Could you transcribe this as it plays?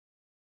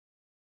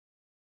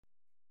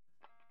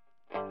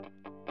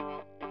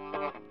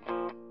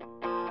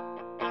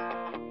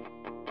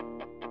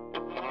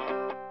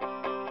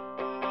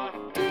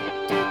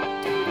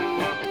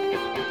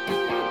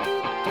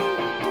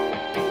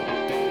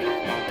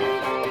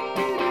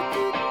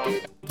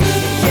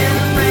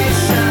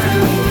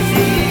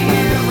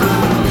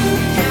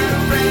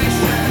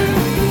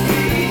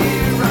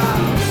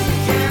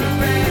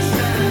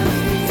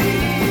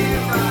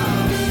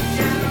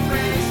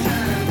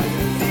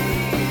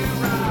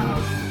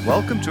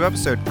Welcome to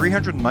episode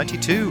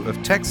 392 of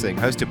Texting,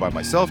 hosted by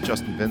myself,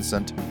 Justin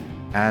Vincent,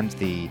 and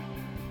the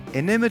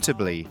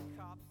inimitably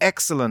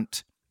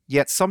excellent,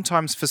 yet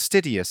sometimes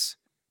fastidious,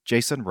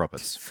 Jason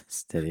Roberts.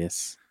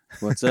 Fastidious.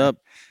 What's up?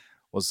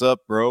 What's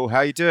up, bro?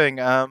 How you doing?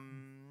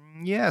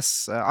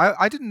 Yes,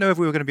 I didn't know if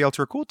we were going to be able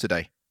to record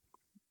today.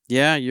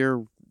 Yeah,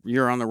 you're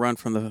on the run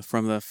from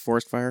the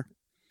forest fire.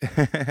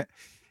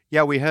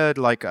 Yeah, we heard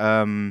like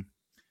I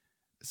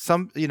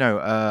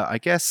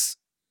guess.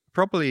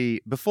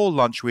 Probably before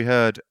lunch, we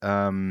heard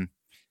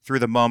through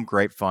the mom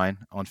grapevine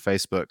on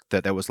Facebook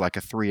that there was like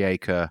a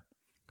 3-acre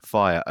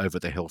fire over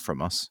the hill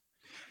from us.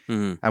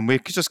 Mm-hmm. And we're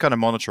just kind of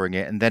monitoring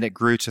it. And then it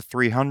grew to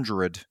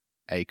 300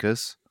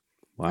 acres.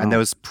 Wow. And there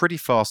was pretty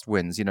fast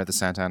winds, the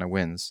Santa Ana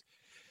winds.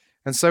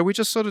 And so we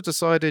just sort of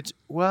decided,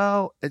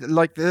 well,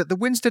 like the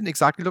winds didn't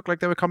exactly look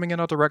like they were coming in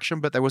our direction,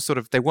 but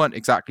they weren't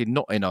exactly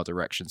not in our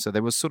direction. So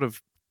there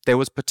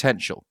was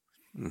potential.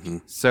 Mm-hmm.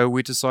 So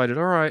we decided,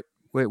 all right,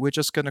 we're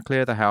just going to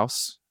clear the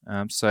house.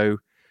 So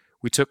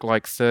we took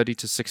like 30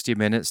 to 60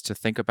 minutes to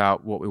think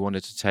about what we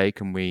wanted to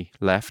take, and we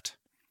left.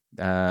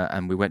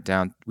 And we went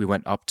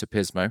up to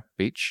Pismo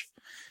Beach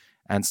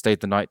and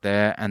stayed the night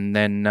there. And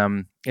then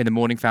in the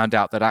morning found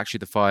out that actually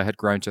the fire had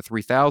grown to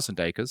 3,000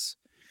 acres.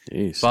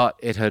 Jeez. But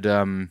it had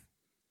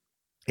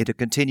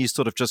continued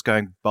sort of just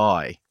going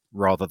by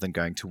rather than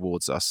going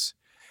towards us.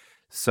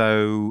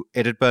 So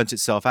it had burnt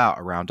itself out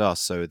around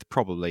us. So it's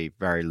probably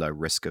very low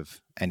risk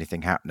of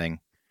anything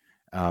happening.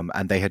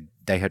 And they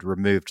had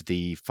removed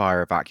the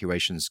fire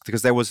evacuations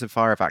because there was a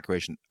fire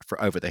evacuation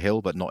for over the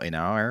hill, but not in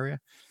our area.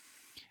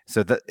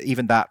 So that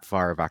even that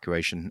fire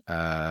evacuation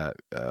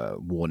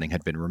warning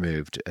had been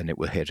removed, and it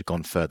had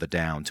gone further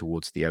down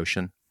towards the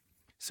ocean.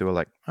 So we're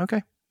like,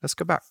 okay, let's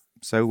go back.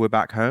 So we're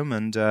back home,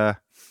 and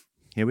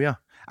here we are.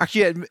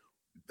 Actually,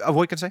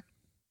 what you can say?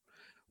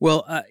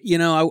 Well,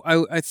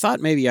 I thought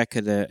maybe I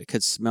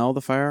could smell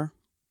the fire.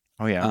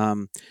 Oh yeah.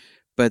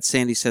 But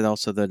Sandy said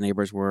also the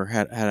neighbors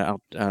had a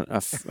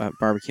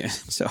barbecue,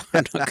 so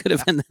I don't know, it could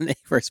have been the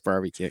neighbors'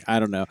 barbecue. I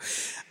don't know.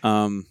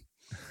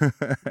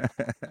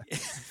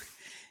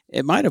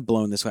 It might have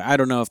blown this way. I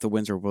don't know if the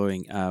winds were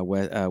blowing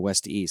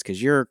west to east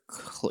because you're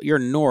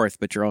north,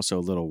 but you're also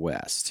a little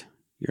west.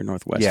 You're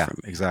northwest from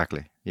me.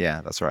 Exactly.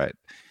 Yeah, that's right.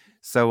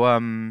 So I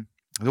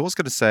was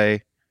going to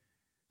say,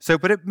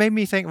 but it made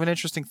me think of an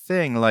interesting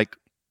thing. Like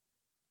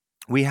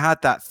we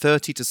had that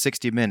 30 to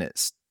 60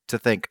 minutes to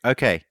think,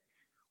 okay,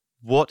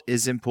 what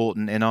is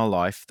important in our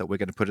life that we're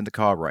going to put in the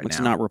car right now? What's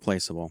not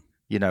replaceable?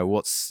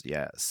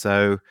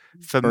 So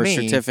for birth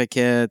me,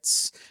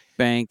 certificates,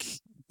 bank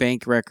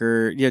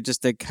record,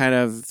 just the kind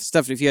of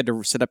stuff. If you had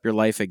to set up your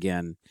life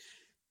again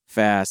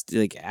fast,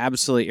 like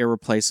absolutely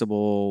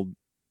irreplaceable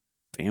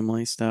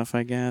family stuff,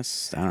 I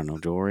guess. I don't know,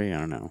 jewelry.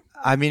 I don't know.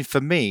 I mean,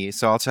 for me,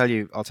 so I'll tell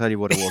you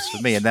what it was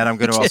for me, and then I'm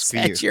going to ask for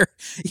you.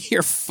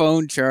 Your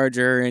phone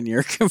charger and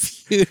your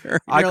computer.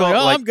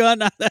 I'm gone.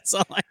 That's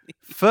all I need.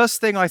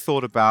 First thing I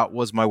thought about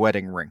was my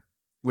wedding ring,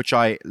 which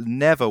I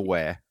never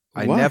wear.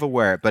 I never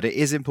wear it, but it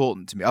is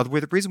important to me.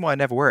 The reason why I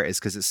never wear it is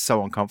because it's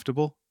so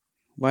uncomfortable.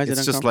 Why is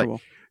it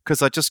uncomfortable?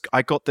 Because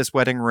I got this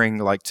wedding ring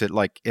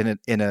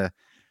in a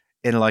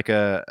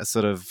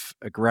sort of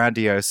a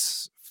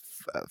grandiose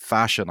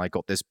fashion. I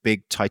got this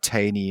big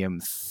titanium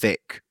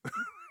thick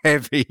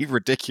heavy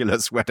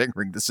ridiculous wedding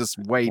ring that's just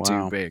way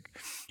too big,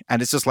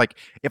 and it's just like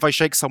if I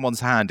shake someone's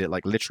hand it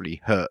like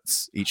literally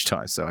hurts each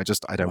time, so I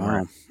don't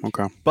wear it.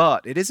 Okay,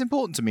 but it is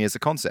important to me as a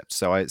concept,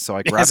 so I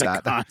grabbed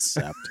that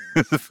concept.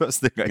 The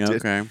first thing I did.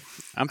 Okay,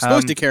 I'm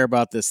supposed to care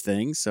about this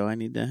thing, so I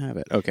need to have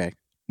it. Okay.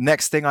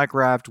 Next thing I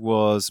grabbed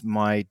was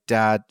my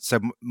dad.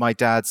 So my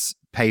dad's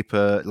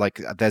paper,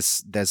 like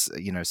there's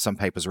some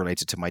papers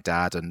related to my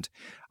dad, and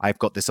I've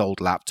got this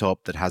old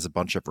laptop that has a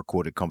bunch of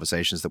recorded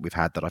conversations that we've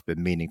had that I've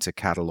been meaning to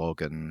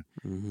catalog and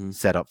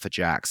set up for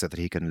Jack so that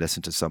he can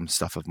listen to some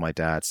stuff of my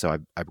dad. So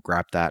I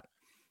grabbed that,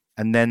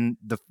 and then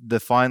the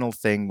final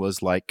thing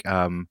was like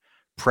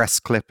press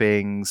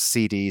clippings,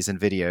 CDs, and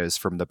videos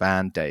from the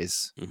band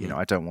days.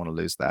 I don't want to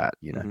lose that.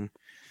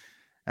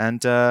 And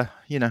the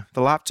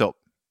laptop.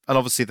 And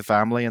obviously the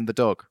family and the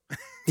dog.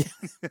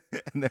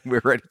 And then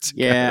we're ready to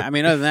go. I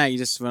mean, other than that, you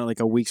just want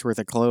like a week's worth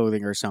of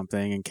clothing or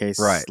something in case,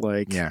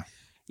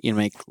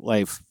 make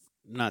life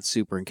not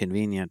super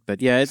inconvenient.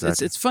 But yeah,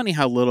 it's funny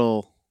how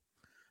little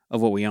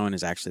of what we own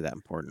is actually that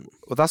important.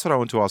 Well, that's what I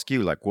want to ask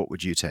you. Like, what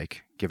would you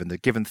take given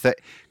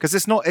because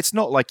it's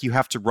not like you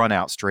have to run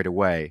out straight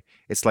away.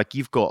 It's like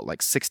you've got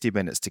like 60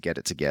 minutes to get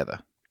it together.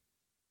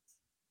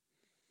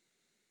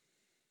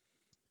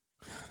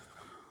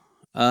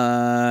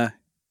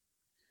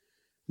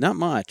 Not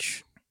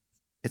much.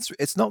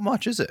 It's not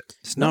much, is it?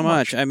 It's Not not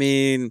much. much. I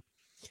mean,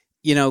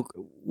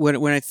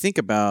 when I think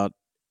about,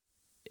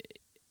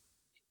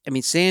 I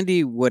mean,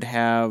 Sandy would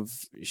have,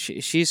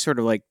 she sort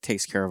of like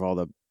takes care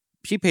of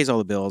she pays all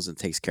the bills and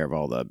takes care of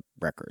all the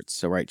records.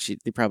 So, right, she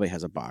probably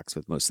has a box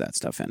with most of that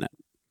stuff in it.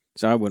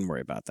 So I wouldn't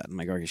worry about that. I'm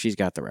like, okay, she's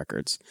got the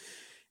records.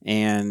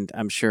 And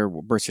I'm sure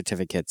birth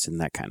certificates and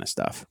that kind of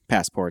stuff,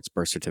 passports,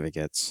 birth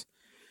certificates.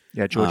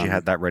 Yeah, Georgie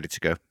had that ready to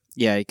go.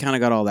 Yeah, you kind of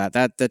got all that.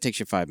 That takes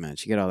you 5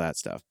 minutes. You get all that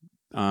stuff.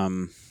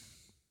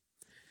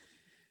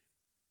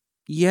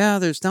 Yeah,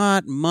 there's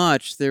not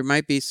much. There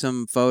might be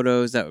some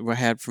photos that were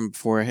had from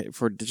before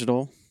for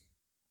digital.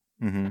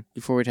 Mm-hmm.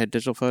 Before we'd had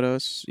digital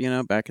photos,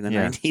 back in the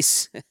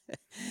 90s,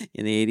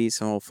 in the 80s,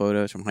 some old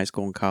photos from high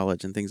school and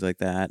college and things like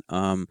that.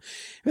 I mean,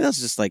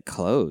 that's just like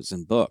clothes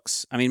and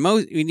books. I mean,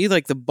 you need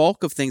like the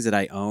bulk of things that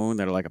I own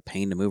that are like a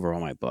pain to move are all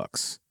my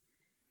books.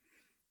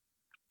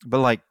 But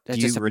like, That's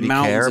do you just really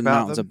mountains care and about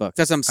mountains them? of books.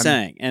 That's what I'm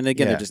saying. And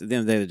again, yeah. at the end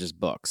of the day, they're just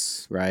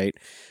books, right?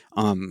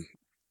 I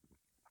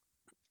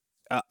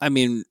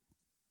mean,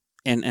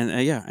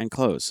 and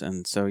clothes,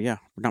 and so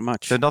not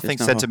much. So nothing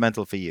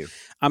sentimental for you.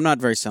 I'm not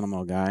a very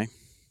sentimental guy,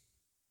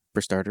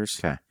 for starters.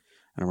 Okay. I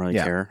don't really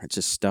care. It's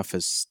just stuff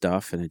is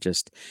stuff, and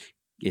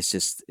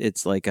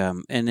it's like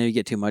and then you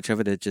get too much of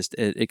it.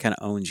 It kind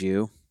of owns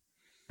you.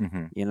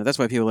 Mm-hmm. That's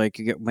why people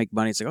make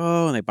money. It's like,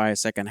 oh, and they buy a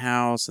second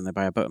house and they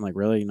buy a boat. I'm like,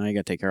 really? You got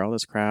to take care of all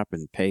this crap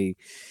and pay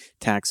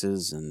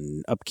taxes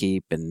and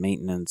upkeep and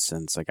maintenance.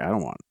 And it's like, I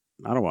don't want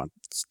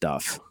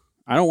stuff.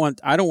 I don't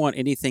want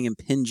anything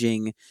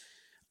impinging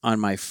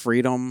on my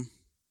freedom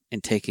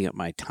and taking up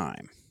my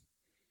time.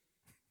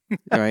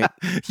 Right?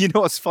 You know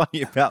what's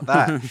funny about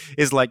that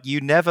is like you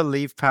never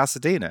leave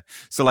Pasadena.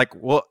 So like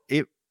what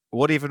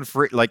even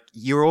free? Like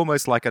you're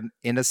almost like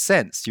in a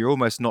sense you're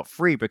almost not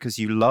free because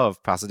you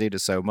love Pasadena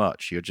so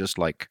much. You're just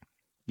like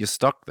you're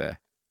stuck there.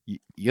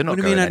 You're not.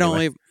 What do you mean? I don't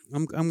leave.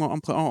 I'm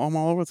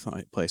all over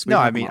the place. No,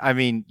 I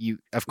mean, you.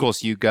 Of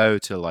course, you go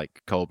to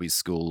like Colby's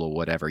school or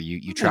whatever.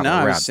 You travel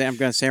around. I'm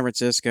going to San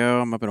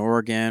Francisco. I'm up in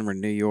Oregon. We're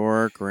in New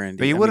York. We're in.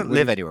 But you wouldn't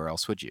live anywhere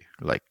else, would you?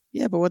 Like.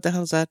 Yeah, but what the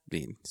hell does that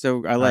mean?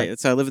 So I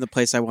live in the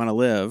place I want to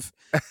live.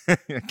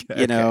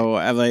 Okay.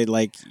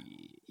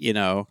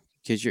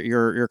 Because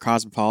you're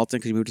cosmopolitan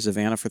because you moved to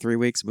Savannah for 3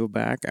 weeks, moved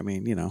back. I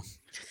mean, Well,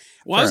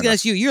 I was going to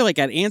ask you. You're like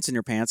got ants in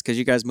your pants because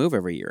you guys move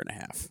every year and a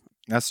half.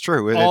 That's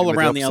true. All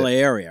around the LA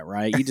area,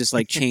 right? You just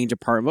like change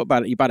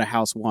apartment. You bought a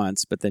house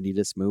once, but then you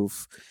just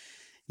move.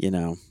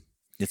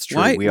 It's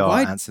true. We are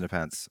ants in the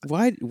pants.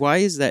 Why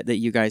is that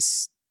you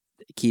guys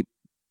keep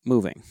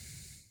moving?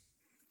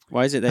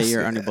 Why is it that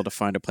you're unable to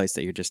find a place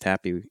that you're just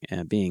happy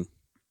being?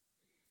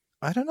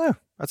 I don't know.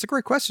 That's a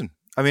great question.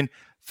 I mean,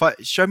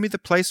 show me the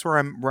place where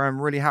I'm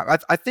really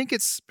happy. I think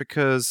it's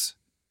because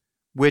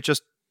we're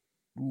just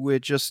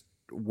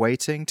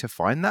waiting to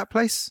find that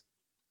place.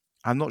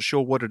 I'm not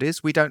sure what it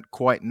is. We don't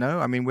quite know.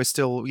 I mean, we're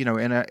still,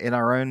 in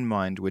our own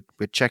mind, we're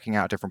checking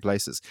out different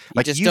places.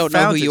 Like you don't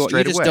know who you are.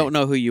 You just don't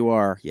know who you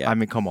are. Yeah. I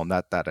mean, come on,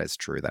 that is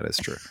true. That is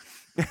true.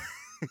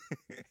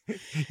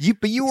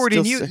 You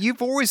already knew.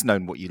 You've always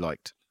known what you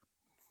liked.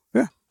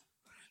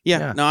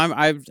 Yeah. No,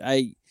 I'm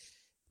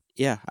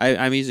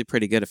usually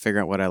pretty good at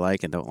figuring out what I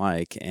like and don't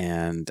like,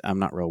 and I'm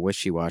not real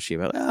wishy-washy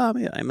about.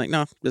 I'm like,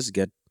 no, this is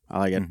good. I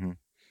like it,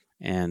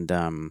 and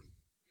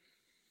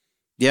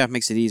it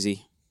makes it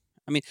easy.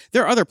 I mean,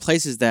 there are other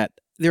places there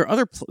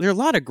are a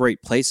lot of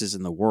great places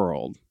in the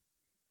world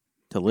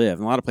to live,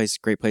 and a lot of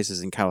great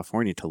places in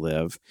California to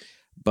live,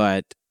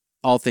 but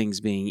all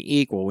things being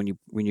equal,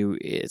 when you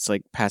it's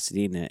like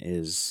Pasadena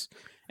is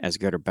as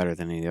good or better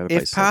than any other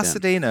place. If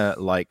Pasadena,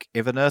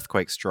 if an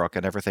earthquake struck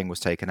and everything was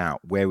taken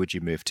out, where would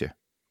you move to?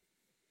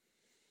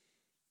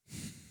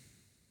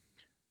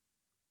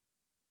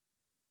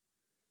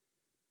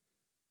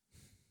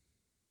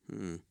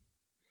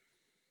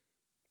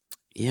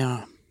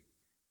 Yeah.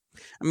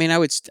 I mean,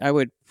 I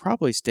would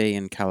probably stay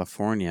in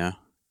California.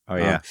 Oh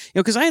yeah.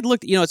 Because I had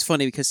looked. It's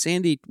funny because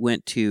Sandy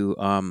went to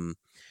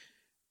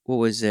what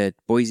was it,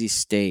 Boise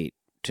State,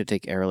 to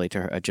take Airly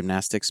to a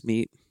gymnastics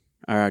meet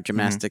or a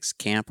gymnastics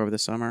camp over the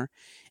summer,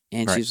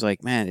 and she was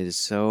like, "Man, it is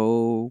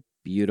so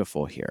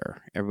beautiful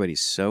here.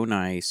 Everybody's so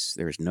nice.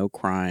 There is no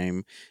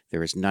crime.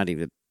 There is not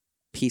even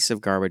a piece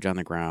of garbage on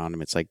the ground. I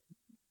mean, it's like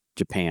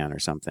Japan or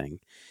something."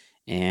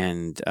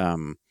 And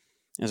it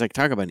was like,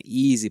 talk about an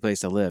easy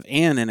place to live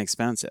and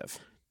inexpensive,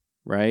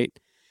 right?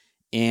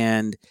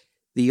 And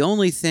the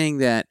only things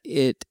that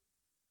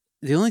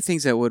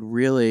would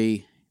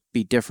really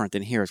be different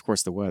than here is, of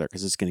course, the weather,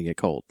 because it's going to get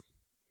cold.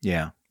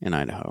 Yeah, in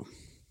Idaho,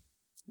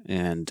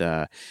 and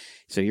so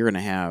you're going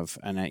to have,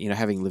 and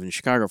having lived in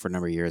Chicago for a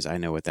number of years, I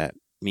know what that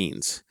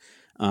means.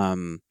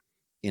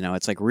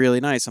 It's like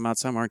really nice. I'm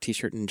outside wearing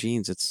t-shirt and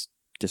jeans. It's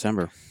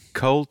December.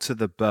 Cold to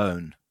the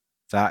bone.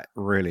 That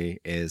really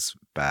is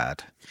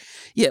bad.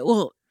 Yeah,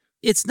 well,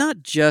 it's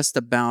not just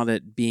about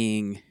it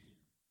being.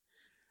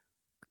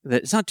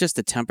 It's not just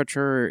the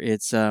temperature.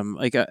 It's when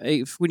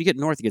you get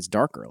north, it gets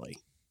dark early.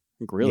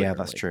 Really, yeah, early.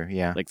 That's true.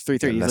 Yeah, like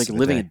 3:30. It's like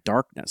living in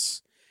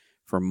darkness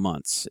for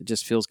months. It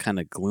just feels kind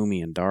of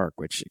gloomy and dark,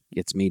 which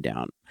gets me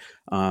down.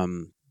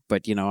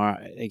 But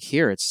like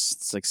here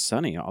it's like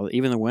sunny.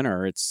 Even in the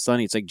winter, it's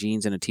sunny. It's like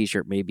jeans and a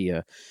t-shirt, maybe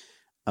a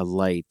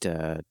light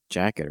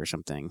jacket or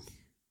something,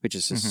 which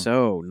is just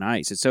so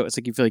nice. It's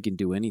like you feel like you can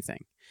do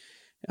anything.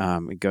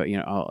 Go,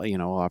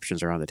 all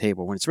options are on the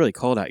table. When it's really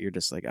cold out, you're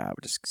just like, we'll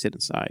just sit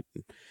inside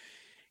and,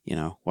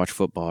 watch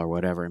football or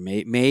whatever. And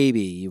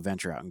maybe you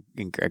venture out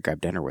and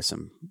grab dinner with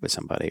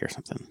somebody or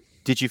something.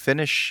 Did you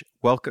finish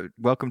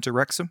Welcome to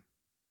Wrexham?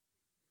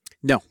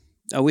 No.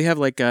 We have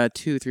like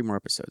 2-3 more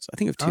episodes. I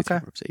think we have 2-3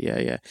 more episodes.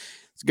 Yeah.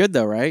 It's good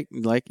though, right?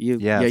 Like you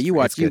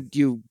watch,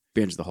 you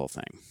binge the whole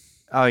thing.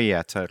 Oh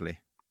yeah, totally.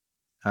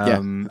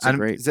 And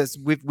great.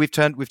 We've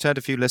turned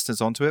a few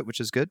listeners onto it, which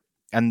is good.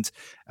 And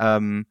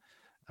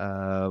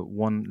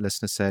one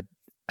listener said,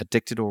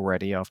 addicted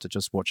already after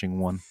just watching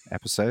one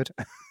episode.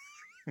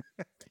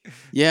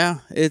 Yeah,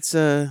 it's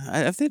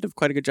I think they did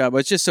quite a good job.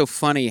 It's just so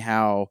funny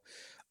how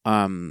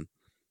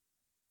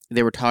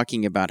they were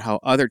talking about how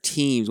other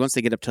teams, once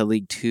they get up to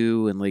League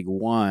 2 and League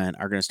 1,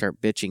 are going to start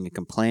bitching and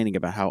complaining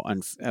about how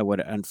what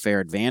an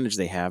unfair advantage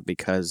they have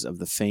because of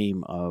the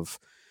fame of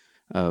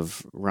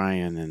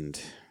Ryan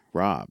and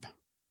Rob,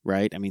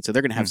 right? I mean, so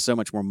they're going to have so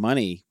much more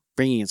money,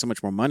 bringing in so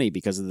much more money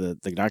because of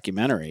the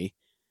documentary.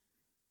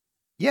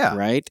 Yeah.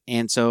 Right?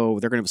 And so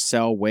they're going to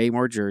sell way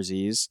more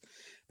jerseys.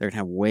 They're going to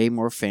have way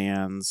more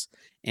fans.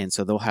 And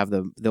so they'll have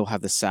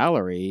the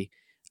salary.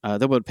 They'll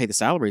be able to pay the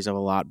salaries of a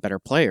lot better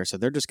players. So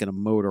they're just going to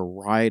motor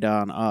right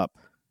on up.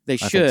 They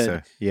should. I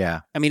think so.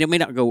 Yeah. I mean, it may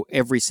not go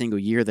every single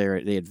year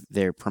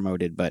they're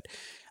promoted, but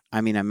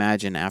I mean,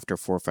 imagine after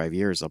 4 or 5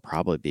 years, they'll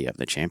probably be up in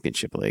the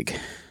Championship League,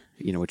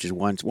 which is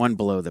one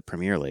below the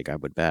Premier League, I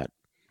would bet.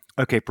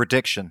 Okay,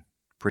 prediction.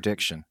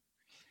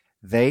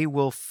 They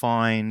will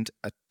find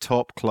a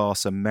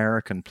top-class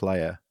American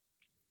player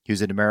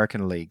who's in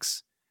American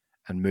leagues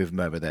and move him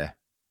over there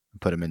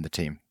and put him in the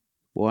team.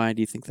 Why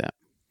do you think that?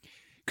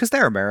 Because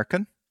they're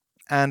American,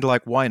 and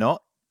like, why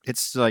not?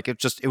 It's like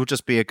it would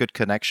just be a good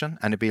connection,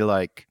 and it'd be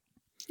like,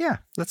 yeah,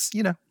 let's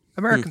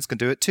Americans can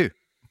do it too.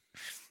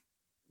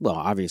 Well,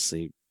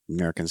 obviously,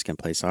 Americans can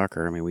play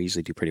soccer. I mean, we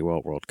usually do pretty well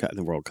in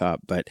the World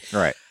Cup, but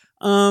right.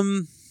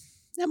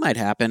 That might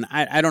happen.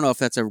 I don't know if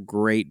that's a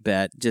great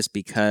bet, just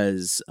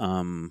because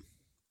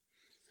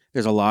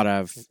there's a lot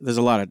of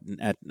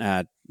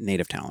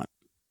native talent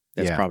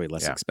that's probably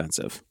less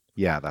expensive.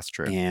 Yeah, that's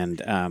true.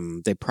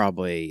 And they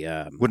probably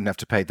wouldn't have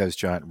to pay those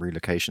giant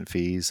relocation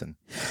fees, and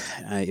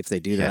if they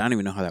do that, I don't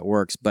even know how that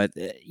works. But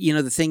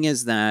the thing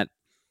is that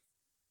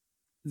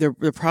they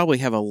probably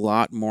have a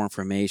lot more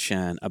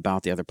information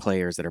about the other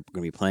players that are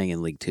going to be playing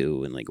in League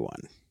 2 and League 1,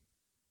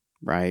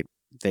 right?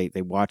 They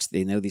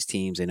know these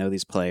teams, they know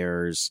these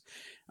players,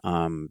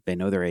 they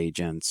know their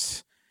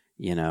agents.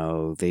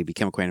 They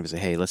become acquainted and say,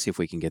 hey, let's see if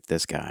we can get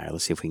this guy.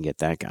 Let's see if we can get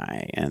that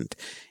guy. And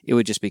it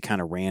would just be kind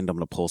of random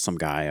to pull some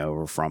guy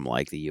over from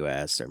like the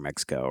U.S. or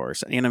Mexico or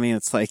something. You know what I mean?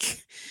 It's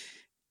like,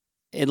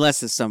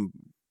 unless it's some,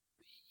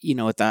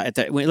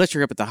 unless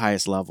you're up at the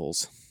highest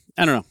levels.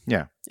 I don't know.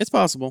 Yeah. It's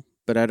possible,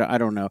 but I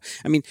don't know.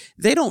 I mean,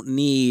 they don't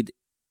need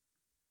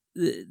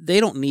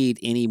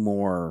any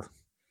more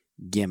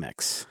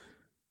gimmicks.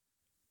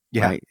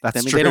 Yeah, right?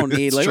 That's true. They don't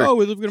need that's true.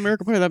 we live in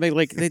American player. That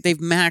they've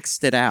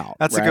maxed it out.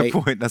 That's right? a good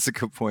point. That's a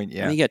good point.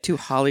 Yeah. I mean, you got 2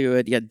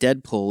 Hollywood. You got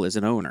Deadpool as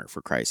an owner,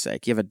 for Christ's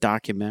sake. You have a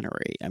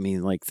documentary. I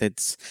mean,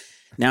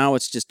 now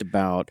it's just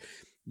about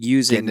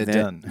using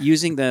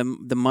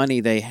the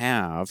money they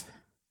have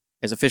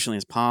as efficiently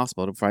as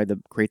possible to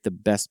create the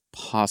best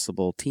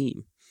possible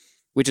team,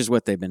 which is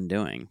what they've been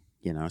doing.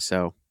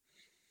 So.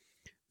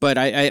 But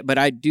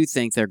I do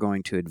think they're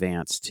going to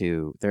advance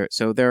to their.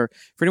 So they're,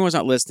 for anyone who's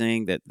not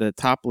listening, that the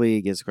top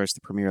league is of course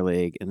the Premier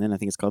League, and then I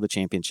think it's called the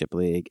Championship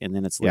League, and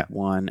then it's League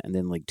 1, and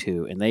then League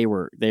 2, and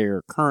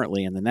they're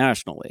currently in the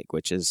National League,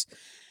 which is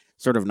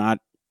sort of not.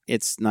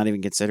 It's not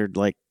even considered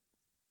like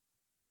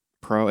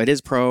pro. It is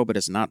pro, but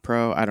it's not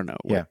pro. I don't know.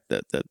 Yeah.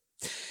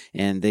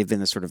 And they've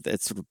been it's sort of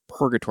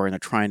purgatory, and they're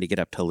trying to get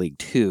up to League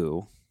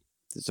 2.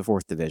 It's the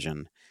 4th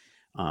division,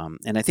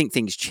 and I think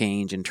things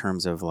change in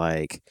terms of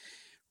like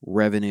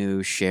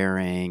revenue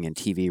sharing and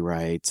TV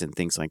rights and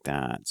things like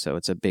that. So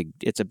it's a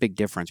big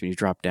difference when you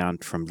drop down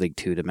from League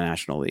 2 to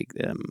National League.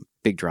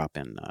 Big drop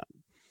in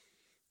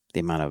the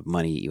amount of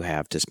money you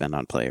have to spend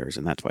on players,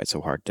 and that's why it's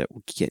so hard to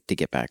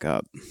get back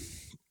up.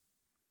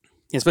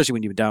 Especially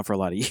when you've been down for a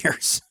lot of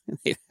years.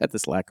 They've had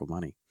this lack of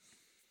money.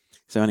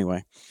 So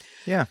anyway.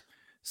 Yeah.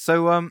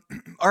 So all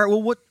right,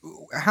 well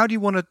how do you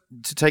want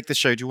to take the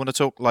show? Do you want to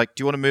talk do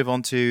you want to move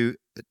on to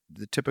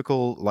the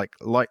typical like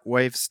light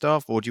wave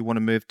stuff, or do you want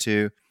to move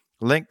to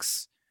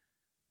links?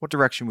 What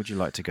direction would you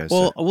like to go?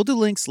 Well, we'll do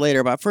links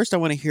later, but first I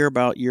want to hear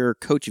about your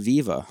Coach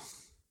Viva.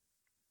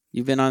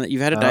 You've had a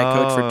Diet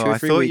Coke for 2 or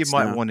 3 weeks. I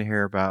thought you might want to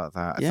hear about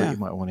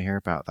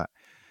that.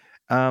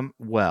 I'm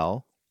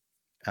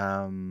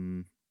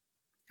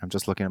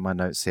just looking at my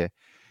notes here.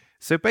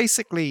 So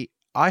basically,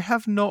 I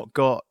have not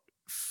got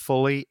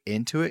fully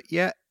into it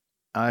yet.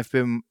 I've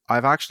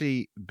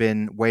actually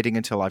been waiting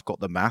until I've got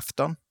the math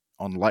done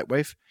on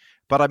Lightwave,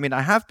 But I mean,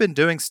 I have been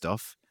doing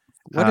stuff.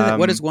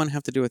 What does one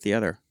have to do with the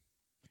other?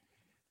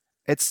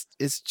 It's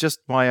just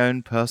my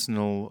own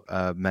personal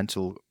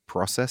mental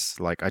process.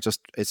 Like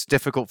it's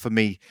difficult for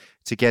me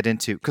to get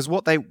into, because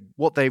what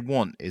they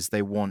want is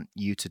they want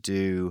you to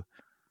do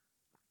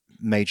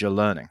major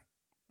learning.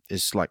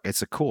 It's like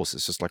it's a course.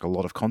 It's just like a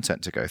lot of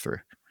content to go through.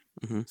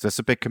 Hmm. So it's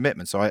a big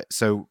commitment.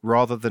 So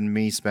rather than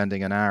me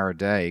spending an hour a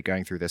day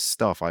going through this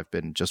stuff, I've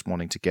been just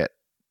wanting to get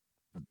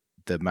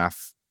the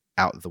math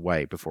out of the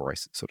way before I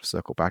sort of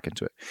circle back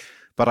into it.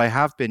 But I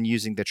have been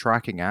using the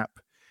tracking app,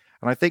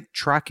 and I think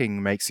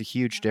tracking makes a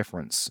huge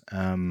difference.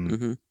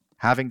 Hmm.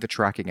 Having the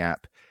tracking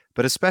app,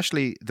 but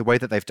especially the way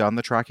that they've done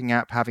the tracking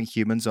app, having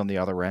humans on the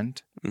other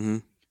end, Hmm.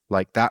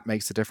 like that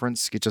makes a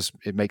difference.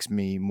 It makes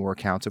me more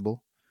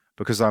accountable,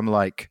 because I'm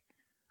like,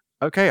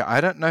 okay, I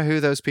don't know who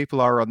those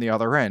people are on the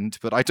other end,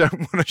 but I don't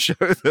want to show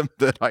them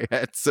that I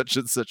had such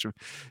and such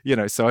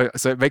a, so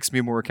it makes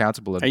me more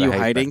accountable and Are you behave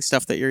better. hiding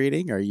stuff that you're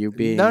eating? Are you No,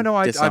 being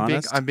no,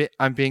 dishonest?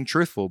 I'm being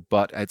truthful,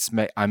 but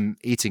I'm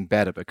eating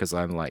better because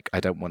I'm like, I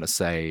don't want to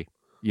say,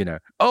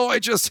 oh, I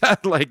just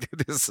had like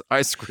this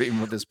ice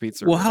cream or this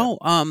pizza or Well,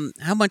 whatever.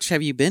 how much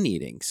have you been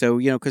eating? So,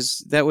 because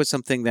that was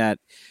something that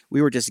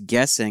we were just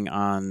guessing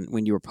on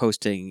when you were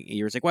posting.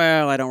 You were like,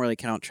 well, I don't really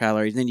count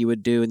calories. And then you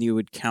would do, and you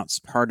would count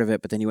part of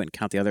it, but then you wouldn't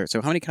count the other.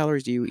 So, how many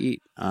calories do you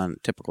eat on a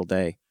typical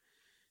day?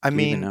 I Do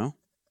you even mean, know?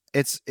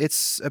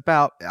 it's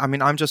about. I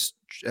mean, I'm just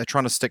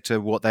trying to stick to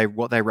what they're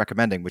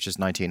recommending, which is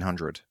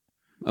 1900.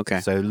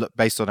 Okay. So look,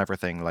 based on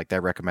everything, like they're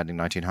recommending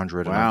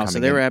 1900, and I'm Wow. So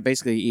coming they were in. at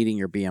basically eating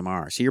your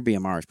BMR. So your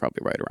BMR is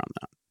probably right around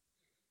that.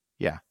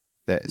 Yeah,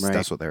 Right.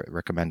 that's what they're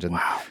recommending.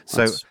 Wow.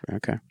 So, That's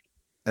okay.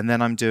 and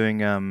then I'm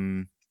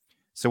doing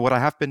so what I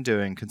have been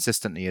doing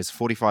consistently is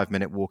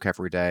 45-minute walk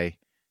every day,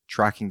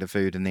 tracking the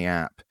food in the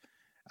app,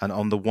 and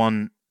on the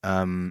one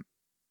I'm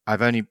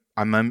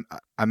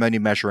only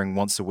measuring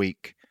once a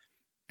week,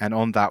 and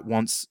on that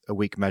once a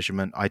week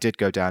measurement, I did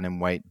go down in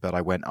weight, but I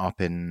went up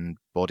in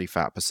body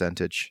fat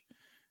percentage.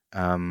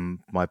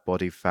 My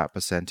body fat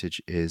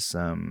percentage is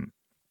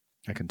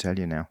I can tell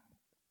you now.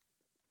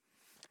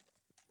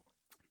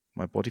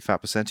 My body fat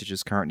percentage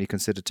is currently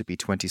considered to be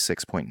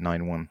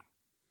 26.91.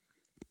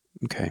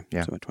 Okay.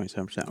 Yeah. So at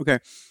 27%. Okay.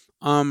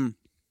 Um,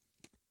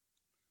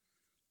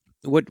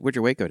 what'd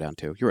your weight go down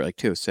to? You were at like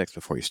 206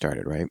 before you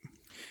started, right?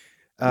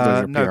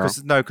 Those are No,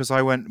 PR. because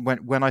I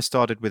when I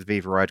started with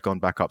Viva, I'd gone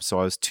back up, so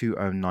I was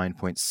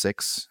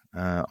 209.6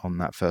 on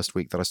that first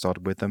week that I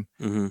started with them,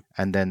 Mm-hmm.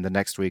 and then the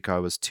next week I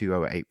was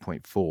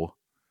 208.4.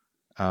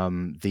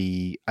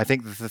 I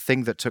think the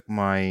thing that took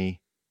my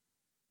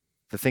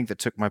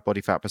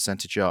body fat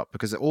percentage up,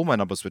 because all my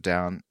numbers were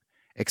down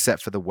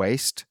except for the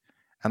waist,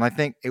 and I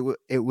think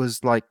it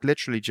was like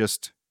literally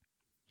just.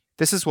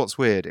 This is what's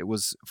weird. It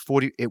was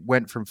 40. It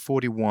went from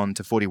 41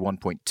 to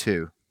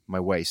 41.2, my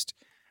waist,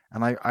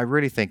 and I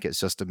really think it's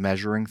just a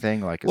measuring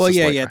thing. Like it's Well, just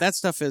yeah, like yeah. That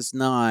stuff is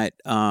not.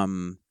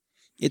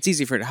 It's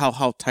easy for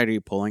how tight are you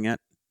pulling it?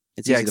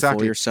 It's yeah, easy to fool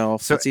exactly.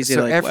 yourself. So It's easy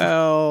to so like, every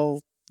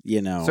well,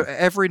 so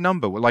every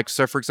number, like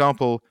so for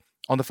example,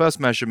 on the first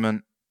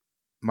measurement,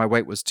 my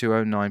weight was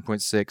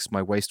 209.6,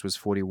 my waist was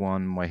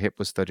 41, my hip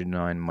was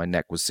 39, my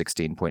neck was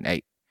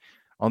 16.8.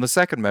 On the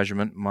second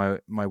measurement, my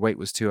weight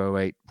was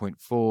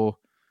 208.4,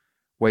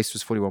 waist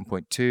was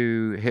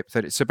 41.2, hip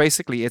 30. So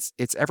basically it's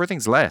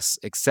everything's less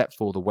except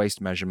for the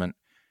waist measurement,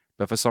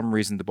 but for some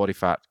reason the body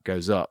fat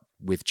goes up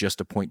with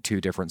just a point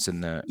 0.2 difference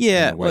in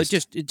yeah. the Well,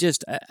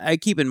 waist. I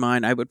keep in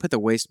mind I would put the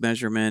waist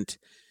measurement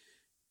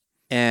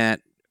at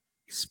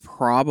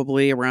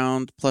probably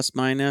around plus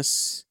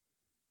minus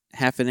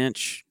half an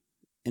inch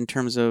in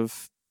terms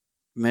of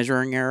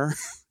measuring error.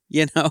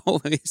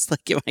 It's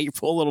like if you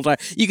pull a little tire,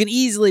 you can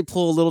easily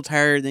pull a little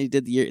tire than you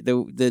did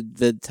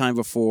the time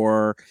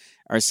before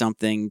or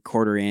something,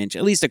 quarter inch,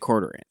 at least a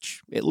quarter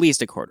inch,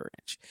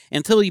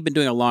 until you've been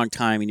doing a long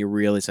time and you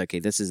realize, okay,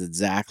 this is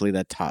exactly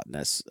the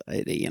tautness. So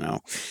It's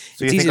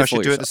you easy think to I should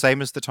fool do it the yourself.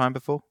 same as the time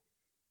before?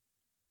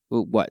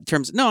 What in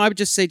terms? No, I would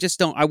just say just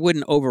don't. I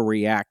wouldn't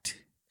overreact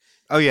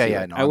Oh yeah, to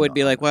yeah, it. no, I I'm would not.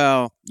 be I'm like, not.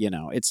 well,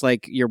 it's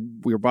like your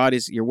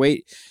body's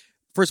weight.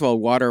 First of all,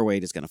 water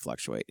weight is going to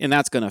fluctuate, and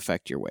that's going to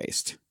affect your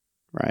waist,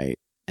 right?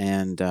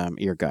 And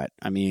your gut.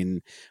 I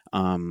mean,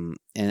 and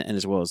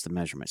as well as the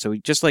measurement. So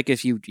just like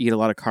if you eat a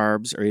lot of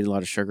carbs or eat a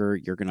lot of sugar,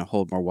 you're going to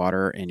hold more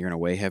water, and you're going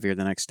to weigh heavier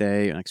the next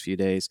day, or next few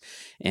days.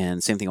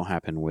 And same thing will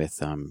happen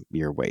with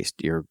your waist.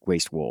 Your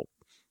waist will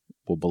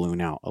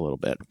balloon out a little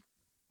bit.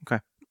 Okay.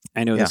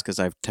 I know Yeah. this because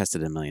I've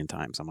tested it a million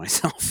times on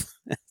myself.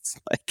 It's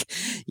like,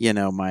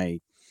 my.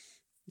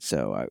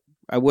 So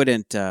I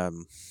wouldn't.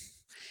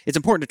 It's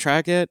important to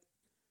track it,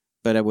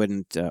 but I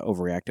wouldn't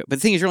overreact to it. But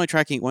the thing is, you're only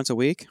tracking it once a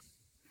week.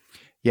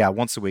 Yeah,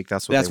 once a week.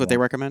 That's what That's they what they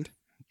want. recommend.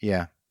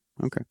 Yeah,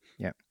 Okay.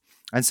 yeah.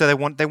 And so they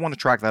want to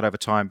track that over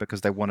time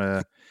because they want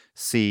to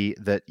see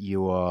that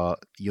you're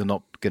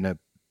not going to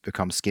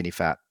become skinny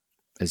fat,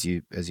 as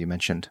you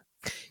mentioned.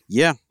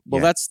 Yeah. Well,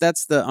 Yeah.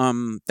 that's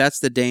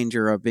the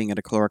danger of being at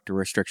a caloric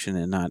restriction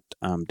and not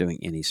doing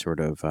any sort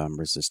of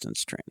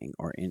resistance training,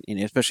 or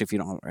especially if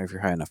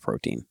you're high enough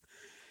protein.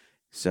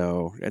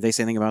 So are they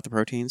saying anything about the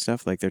protein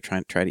stuff? Like they're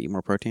try to eat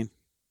more protein?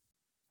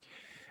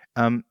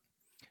 Um,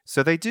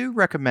 so they do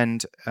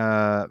recommend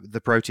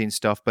the protein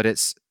stuff, but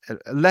it's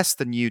less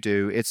than you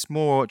do. It's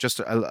more just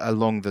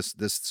along this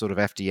sort of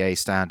FDA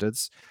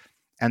standards,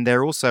 and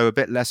they're also a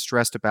bit less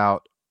stressed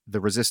about the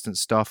resistance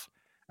stuff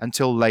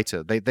until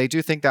later. They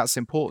do think that's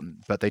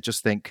important, but they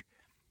just think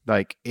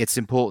like it's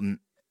important,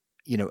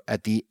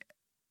 at the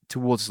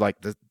towards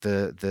like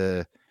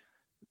the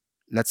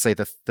let's say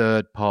the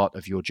third part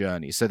of your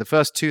journey. So the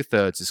first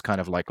two-thirds is kind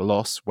of like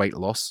weight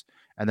loss,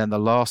 and then the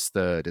last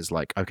third is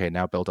like, okay,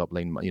 now build up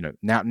lean,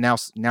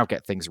 now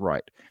get things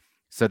right.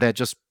 So they're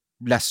just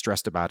less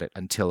stressed about it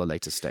until a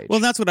later Well,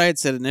 stage. that's what I had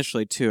said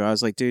initially too. I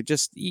was like, dude,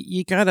 just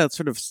you gotta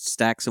sort of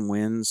stack some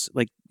wins.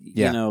 Like,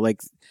 Yeah,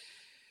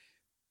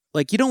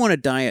 like you don't want to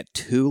diet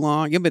too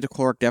long. You've been a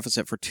caloric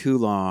deficit for too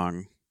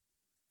long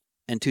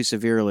and too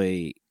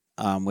severely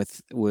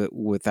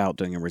without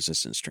doing a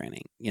resistance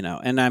training.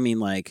 And I mean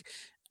like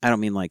I don't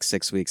mean like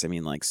 6 weeks. I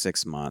mean like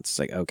 6 months. It's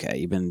like, okay,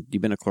 you've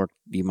been a caloric.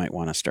 You might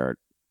want to start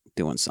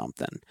doing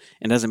something.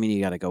 It doesn't mean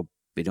you got to go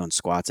be doing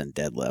squats and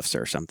deadlifts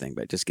or something,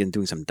 but just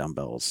doing some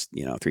dumbbells,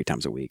 3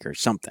 times a week or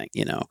something.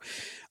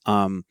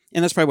 And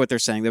that's probably what they're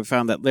saying. They've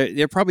found that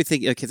they're probably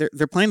thinking, okay,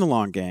 they're playing the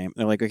long game.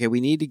 They're like, okay,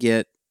 we need to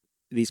get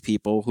these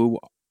people who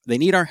they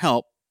need our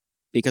help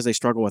because they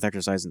struggle with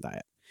exercise and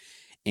diet.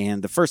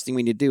 And the first thing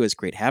we need to do is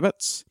create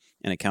habits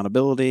and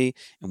accountability,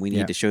 and we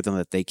need to show them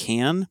that they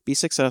can be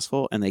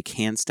successful and they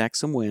can stack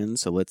some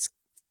wins. So let's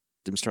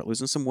them start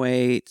losing some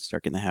weight,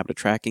 start getting the habit of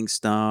tracking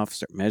stuff,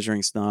 start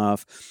measuring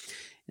stuff.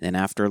 And then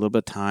after a little bit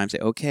of time, say,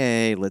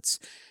 okay, let's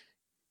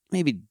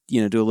maybe,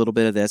 do a little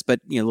bit of this,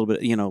 but, a little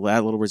bit, add a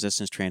little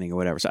resistance training or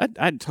whatever. So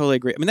I totally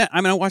agree.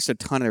 I watched a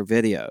ton of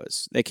their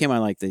videos. They came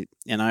on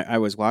and I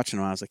was watching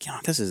them. I was like,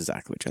 this is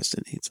exactly what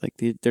Justin needs. Like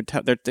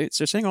they're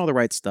saying all the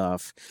right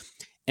stuff,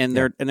 and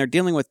they're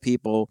dealing with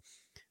people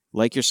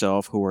like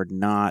yourself who are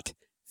not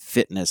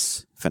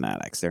fitness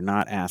fanatics. They're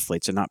not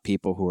athletes. They're not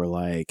people who are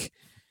like,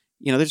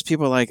 there's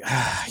people like,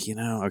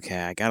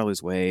 okay, I got to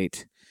lose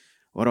weight.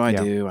 What do I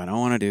do? I don't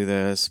want to do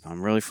this.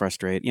 I'm really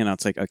frustrated.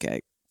 It's like,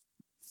 okay,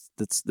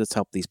 let's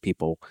help these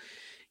people,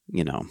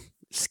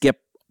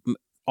 skip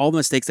all the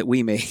mistakes that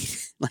we made.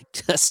 Like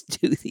just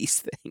do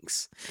these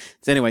things.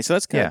 So anyway, so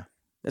that's good. yeah.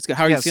 That's good.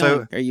 How are you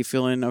feeling? So, Are you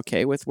feeling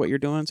okay with what you're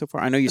doing so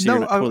far? I know you said you're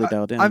not totally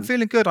dialed in. I'm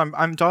feeling good.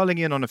 I'm dialing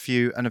in on a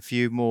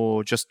few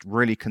more just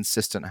really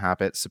consistent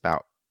habits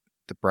about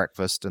the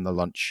breakfast and the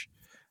lunch.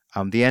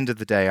 The end of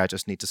the day, I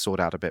just need to sort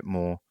out a bit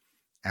more,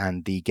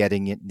 and the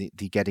getting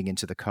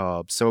into the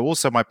carbs. So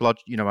also my blood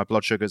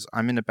sugars,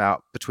 I'm in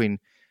about between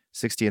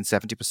 60 and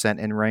 70%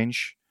 in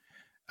range.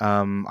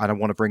 I don't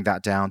want to bring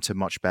that down to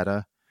much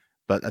better.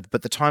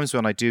 But the times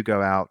when I do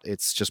go out,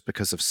 it's just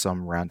because of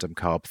some random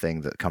carb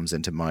thing that comes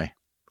into my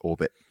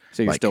orbit.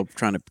 So you're still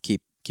trying to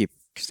keep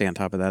stay on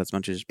top of that as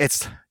much as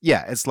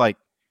it's like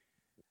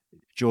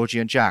Georgie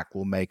and Jack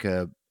will make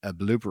a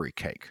blueberry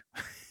cake,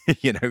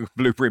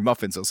 blueberry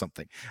muffins or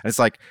something. And it's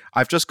like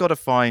I've just got to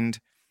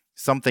find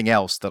something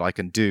else that I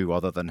can do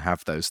other than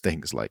have those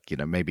things, like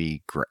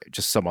maybe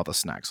just some other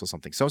snacks or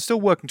something. So I'm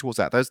still working towards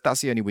that. That's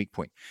the only weak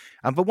point.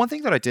 But one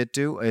thing that I did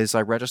do is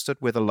I registered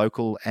with a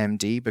local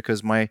MD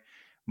because my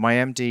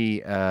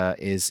MD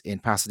is in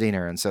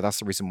Pasadena, and so that's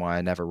the reason why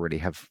I never really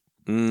have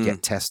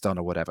get tests done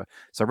or whatever.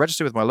 So I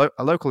registered with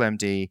a local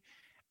MD,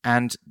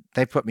 and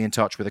they put me in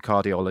touch with a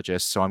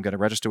cardiologist. So I'm going to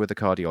register with a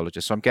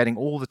cardiologist. So I'm getting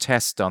all the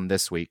tests done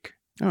this week.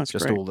 Oh, that's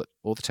just great.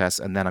 all the tests,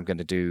 and then I'm going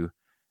to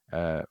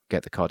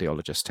get the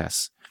cardiologist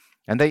tests.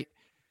 And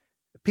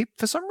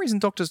for some reason,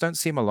 doctors don't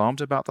seem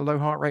alarmed about the low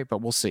heart rate,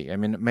 but we'll see. I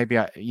mean, maybe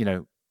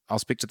I'll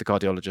speak to the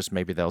cardiologist.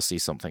 Maybe they'll see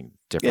something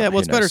different. Yeah, well,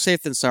 it's better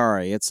safe than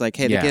sorry. It's like,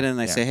 hey, they get in and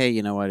they say, hey,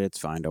 you know what, it's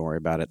fine, don't worry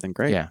about it. Then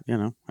great. Yeah.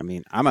 I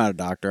mean, I'm not a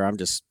doctor.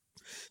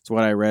 It's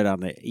what I read on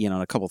the,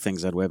 a couple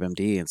things on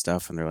WebMD and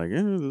stuff, and they're like,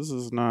 this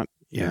is not,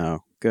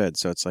 good.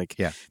 So it's like,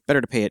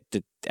 better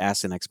to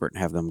ask an expert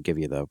and have them give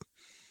you the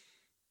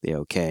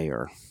okay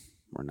or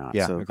not.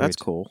 Yeah, so agreed. That's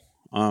cool.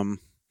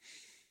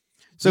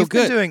 So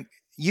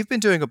you've been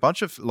doing a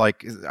bunch of,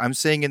 like, I'm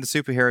seeing in the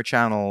superhero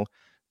channel,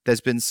 there's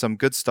been some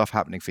good stuff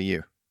happening for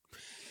you.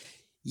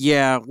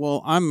 Yeah,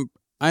 well, I'm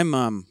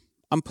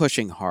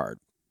pushing hard.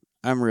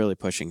 I'm really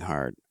pushing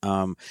hard.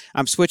 I'm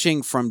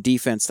switching from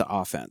defense to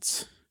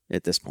offense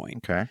at this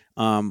point. Okay.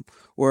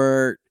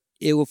 Where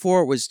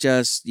before it was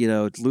just,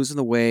 losing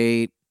the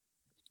weight,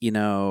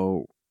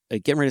 getting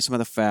rid of some of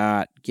the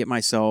fat, get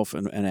myself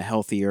in a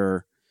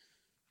healthier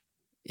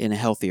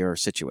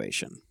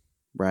situation,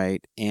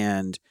 right?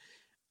 And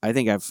I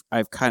think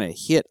I've kind of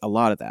hit a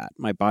lot of that.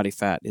 My body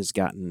fat has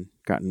gotten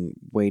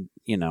way,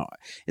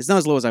 it's not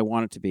as low as I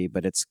want it to be,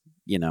 but it's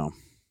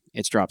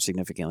dropped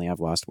significantly. I've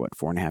lost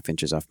 4.5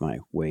 inches off my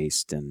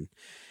waist, and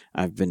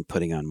I've been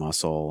putting on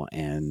muscle,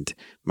 and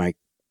my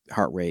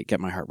heart rate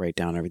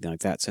down, everything like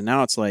that. So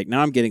now it's like,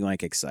 now I'm getting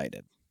like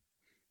excited.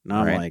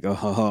 Now I'm like,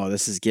 oh,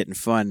 this is getting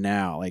fun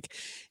now. Like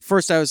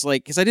first I was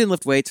like, because I didn't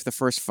lift weights for the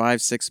first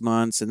 5-6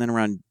 months, and then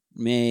around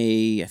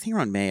May, I think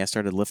around May, I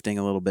started lifting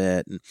a little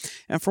bit.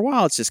 And for a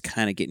while, it's just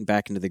kind of getting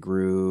back into the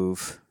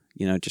groove,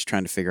 just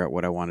trying to figure out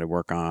what I wanted to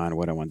work on,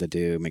 what I wanted to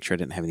do, make sure I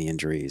didn't have any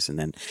injuries. And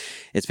then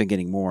it's been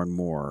getting more and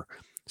more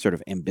sort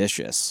of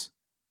ambitious.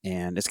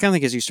 And it's kind of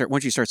like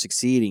once you start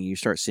succeeding, you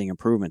start seeing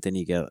improvement, then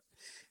you're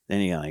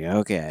like,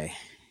 okay,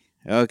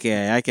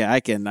 I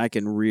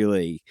can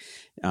really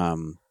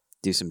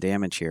do some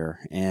damage here.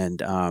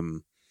 And,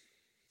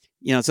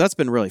 so that's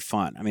been really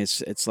fun. I mean,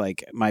 it's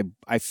like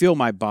I feel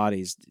my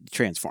body's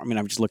transformed. I mean,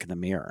 I'm just looking in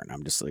the mirror and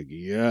I'm just like,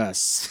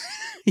 yes,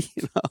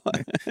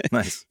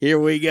 Nice. Here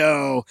we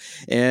go,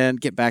 and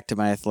get back to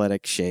my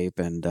athletic shape.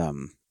 And,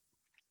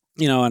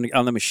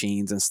 on the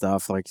machines and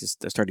stuff, like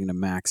just starting to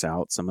max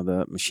out some of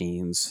the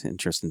machines,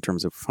 just in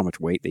terms of how much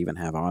weight they even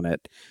have on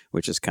it,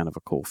 which is kind of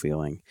a cool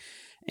feeling.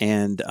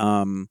 And,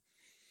 one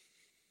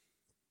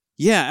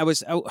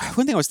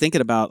thing I was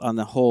thinking about on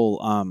the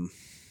whole,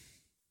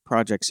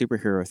 project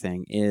superhero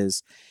thing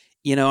is,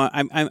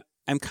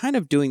 I'm kind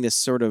of doing this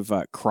sort of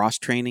cross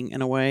training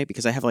in a way,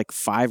 because I have like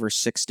 5 or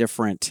 6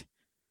 different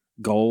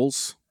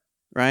goals,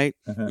 right?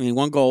 Uh-huh. I mean,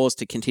 one goal is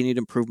to continue to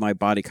improve my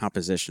body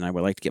composition. I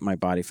would like to get my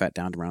body fat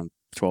down to around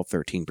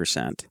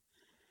 12-13%,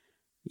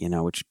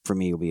 which for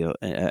me will be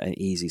an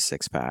easy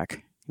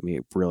 6-pack. I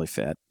mean, really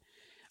fit.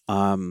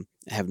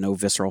 Have no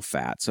visceral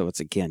fat. So it's,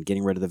 again,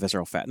 getting rid of the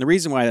visceral fat. And the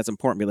reason why that's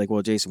important, be like,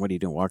 well, Jason, what are you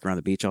doing? Walking around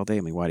the beach all day?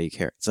 I mean, why do you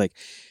care? It's like,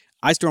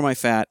 I store my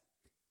fat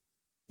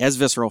as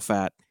visceral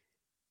fat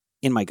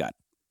in my gut,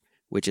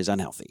 which is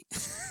unhealthy.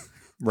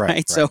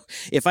 Right. So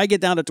if I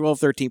get down to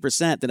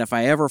 12-13%, then if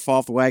I ever fall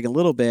off the wagon a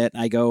little bit,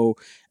 then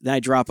I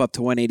drop up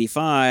to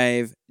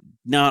 185.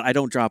 No, I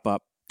don't drop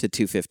up to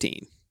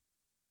 215.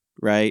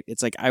 Right.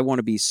 It's like, I want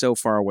to be so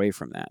far away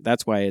from that.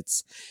 That's why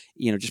it's,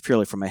 just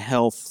purely from a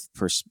health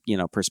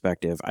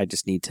perspective, I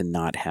just need to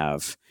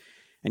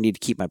I need to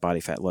keep my body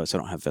fat low so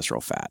I don't have visceral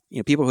fat.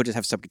 People who just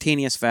have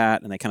subcutaneous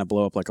fat and they kind of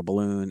blow up like a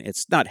balloon,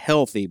 it's not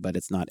healthy, but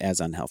it's not as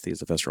unhealthy as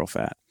the visceral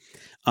fat.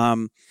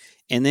 And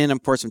then,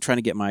 of course, I'm trying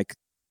to keep my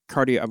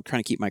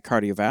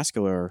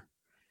cardiovascular,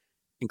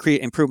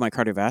 improve my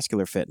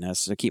cardiovascular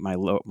fitness, so keep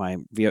improve my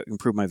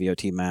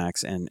VO2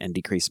 max and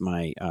decrease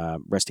my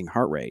resting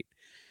heart rate.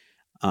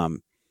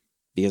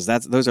 Because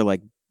those are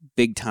like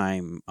big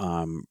time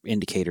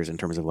indicators in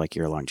terms of like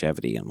your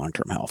longevity and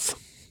long-term health.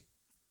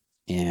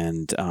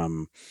 And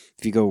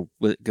if you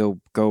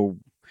go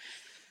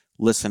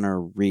listen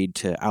or read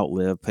to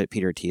Outlive,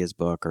 Peter Attia's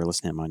book, or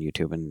listen to him on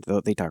YouTube, and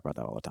they talk about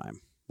that all the time,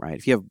 right?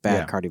 If you have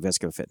bad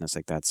cardiovascular fitness,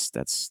 like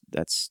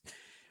that's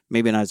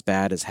maybe not as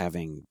bad as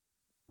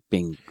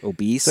being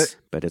obese,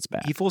 but it's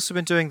bad. You've also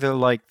been doing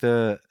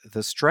the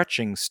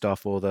stretching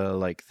stuff, or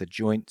the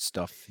joint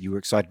stuff. You were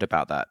excited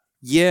about that.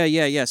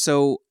 Yeah.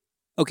 So,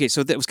 okay,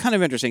 so that was kind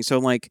of interesting. So,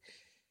 like,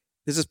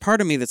 there's this part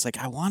of me that's like,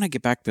 I want to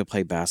get back to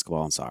play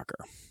basketball and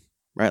soccer.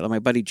 Right, like my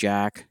buddy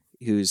Jack,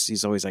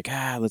 he's always like,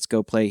 let's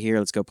go play here,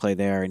 let's go play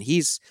there, and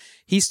he's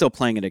still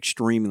playing at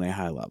extremely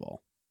high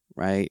level,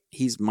 right?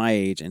 He's my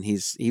age, and he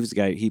was the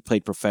guy, he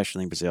played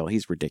professionally in Brazil.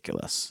 He's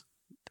ridiculous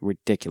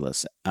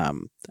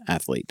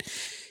athlete,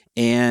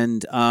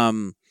 and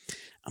I'm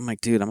like,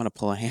 dude, I'm gonna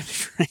pull a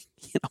hamstring,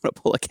 I'm gonna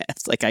pull a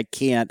cast, like I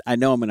can't, I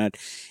know I'm gonna,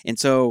 and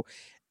so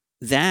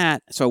I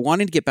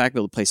wanted to get back, be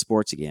able to play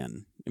sports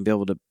again and be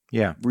able to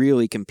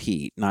really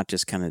compete, not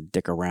just kind of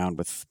dick around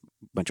with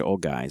bunch of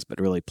old guys, but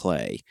really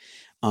play,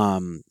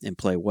 and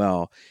play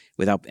well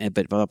without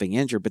being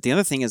injured. But the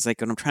other thing is,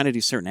 like, when I'm trying to do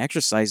certain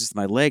exercises with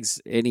my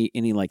legs,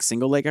 any like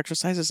single leg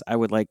exercises, I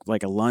would like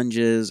a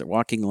lunges or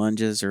walking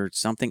lunges or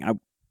something, I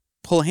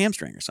pull a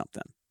hamstring or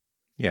something.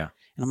 Yeah.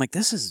 And I'm like,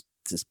 this is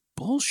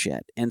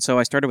bullshit. And so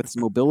I started with this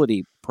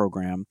mobility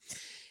program,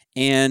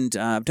 and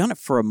I've done it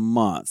for a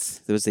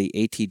month. There was the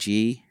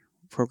ATG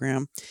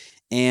program.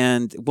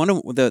 And one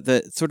of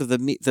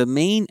the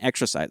main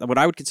exercise, what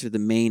I would consider the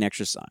main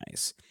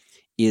exercise,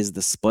 is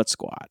the split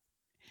squat.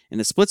 And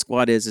the split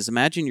squat is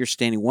imagine you're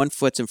standing, one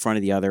foot's in front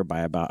of the other by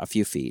about a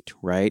few feet,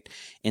 right?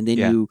 And then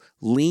you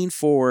lean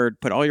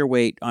forward, put all your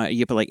weight,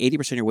 you put like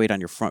 80% of your weight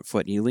on your front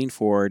foot, and you lean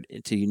forward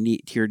until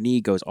your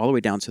knee goes all the way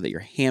down so that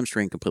your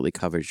hamstring completely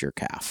covers your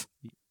calf.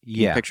 Can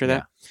you picture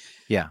that?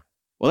 Yeah.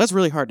 Well, that's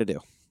really hard to do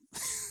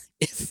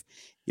if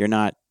you're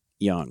not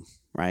young.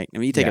 Right. I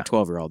mean, you take a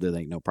 12-year-old, do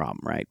think no problem,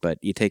 right? But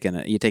you take an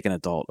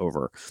adult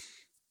over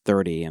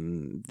 30,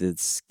 and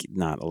it's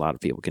not a lot of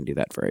people can do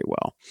that very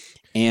well.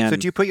 And so,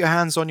 do you put your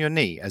hands on your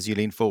knee as you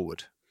lean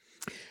forward?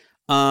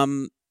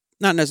 Not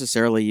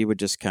necessarily. You would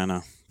just kind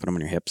of put them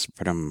on your hips,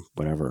 put them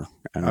whatever.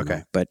 I don't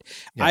know. But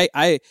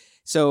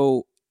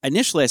so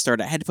initially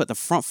I had to put the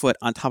front foot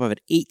on top of an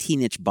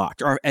 18-inch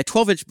box, or a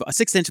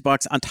 6-inch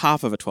box on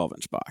top of a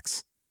 12-inch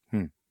box.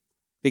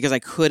 Because I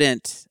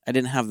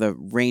didn't have the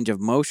range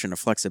of motion or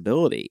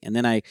flexibility. And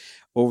then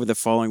over the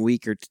following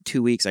week or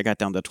 2 weeks, I got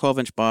down to the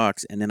 12-inch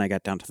box, and then I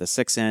got down to the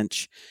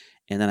 6-inch,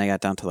 and then I got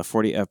down to the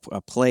 40 a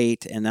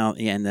plate, and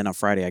then on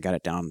Friday I got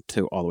it down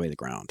to all the way to the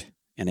ground,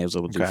 and I was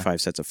able to do 5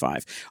 sets of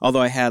 5.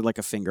 Although I had like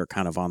a finger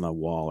kind of on the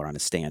wall or on a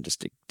stand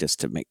just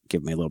to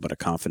give me a little bit of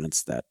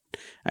confidence that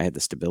I had the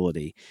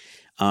stability.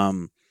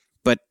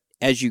 But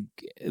as you,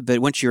 but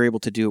once you're able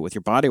to do it with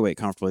your body weight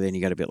comfortably, then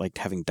you got to be like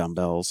having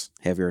dumbbells,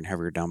 heavier and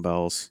heavier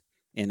dumbbells.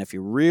 And if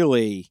you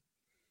really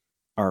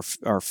are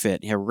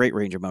fit, you have a great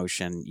range of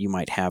motion, you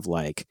might have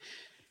like,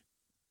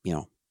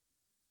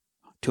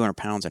 200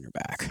 pounds on your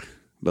back,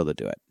 be able to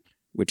do it,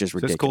 which is So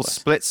ridiculous. it's called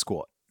split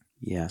squat.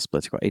 Yeah,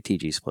 split squat,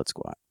 ATG split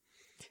squat.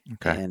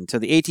 Okay. And so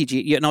the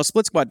ATG,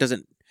 split squat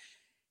doesn't.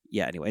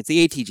 Yeah, anyway, it's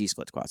the ATG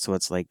split squat, so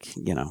it's like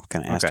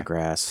kind of ass to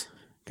grass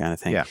kind of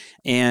thing. Yeah.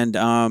 And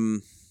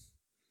I'm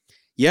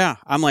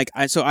like,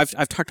 I've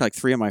talked to like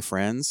 3 of my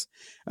friends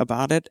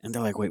about it, and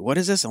they're like, "Wait, what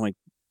is this?" I'm like,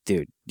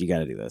 "Dude, you got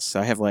to do this."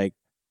 So I have like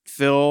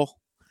Phil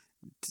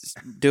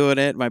doing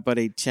it, my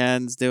buddy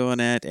Chen's doing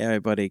it, and my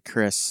buddy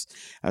Chris.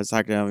 I was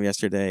talking to him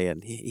yesterday,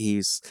 and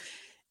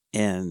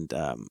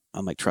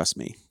I'm like, "Trust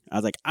me." I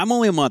was like, "I'm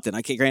only a month in.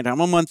 I can't grant I'm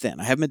a month in.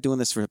 I haven't been doing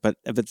this but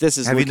this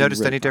is." Have you noticed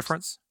really any promising.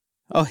 difference?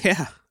 Oh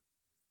yeah.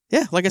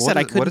 Yeah, like I said,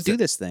 I couldn't do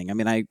this thing. I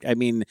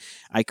mean,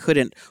 I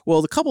couldn't.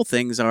 Well, the couple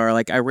things are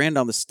like I ran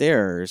down the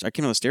stairs. I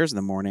came down the stairs in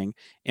the morning,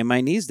 and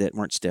my knees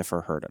weren't stiff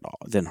or hurt at all.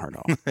 It didn't hurt at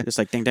all. Just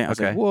like ding dang. I was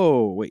like,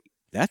 whoa, wait,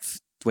 this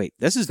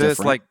is different. It's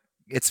like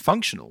it's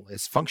functional.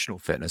 It's functional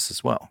fitness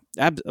as well.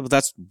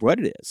 That's what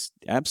it is.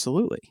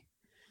 Absolutely.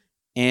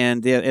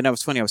 And it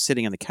was funny. I was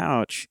sitting on the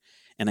couch,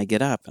 and I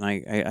get up, and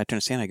I turn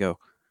to Santa. I go,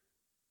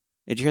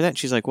 "Did you hear that?" And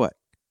she's like, "What?"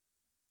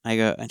 I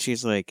go, and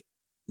she's like,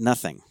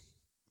 "Nothing.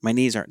 My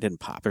knees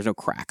didn't pop. There's no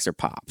cracks or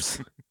pops."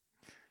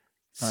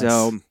 Nice.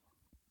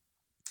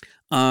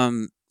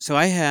 So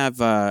I have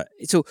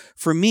so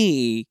for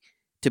me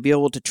to be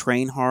able to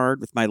train hard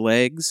with my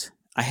legs,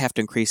 I have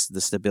to increase the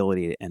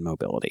stability and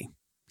mobility.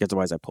 Because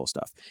otherwise I pull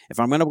stuff. If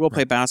I'm going to go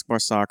play basketball or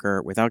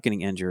soccer without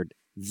getting injured,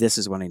 this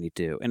is what I need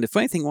to do. And the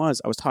funny thing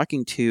was, I was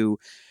talking to,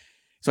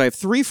 so I have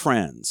 3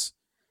 friends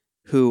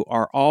who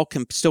are all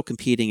still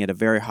competing at a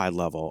very high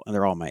level, and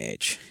they're all my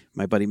age.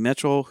 My buddy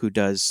Mitchell, who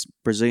does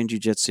Brazilian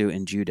Jiu-Jitsu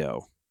and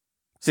Judo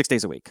 6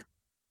 days a week.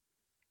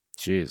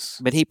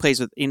 Jeez. But he plays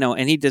with,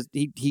 and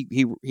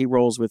he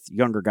rolls with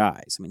younger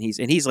guys. I mean,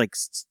 he's like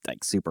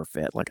super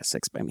fit, like a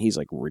six-pack. I mean, he's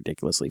like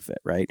ridiculously fit,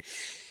 right?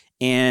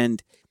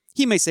 And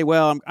he may say,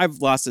 well, I've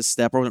lost a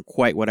step. I wasn't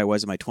quite what I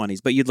was in my 20s.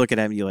 But you'd look at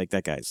him and you're like,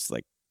 that guy's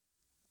like,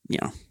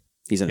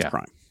 he's in his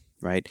prime,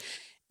 right?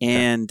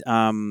 And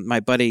my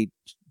buddy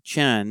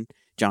John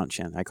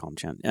Chen, I call him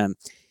Chen.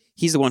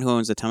 He's the one who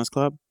owns the tennis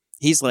club.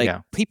 He's like,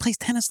 he plays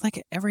tennis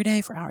like every day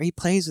for an hour. He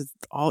plays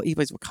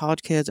with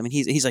college kids. I mean,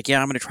 he's like,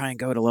 I'm going to try and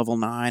go to level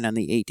 9 on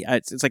the 18.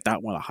 It's like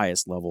that one of the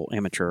highest level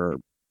amateur,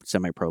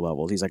 semi-pro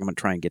levels. He's like, I'm going to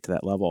try and get to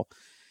that level.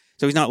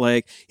 So he's not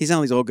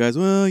these old guys.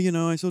 Well,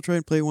 I still try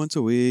and play once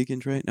a week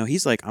and try. No,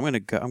 he's like, I'm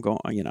going.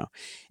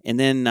 And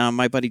then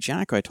my buddy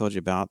Jack, who I told you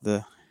about,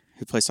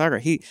 who plays soccer,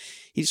 he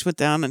just went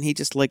down and he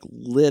just like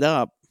lit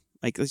up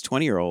like these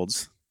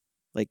 20-year-olds,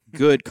 like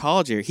good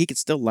college year. He could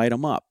still light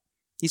them up.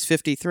 He's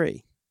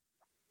 53.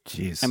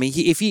 Jeez. I mean,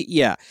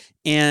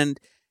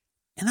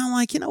 and I'm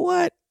like, you know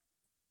what?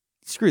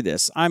 Screw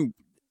this. I'm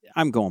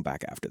going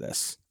back after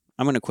this.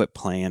 I'm going to quit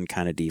playing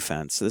kind of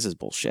defense. This is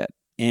bullshit.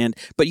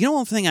 But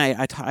one thing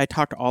I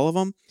talked to all of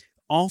them.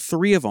 All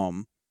 3 of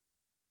them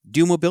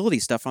do mobility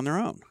stuff on their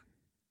own.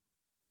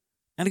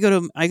 And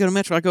I go to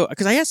Metro.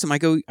 Because I asked him.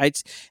 I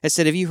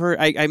said, have you heard?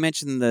 I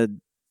mentioned it,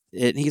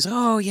 and he goes,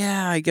 oh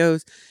yeah. He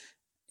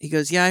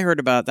goes, yeah, I heard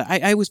about that.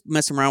 I was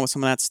messing around with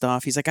some of that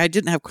stuff. He's like, I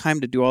didn't have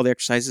time to do all the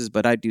exercises,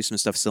 but I do some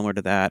stuff similar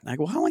to that. And I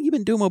go, well, how long have you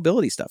been doing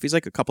mobility stuff? He's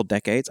like, a couple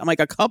decades. I'm like,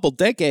 a couple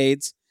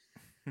decades?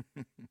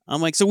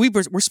 I'm like, so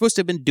we're supposed to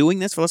have been doing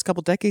this for the last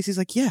couple decades? He's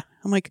like, yeah.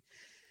 I'm like,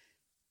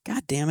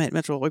 God damn it,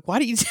 Mitchell. Like, why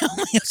did you tell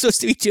me I'm supposed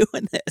to be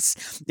doing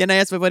this? Then I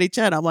asked my buddy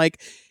Chad, I'm like,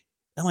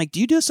 do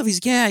you do this stuff? He's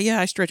like, yeah,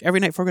 I stretch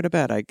every night before I go to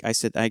bed. I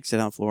sit on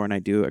the floor and I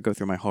go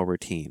through my whole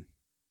routine.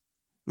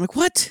 I'm like,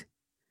 what?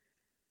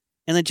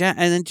 And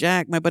then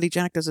Jack, my buddy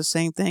Jack, does the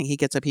same thing. He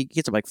gets up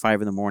like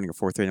 5 in the morning or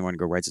 4:30 in the morning,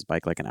 go rides his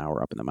bike like an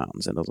hour up in the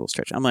mountains and does a little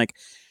stretch. I'm like,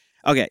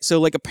 okay, so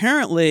like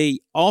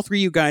apparently all 3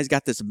 of you guys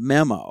got this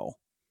memo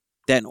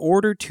that in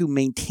order to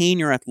maintain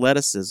your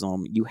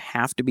athleticism, you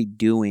have to be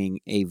doing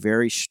a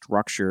very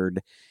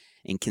structured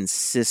and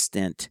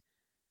consistent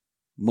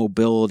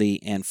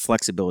mobility and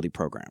flexibility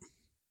program.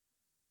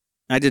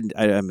 I haven't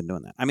been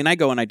doing that. I mean, I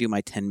go and I do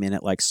my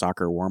 10-minute like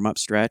soccer warm-up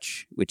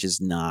stretch, which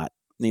is not,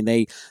 I mean,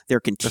 they're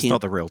That's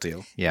not the real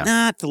deal. Yeah.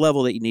 Not the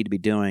level that you need to be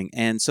doing.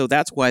 And so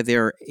that's why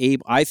they're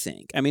able, I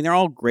think. I mean, they're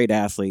all great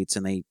athletes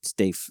and they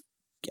stay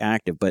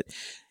active, but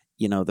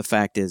the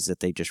fact is that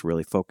they just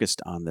really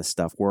focused on this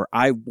stuff where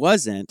I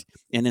wasn't.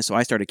 And then so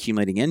I started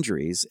accumulating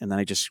injuries, and then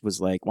I just was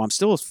like, well,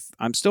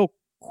 I'm still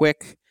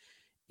quick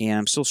and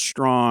I'm still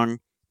strong,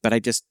 but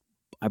I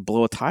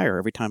blow a tire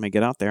every time I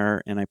get out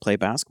there and I play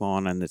basketball,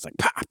 and it's like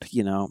pop,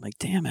 I'm like,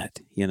 damn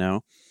it,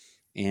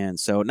 And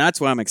so that's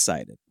why I'm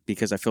excited,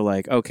 because I feel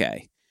like,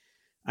 okay,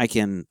 I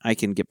can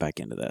get back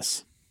into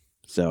this.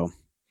 So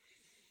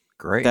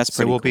great. That's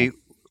pretty so cool.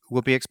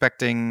 We'll be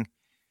expecting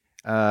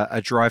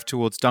a drive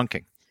towards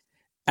dunking.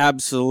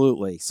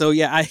 Absolutely. So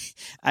yeah,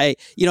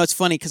 it's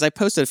funny because I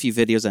posted a few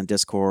videos on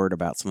Discord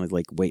about some of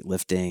like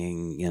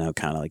weightlifting,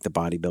 kind of like the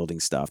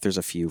bodybuilding stuff. There's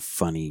a few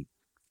funny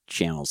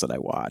channels that I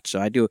watch.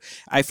 So I do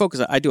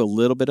a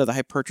little bit of the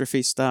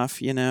hypertrophy stuff,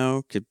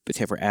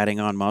 for adding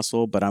on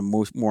muscle, but I'm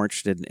more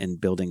interested in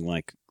building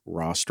like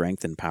raw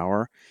strength and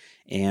power.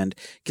 And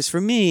because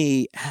for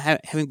me,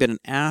 having been an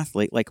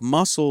athlete, like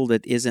muscle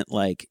that isn't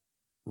like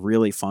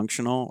really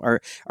functional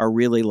are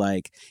really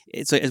like,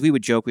 it's as we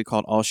would joke, we call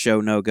it all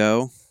show no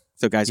go.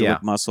 So guys who Yeah,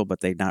 look muscle but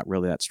they're not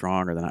really that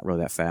strong or they're not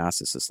really that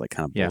fast, it's just like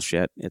kind of yeah.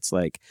 bullshit. It's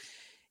like,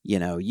 you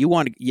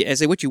want to, I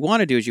say, what you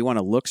want to do is you want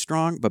to look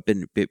strong but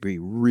be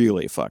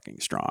really fucking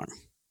strong.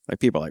 Like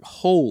people are like,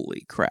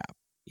 holy crap.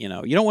 You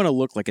don't want to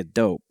look like a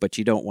dope, but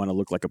you don't want to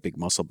look like a big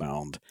muscle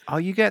bound. Oh,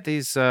 you get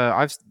these.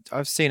 I've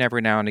seen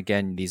every now and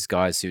again these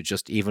guys who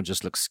just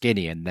look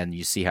skinny, and then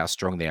you see how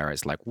strong they are.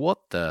 It's like, what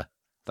the,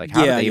 like,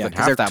 how do they even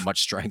have that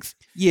much strength?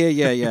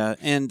 Yeah.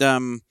 And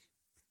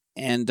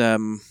a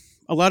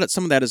lot of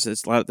some of that is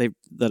a lot of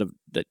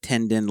the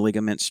tendon,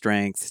 ligament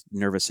strength,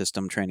 nervous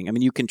system training. I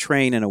mean, you can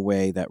train in a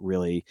way that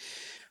really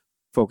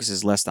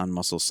focuses less on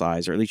muscle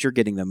size, or at least you're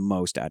getting the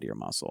most out of your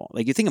muscle.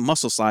 Like you think of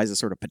muscle size as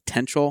sort of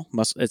potential.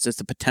 It's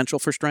the potential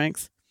for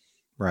strength,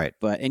 Right.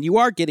 and you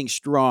are getting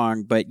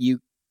strong, but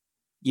you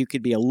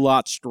could be a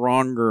lot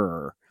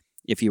stronger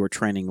if you were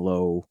training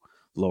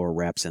lower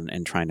reps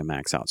and trying to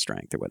max out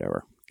strength or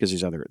whatever. Because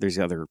there's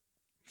other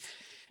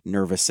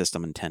nervous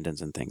system and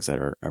tendons and things that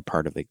are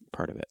part of it.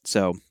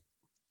 So,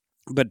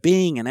 but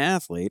being an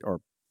athlete or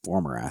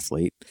former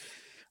athlete,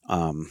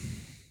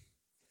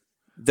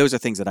 those are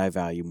things that I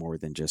value more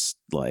than just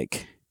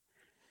like,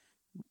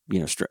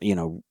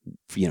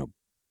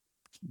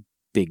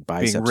 big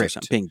biceps or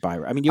something.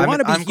 I mean, you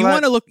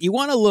want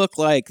to look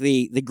like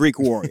the Greek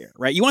warrior,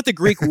 right? You want the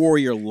Greek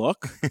warrior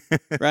look,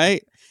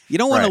 right? You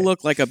don't want to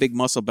look like a big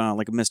muscle bound,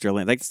 like a Mr.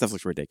 Olympic. Like, stuff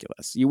looks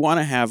ridiculous. You want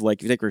to have, like,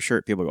 if you take your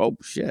shirt, people go, oh,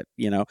 shit,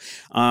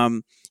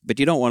 but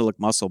you don't want to look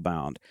muscle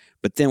bound.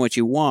 But then what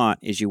you want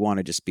is you want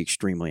to just be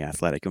extremely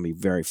athletic and be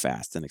very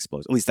fast and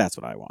explosive. At least that's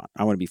what I want.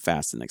 I want to be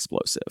fast and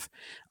explosive.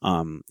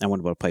 I want to be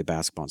able to play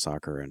basketball and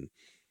soccer and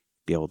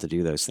be able to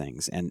do those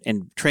things.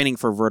 And training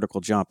for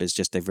vertical jump is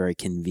just a very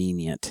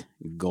convenient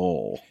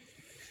goal.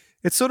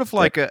 It's sort of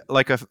like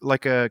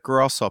a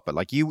grasshopper.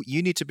 Like you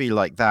need to be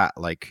like that.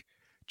 Like,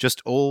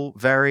 just all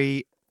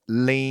very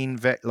lean,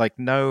 like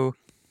no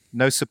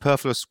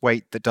superfluous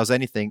weight that does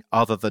anything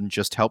other than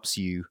just helps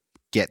you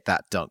get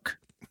that dunk.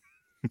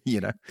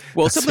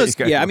 Well, some of those,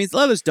 I mean, a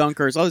lot of those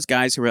dunkers, all those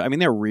guys who are, I mean,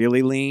 they're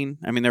really lean.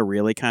 I mean, they're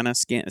really kind of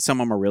skinny.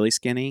 Some of them are really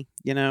skinny,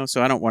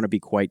 so I don't want to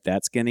be quite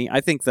that skinny. I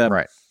think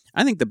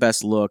the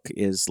best look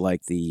is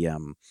like the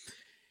kind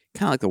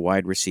of like the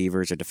wide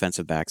receivers or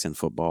defensive backs in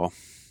football.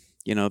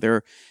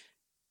 They're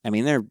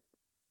 5'10",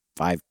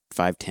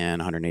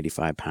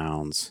 185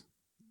 pounds,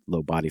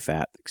 low body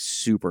fat,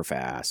 super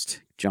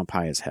fast, jump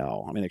high as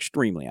hell. I mean,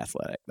 extremely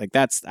athletic. Like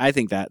I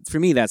think that for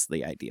me, that's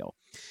the ideal.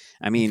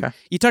 I mean,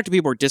 You talk to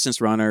people who are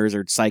distance runners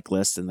or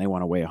cyclists and they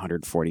want to weigh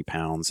 140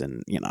 pounds.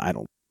 And, I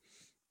don't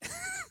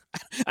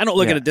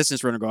look at a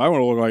distance runner and go, I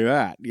want to look like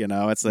that.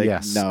 It's like,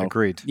 yes, no,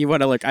 agreed. You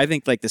want to look, I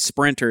think like the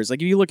sprinters,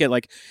 like if you look at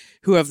like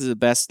who have the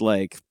best,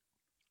 like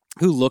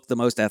who look the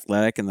most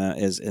athletic and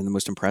the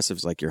most impressive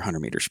is like your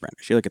 100-meter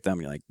sprinters. You look at them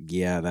and you're like,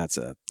 yeah, that's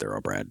a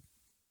thoroughbred.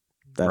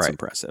 That's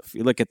impressive.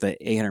 You look at the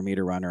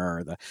 800-meter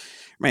runner or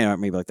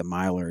maybe like the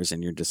milers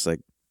and you're just like,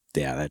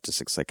 yeah, that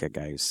just looks like a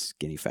guy who's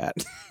skinny fat.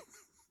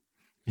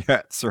 Yeah,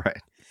 that's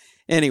right.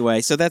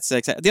 Anyway, so that's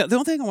exciting. The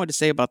only thing I wanted to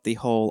say about the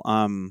whole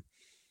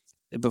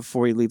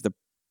before we leave the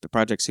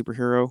Project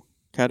Superhero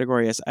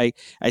category is I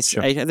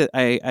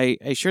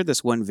shared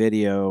this one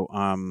video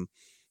on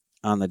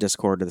the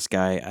Discord of this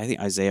guy, I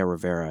think Isaiah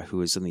Rivera,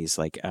 who is in these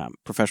like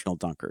professional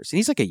dunkers. And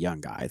he's like a young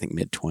guy, I think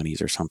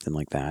mid-20s or something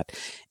like that.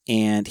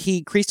 And he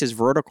increased his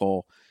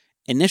vertical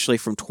initially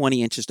from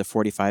 20 inches to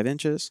 45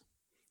 inches.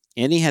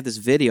 And he had this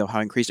video how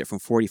he increased it from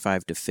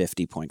 45 to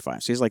 50.5.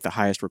 So he's like the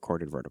highest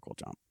recorded vertical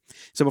jump.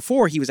 So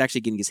before he was actually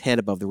getting his head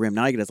above the rim.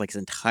 Now he gets like his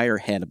entire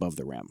head above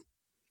the rim.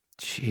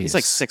 Jeez. He's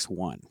like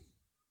 6'1".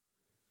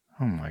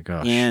 Oh my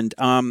gosh. And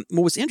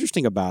what was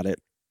interesting about it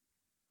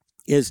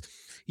is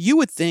you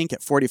would think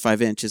at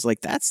 45 inches, like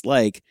that's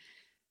like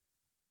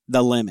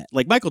the limit.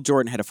 Like Michael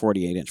Jordan had a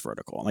 48-inch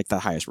vertical, like the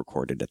highest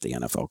recorded at the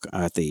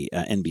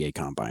NBA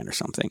combine or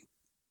something.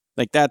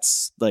 Like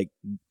that's like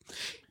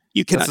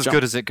you cannot. That's as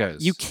good as it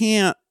goes. You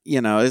can't.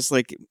 It's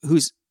like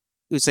who's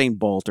Usain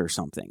Bolt or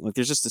something. Like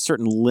there's just a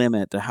certain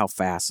limit to how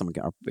fast someone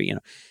can.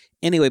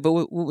 Anyway, but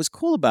what was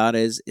cool about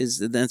it is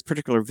in this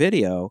particular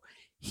video,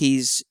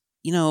 he's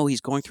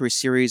going through a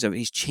series of,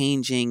 he's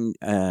changing,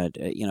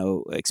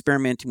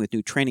 experimenting with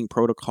new training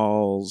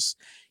protocols,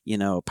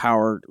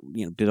 power,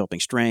 developing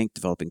strength,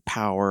 developing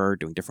power,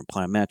 doing different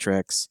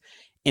plyometrics.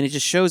 And it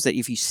just shows that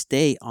if you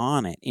stay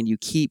on it and you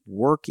keep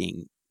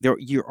working, there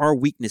are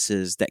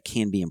weaknesses that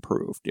can be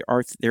improved. There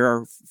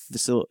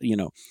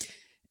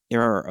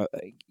are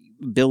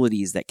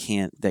abilities that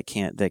can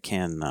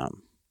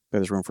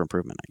there's room for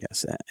improvement, I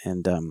guess.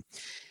 And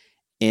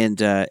And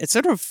it's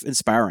sort of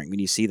inspiring when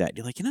you see that.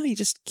 You're like, you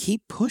just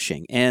keep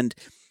pushing. And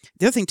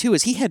the other thing too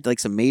is he had like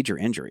some major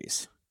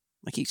injuries.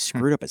 Like he Hmm.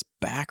 screwed up his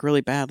back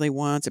really badly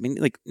once. I mean,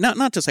 like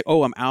not just like,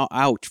 oh, I'm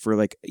out for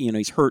like,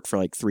 he's hurt for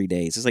like 3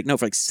 days. It's like, no,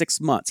 for like 6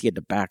 months he had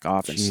to back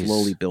off and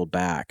slowly Jeez. build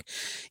back.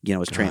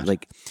 Was trained God.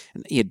 like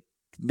he had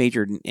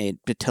major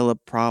patella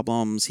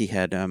problems. He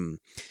had a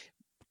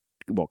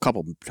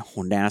couple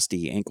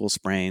nasty ankle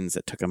sprains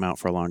that took him out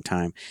for a long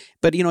time.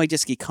 But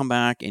you come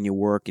back and you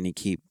work and you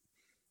keep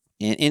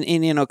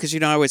and because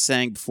I was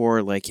saying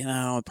before, like,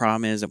 the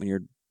problem is that when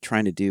you're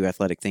trying to do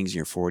athletic things in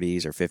your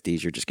 40s or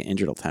 50s, you're just getting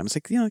injured all the time. It's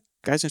like,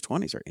 guys in their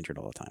 20s are injured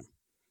all the time.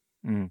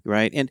 Mm.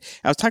 Right. And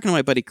I was talking to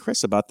my buddy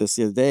Chris about this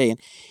the other day, and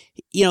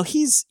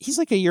he's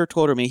like a year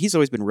older than me. He's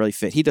always been really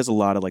fit. He does a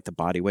lot of like the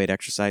body weight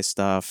exercise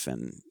stuff,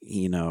 and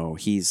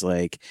he's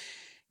like,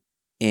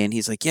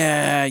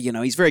 yeah,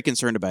 he's very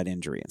concerned about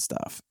injury and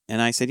stuff.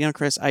 And I said,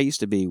 Chris, I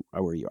used to be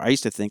where you. I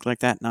used to think like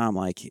that. Now I'm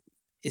like,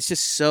 it's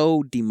just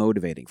so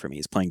demotivating for me.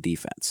 Is playing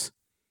defense.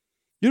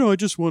 I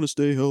just want to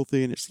stay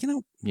healthy, and it's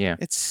Yeah.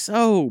 it's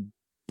so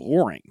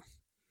boring.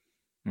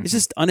 Mm-hmm. It's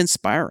just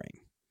uninspiring.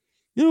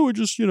 I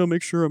just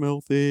make sure I'm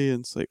healthy,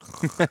 and it's like,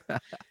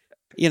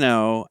 he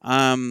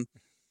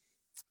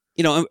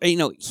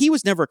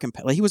was never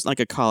he was like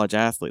a college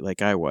athlete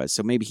like I was,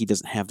 so maybe he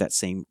doesn't have that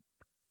same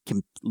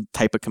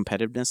type of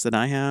competitiveness that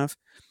I have.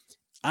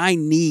 I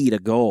need a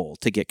goal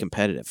to get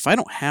competitive. If I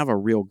don't have a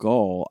real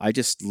goal, I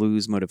just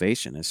lose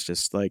motivation. It's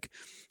just like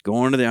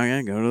go to the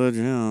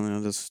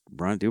gym, just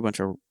do a bunch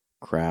of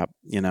crap,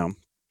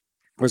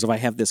 Whereas if I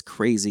have this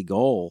crazy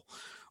goal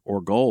or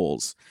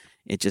goals,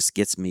 it just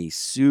gets me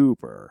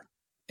super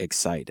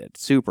excited,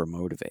 super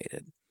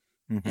motivated.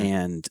 Mm-hmm.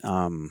 And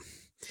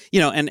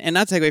and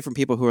not take away from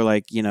people who are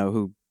like,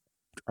 who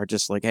are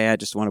just like, hey, I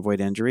just want to avoid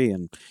injury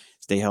and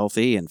stay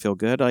healthy and feel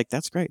good. Like,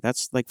 that's great.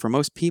 That's like, for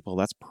most people,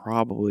 that's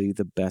probably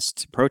the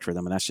best approach for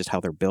them. And that's just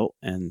how they're built.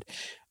 And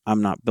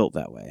I'm not built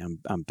that way.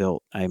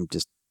 I'm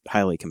just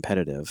highly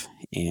competitive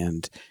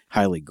and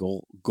highly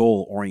goal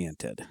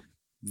oriented,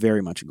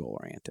 very much goal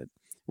oriented.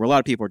 Where a lot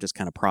of people are just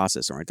kind of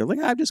process oriented. Like,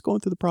 I'm just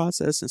going through the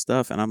process and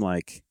stuff. And I'm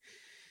like,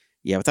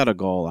 yeah, without a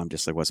goal, I'm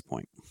just like, what's the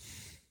point?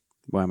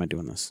 Why am I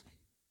doing this?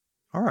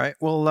 All right.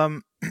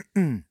 Well,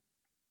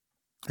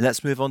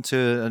 let's move on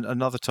to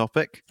another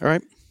topic. All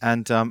right.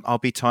 And I'll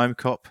be time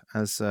cop,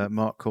 as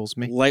Mark calls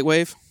me.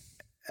 Lightwave?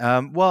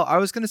 Well, I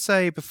was going to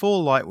say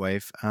before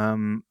Lightwave,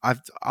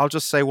 I'll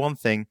just say one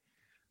thing.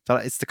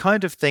 That it's the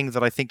kind of thing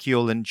that I think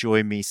you'll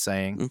enjoy me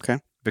saying. Okay.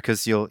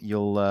 Because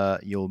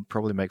you'll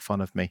probably make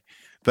fun of me.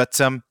 But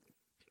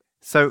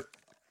so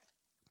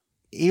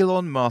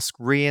Elon Musk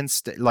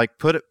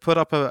put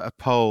up a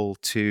poll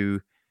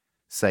to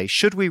say,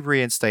 should we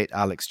reinstate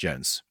Alex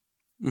Jones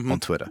on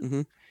Twitter?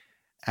 Mm-hmm.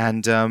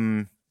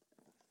 And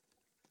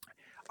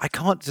I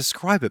can't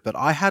describe it, but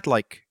I had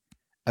like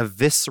a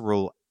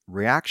visceral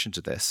reaction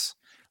to this.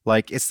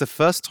 Like, it's the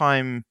first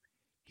time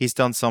he's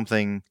done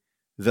something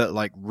that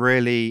like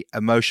really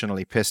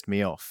emotionally pissed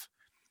me off.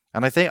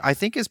 And I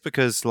think it's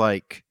because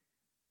like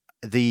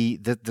the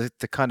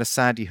kind of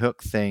Sandy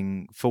Hook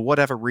thing, for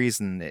whatever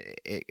reason,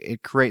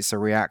 it creates a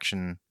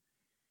reaction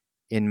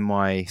in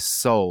my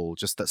soul,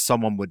 just that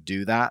someone would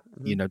do that,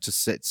 to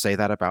say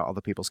that about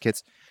other people's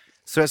kids.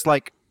 So it's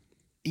like,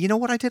 you know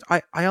what I did?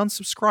 I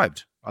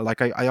unsubscribed. I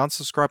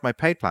unsubscribed my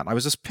paid plan. I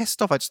was just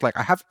pissed off. I just like,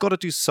 I have got to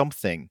do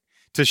something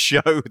to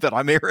show that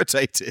I'm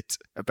irritated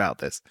about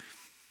this.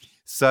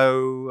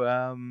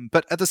 So,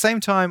 but at the same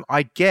time,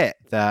 I get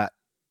that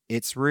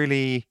it's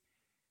really,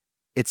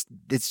 it's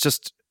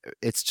just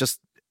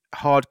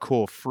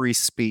hardcore free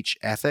speech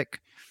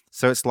ethic.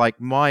 So it's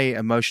like my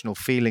emotional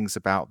feelings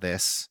about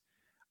this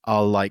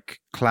are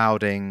like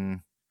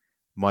clouding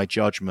my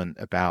judgment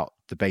about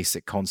the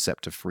basic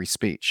concept of free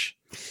speech.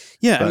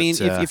 Yeah, but, I mean,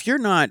 if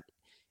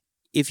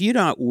you're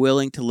not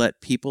willing to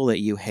let people that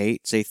you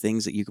hate say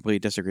things that you completely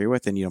disagree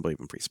with, then you don't believe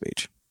in free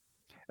speech.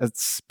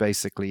 It's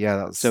basically, yeah.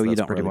 That's you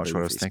don't pretty really much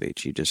what I was free thinking.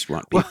 Speech. You just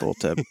want people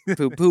to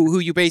who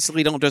you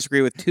basically don't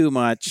disagree with too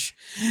much,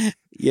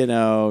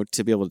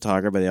 to be able to talk.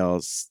 Everybody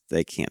else,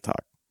 they can't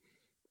talk.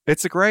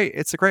 It's a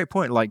great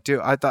point. Like,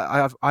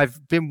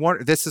 I've been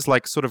wondering. This is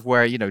like sort of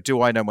where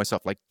do I know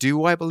myself? Like,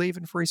 do I believe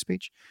in free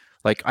speech?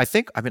 Like, I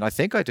think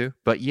I do,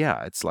 but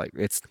yeah, it's like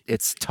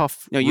it's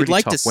tough. No, you'd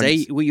like to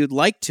say you'd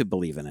like to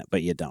believe in it,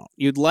 but you don't.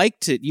 You'd like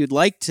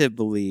to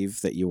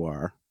believe that you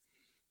are.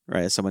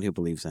 Right, as someone who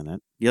believes in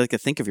it. You like to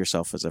think of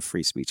yourself as a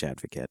free speech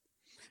advocate,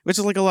 which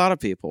is like a lot of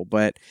people.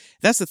 But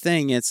that's the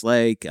thing. It's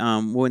like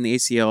when the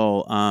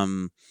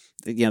ACL,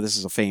 this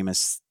is a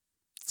famous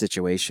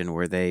situation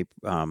where they,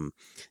 the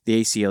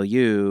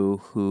ACLU,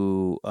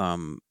 who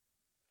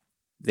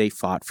they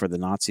fought for the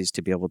Nazis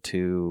to be able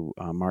to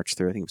march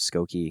through, I think it was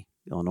Skokie,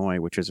 Illinois,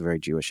 which was a very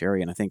Jewish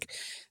area. And I think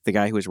the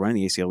guy who was running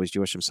the ACL was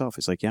Jewish himself.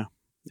 He's like, yeah,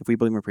 if we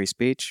believe in free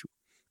speech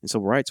and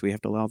civil rights, we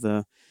have to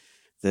allow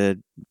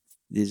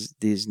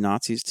these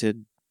Nazis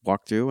to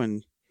walk through,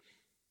 and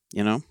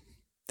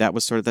that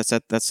was sort of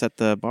that set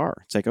the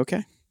bar. It's like,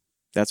 okay,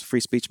 That's what free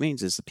speech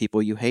means, is the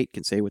people you hate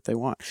can say what they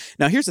want.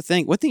 Now, here's the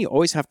thing. One thing you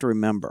always have to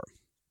remember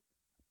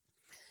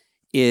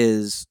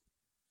is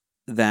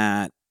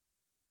that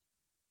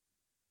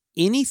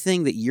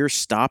anything that you're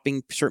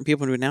stopping certain people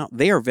from doing now,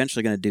 they are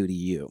eventually going to do to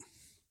you.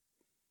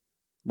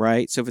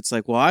 Right? So if it's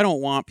like, well, I don't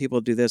want people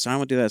to do this, I don't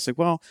want to do that. It's like,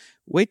 well,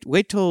 wait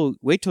till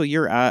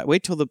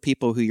the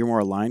people who you're more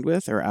aligned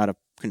with are out of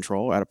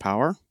control, out of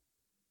power.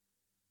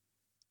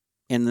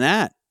 And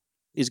that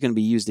is going to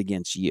be used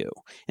against you.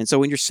 And so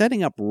when you're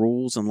setting up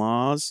rules and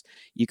laws,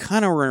 you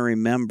kind of want to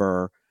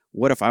remember,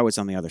 what if I was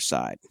on the other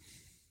side?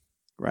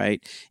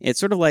 Right?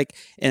 It's sort of like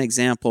an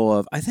example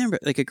of, I think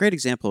like a great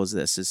example is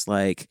this, is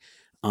like,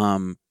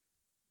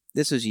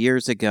 this was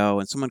years ago,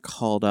 and someone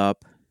called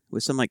up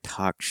with some like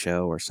talk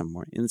show or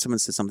somewhere, and someone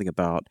said something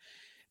about,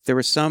 there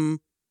was some,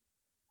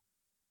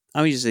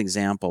 I'll use an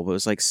example, but it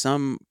was like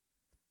some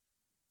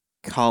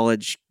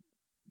college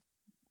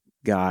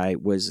guy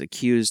was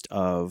accused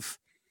of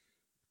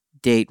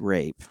date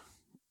rape,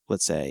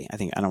 let's say. I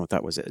don't know what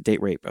that was, a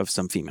date rape of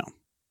some female.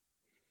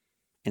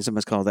 And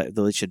someone's called that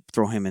they should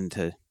throw him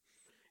into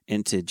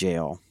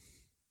jail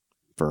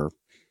for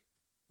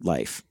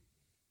life.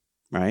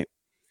 Right?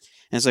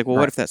 And it's like, well,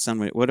 Right.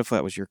 what if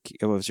that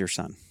was your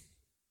son?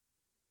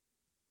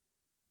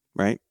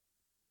 Right?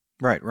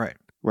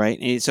 Right.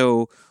 And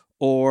so,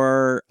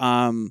 or,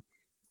 so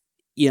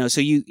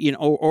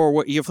or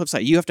what your flip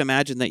side, you have to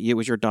imagine that it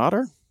was your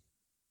daughter,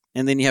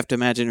 and then you have to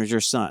imagine it was your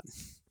son.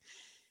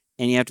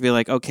 And you have to be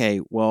like,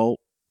 okay, well,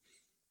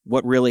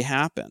 what really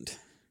happened?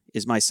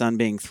 Is my son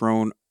being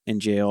thrown in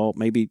jail?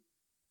 Maybe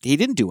he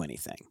didn't do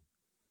anything.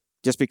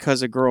 Just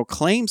because a girl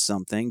claims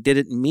something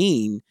didn't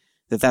mean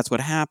that that's what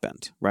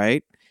happened,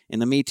 right? In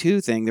the Me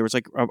Too thing, there was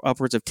like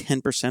upwards of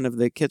 10% of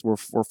the kids were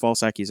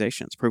false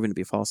accusations, proven to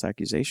be false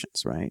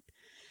accusations, right?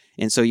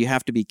 And so you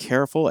have to be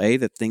careful,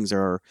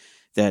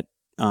 that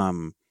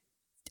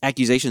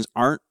accusations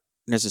aren't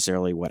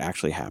necessarily what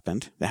actually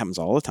happened. That happens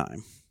all the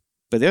time.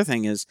 But the other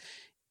thing is,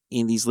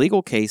 in these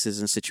legal cases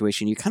and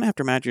situation, you kind of have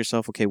to imagine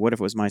yourself, okay, what if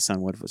it was my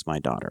son? What if it was my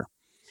daughter?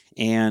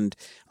 And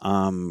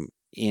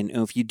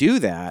if you do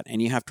that,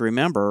 and you have to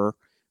remember,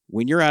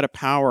 when you're out of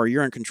power,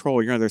 you're in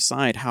control, you're on the other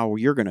side, how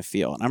you're going to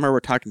feel. And I remember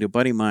talking to a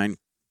buddy of mine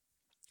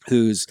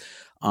who's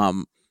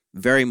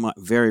very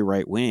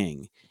right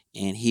wing,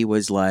 and he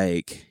was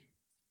like,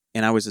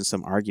 and I was in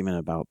some argument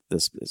about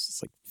this. This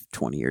is like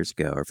 20 years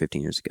ago or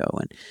 15 years ago,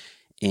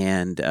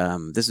 and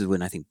this is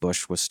when I think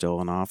Bush was still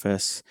in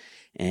office,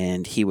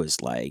 and he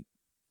was like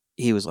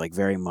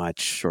very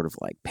much sort of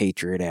like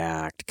Patriot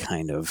Act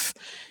kind of,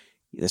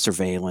 the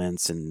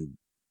surveillance and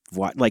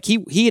what, like he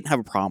didn't have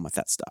a problem with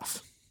that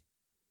stuff.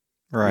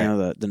 Right. You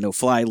know, the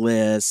no-fly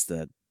list,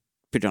 the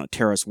put on a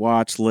terrorist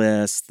watch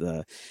list,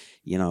 the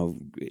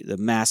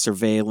mass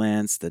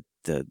surveillance,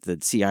 the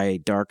CIA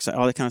dark side,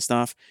 all that kind of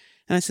stuff.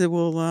 And I said,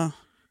 well,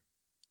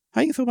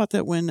 how do you feel about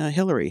that when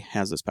Hillary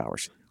has those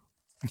powers?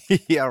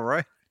 Yeah,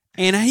 right.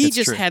 And he It's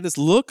just true. had this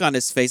look on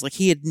his face like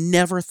he had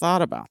never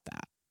thought about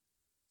that.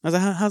 I was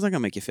like, how's that going to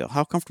make you feel?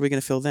 How comfortable are you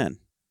going to feel then?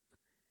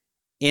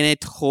 And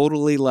it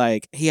totally,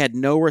 like, he had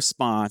no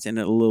response, and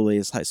it literally,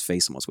 his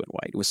face almost went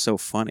white. It was so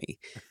funny.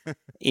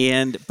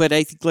 But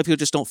I think a lot of people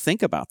just don't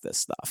think about this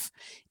stuff.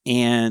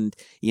 And,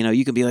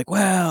 you can be like,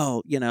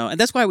 well, and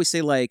that's why we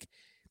say, like,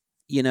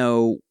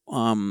 for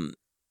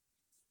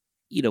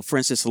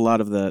instance, a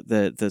lot of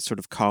the sort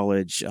of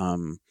college, I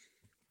don't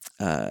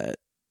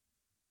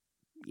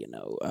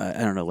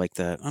know, like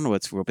I don't know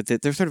what's real, but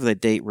they're sort of the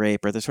date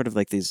rape, or they're sort of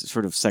like these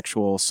sort of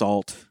sexual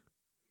assault.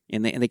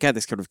 And they got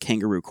this sort of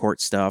kangaroo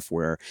court stuff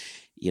where,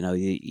 you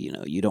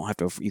don't have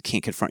to, you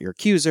can't confront your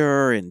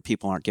accuser, and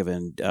people aren't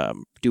given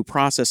due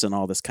process and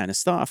all this kind of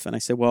stuff. And I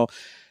said, well,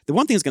 the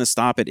one thing that's going to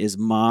stop it is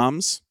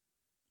moms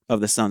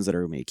of the sons that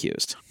are being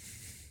accused.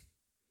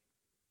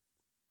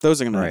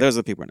 Those are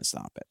the people going to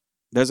stop it.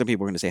 Those are the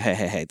people going to say,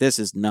 hey, this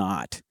is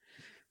not,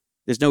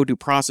 there's no due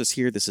process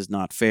here. This is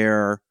not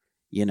fair,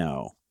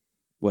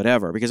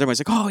 whatever. Because everyone's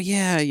like, oh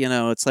yeah,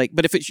 it's like,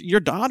 but if it's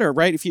your daughter,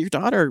 right? If your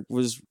daughter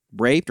was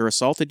raped or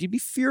assaulted, you'd be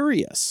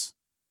furious,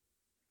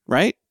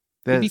 right?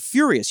 You'd be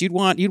furious. You'd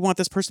want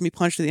this person to be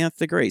punished to the nth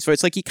degree. So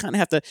it's like you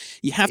have to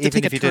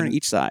take a turn on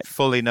each side.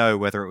 Fully know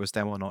whether it was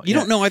them or not. You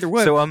don't know either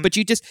way. So, but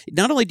you just,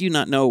 not only do you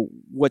not know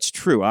what's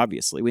true,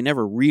 obviously, we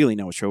never really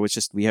know what's true. It's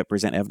just we have to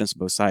present evidence on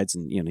both sides,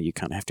 and you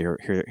kind of have to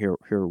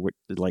hear what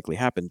likely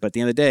happened. But at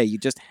the end of the day, you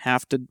just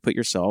have to put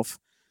yourself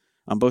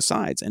on both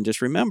sides, and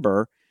just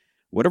remember,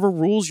 whatever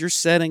rules you're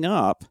setting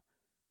up,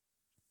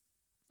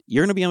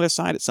 you're going to be on the other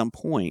side at some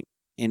point.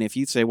 And if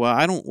you say, well,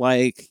 I don't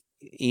like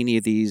any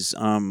of these,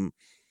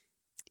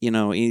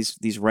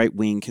 these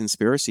right-wing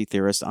conspiracy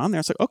theorists on there,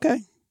 it's like,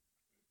 okay.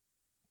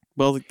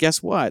 Well,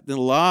 guess what? Then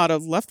a lot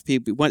of left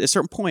people, at a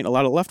certain point, a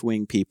lot of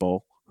left-wing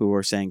people who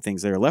are saying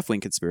things that are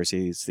left-wing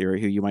conspiracy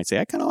theory, who you might say,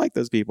 I kind of like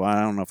those people.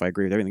 I don't know if I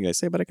agree with everything they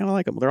say, but I kind of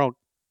like them. They're all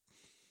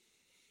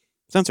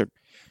censored.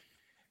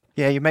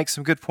 Yeah, you make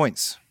some good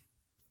points.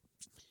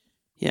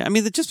 Yeah, I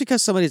mean, just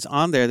because somebody's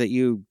on there that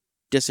you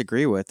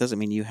disagree with doesn't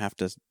mean you have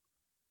to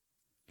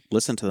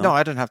listen to them. No,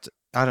 I don't have to.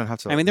 I don't have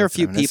to. I mean, there are a look it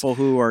few up. people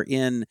who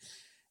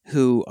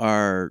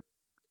are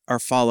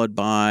followed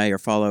by or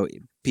follow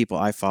people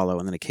I follow,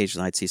 and then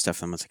occasionally I'd see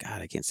stuff and I'm like,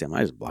 God, I can't see them.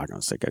 I just block them.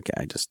 It's like,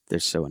 okay, they're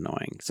so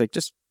annoying. It's like,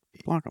 just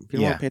block them. If you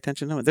don't want to pay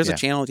attention to it. There's a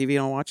channel on TV you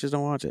don't watch, just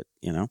don't watch it,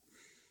 you know?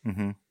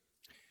 Mm-hmm.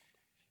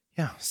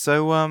 Yeah.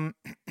 So, all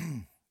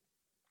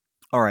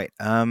right.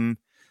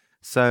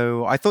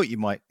 So I thought you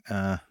might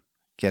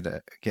get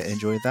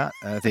enjoy that.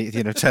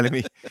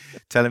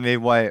 Telling me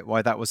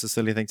why that was a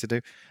silly thing to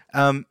do.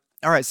 All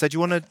right. So do you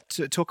want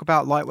to talk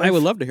about Lightwave? I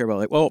would love to hear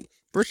about it. Well,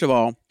 first of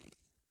all,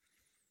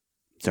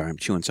 sorry, I'm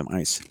chewing some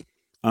ice.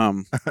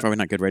 Probably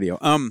not good radio.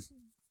 I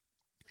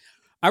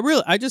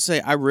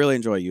really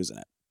enjoy using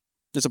it.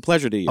 It's a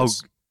pleasure to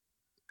use.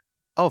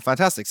 Oh,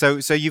 fantastic! So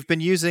you've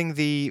been using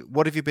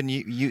what have you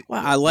been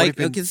Well, I like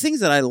the things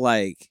that I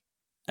like.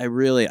 I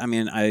like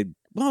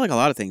a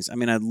lot of things. I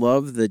mean, I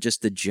love the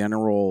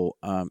general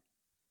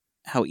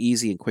how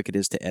easy and quick it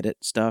is to edit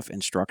stuff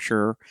and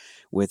structure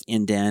with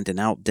indent and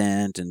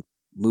outdent and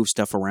move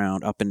stuff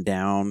around up and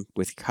down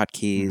with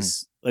hotkeys.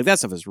 Mm-hmm. Like that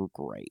stuff is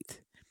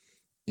great.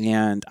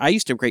 And I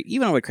used to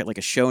even I would create like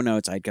a show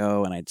notes. I'd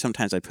go and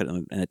sometimes I'd put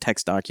it in a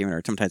text document,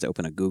 or sometimes I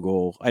open a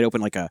Google. I'd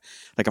open like I'm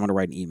going to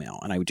write an email,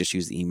 and I would just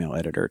use the email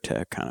editor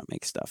to kind of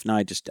make stuff. Now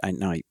I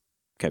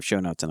have show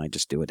notes and I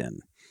just do it in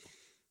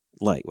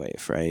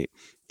Lightwave, right?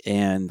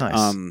 And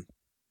nice.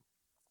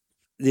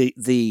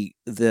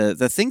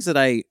 The things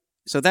that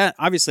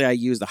obviously I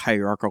use the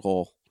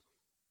hierarchical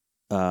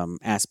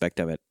aspect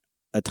of it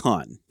a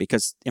ton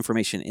because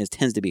information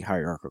tends to be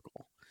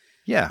hierarchical.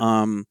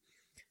 Yeah.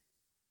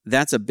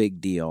 That's a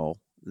big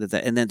deal.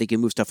 And then they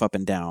can move stuff up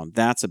and down.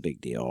 That's a big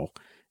deal.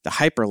 The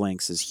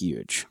hyperlinks is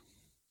huge.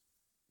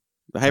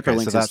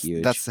 Is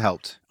huge. That's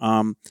helped.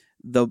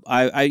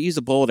 I use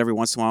a bullet every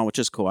once in a while, which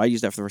is cool. I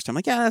used that for the first time.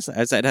 Like, yeah,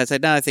 I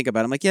said, now I think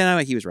about it. I'm like, yeah,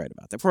 no, he was right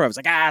about that. Before I was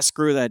like,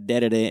 screw that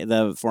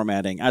the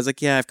formatting. I was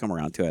like, yeah, I've come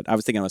around to it. I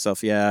was thinking to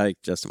myself, yeah,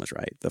 Justin was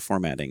right. The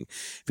formatting,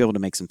 be able to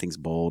make some things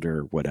bold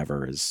or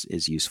whatever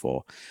is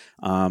useful.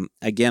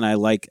 Again,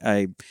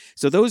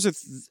 so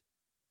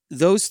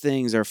those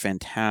things are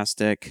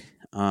fantastic.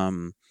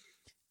 The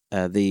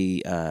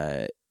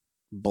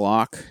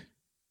block,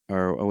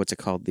 or what's it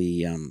called?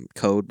 The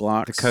code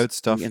blocks. The code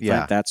stuff.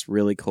 Yeah, that's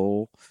really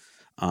cool.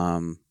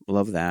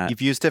 Love that.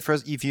 You've used it?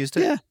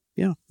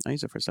 Yeah. I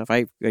use it for stuff. I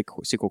have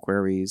SQL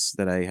queries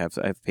that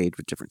I've paid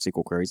with different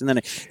SQL queries, and then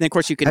of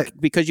course you can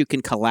because you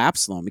can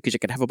collapse them because you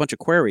can have a bunch of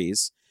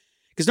queries.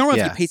 Because normally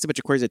if you paste a bunch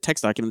of queries in a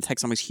text document, the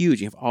text document is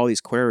huge. You have all these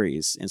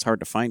queries, and it's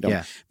hard to find them.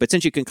 Yeah. But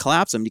since you can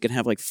collapse them, you can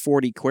have like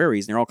 40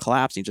 queries, and they're all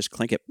collapsed. And you just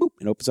click it, boop,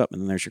 it opens up,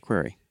 and then there's your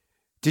query.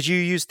 Did you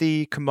use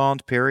the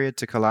command period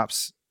to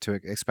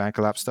expand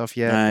collapse stuff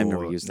yet? I've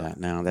never used that.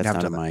 No, that's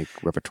not in my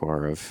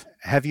repertoire of.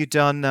 Have you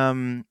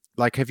done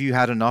have you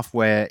had enough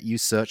where you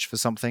search for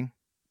something?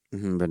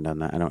 Been done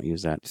that. I don't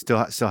use that.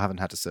 Still haven't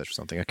had to search for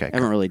something. Okay, I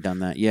haven't really done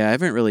that. Yeah, I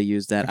haven't really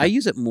used that. Okay. I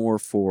use it more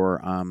for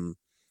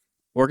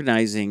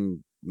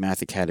organizing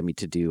Math Academy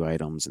to-do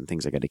items and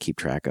things I got to keep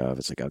track of.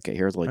 It's like, okay,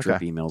 here's all the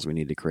drip emails we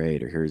need to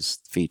create, or here's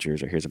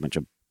features, or here's a bunch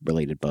of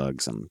related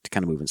bugs, and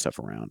kind of moving stuff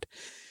around.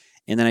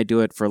 And then I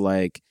do it for a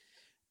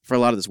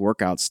lot of this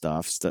workout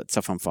stuff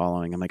I'm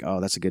following. I'm like, oh,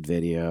 that's a good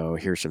video.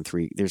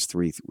 There's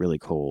three really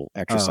cool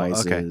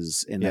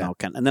exercises. And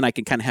then I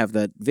can kind of have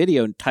the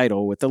video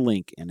title with the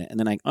link in it. And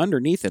then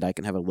underneath it, I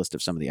can have a list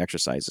of some of the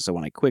exercises. So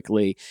when I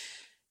quickly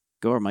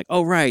go, I'm like,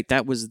 oh, right,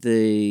 that was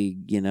the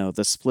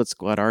split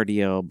squat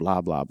RDL,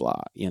 blah, blah,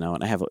 blah,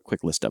 and I have a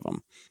quick list of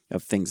them,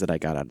 of things that I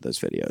got out of those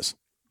videos.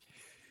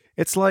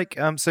 It's like,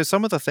 so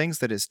some of the things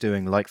that it's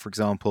doing, like, for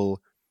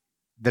example,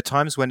 the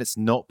times when it's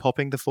not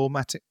popping the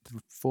format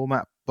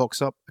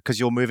box up because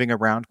you're moving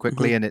around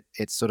quickly, and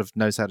it sort of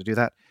knows how to do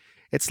that.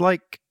 It's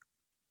like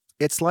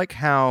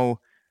how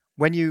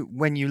when you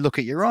look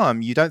at your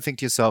arm, you don't think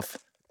to yourself,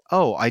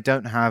 oh, I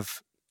don't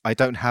have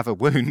a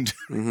wound.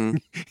 Mm-hmm.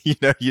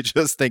 You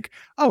just think,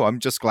 oh, I'm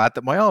just glad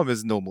that my arm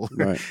is normal.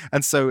 Right.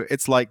 And so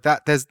it's like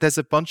that. There's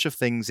a bunch of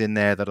things in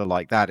there that are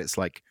like that. It's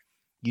like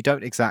you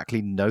don't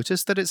exactly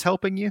notice that it's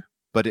helping you,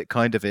 but it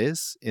kind of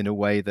is in a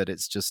way that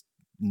it's just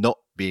not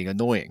being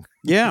annoying.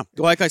 Yeah.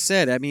 Like I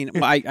said, I mean,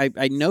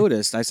 I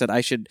noticed, I said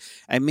I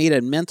made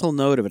a mental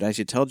note of it. I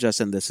should tell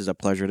Justin this is a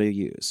pleasure to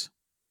use.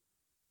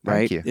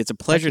 Right? Thank you. It's a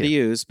pleasure to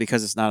use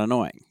because it's not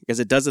annoying. Because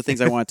it does the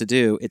things I want it to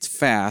do. It's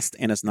fast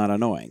and it's not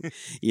annoying.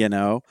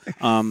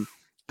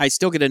 I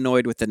still get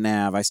annoyed with the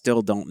nav. I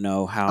still don't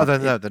know how.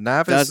 No, the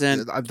nav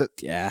doesn't.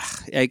 Yeah.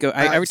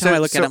 Every time I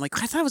look at it, I'm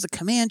like, I thought it was a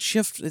command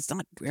shift. It's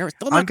not.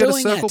 I'm going to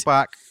circle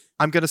back.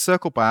 I'm going to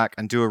circle back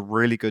and do a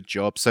really good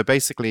job. So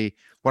basically,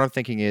 what I'm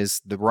thinking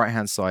is the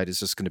right-hand side is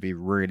just going to be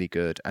really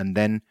good, and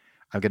then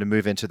I'm going to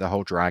move into the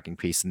whole dragging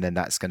piece, and then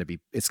it's going to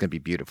be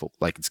beautiful.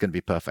 Like, it's going to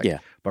be perfect. Yeah.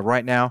 But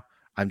right now,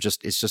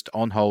 it's just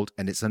on hold,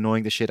 and it's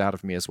annoying the shit out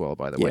of me as well,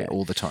 by the way,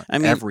 all the time. I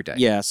mean, every day.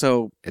 Yeah.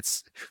 So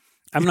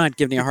I'm not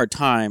giving you a hard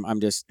time. I'm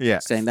just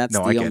saying that's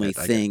the only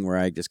thing where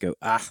I just go,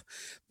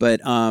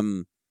 but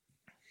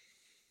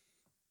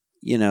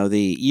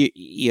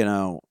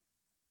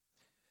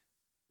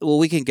Well,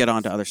 we can get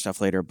on to other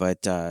stuff later,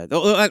 but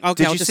okay, I'll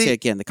just say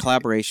again, the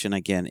collaboration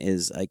again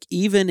is like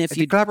even if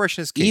the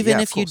collaboration is key. Even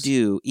yeah, if you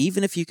do,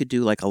 even if you could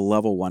do like a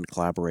level 1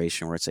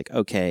 collaboration where it's like,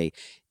 okay,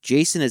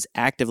 Jason is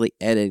actively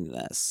editing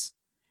this,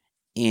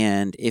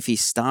 and if he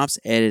stops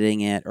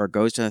editing it or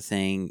goes to the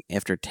thing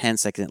after 10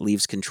 seconds, it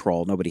leaves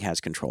control. Nobody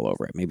has control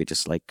over it. Maybe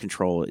just like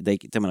control.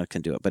 Someone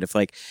can do it. But if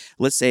like,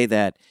 let's say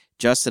that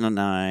Justin and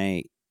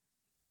I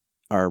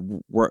are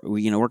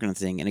working on the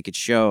thing, and it could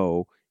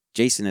show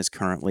Jason is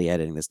currently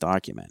editing this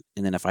document,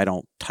 and then if I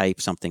don't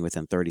type something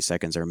within 30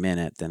 seconds or a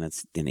minute, then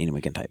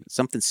anyone can type it.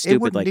 Something stupid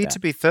like that. It wouldn't need to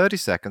be 30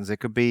 seconds. It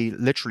could be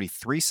literally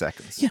 3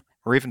 seconds. Yeah.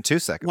 Or even 2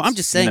 seconds. Well, I'm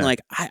just saying,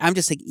 like, I'm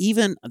just like,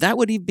 even that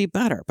would even be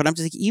better. But I'm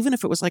just like, even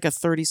if it was like a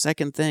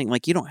 30-second thing,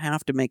 like, you don't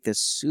have to make this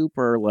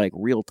super like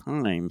real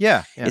time.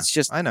 Yeah. It's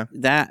just I know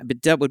that,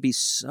 but that would be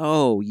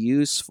so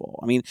useful.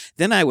 I mean,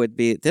 then I would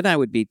be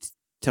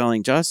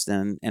telling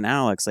Justin and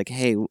Alex, like,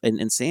 hey,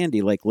 and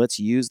Sandy, like, let's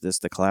use this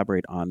to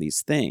collaborate on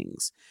these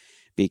things,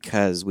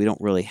 because we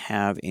don't really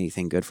have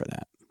anything good for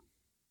that.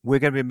 We're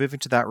going to be moving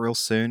to that real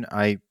soon.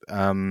 I'm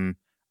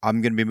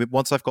going to be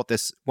once I've got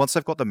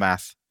the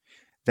math,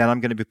 then I'm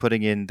going to be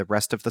putting in the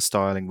rest of the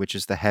styling, which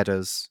is the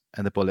headers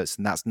and the bullets,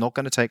 and that's not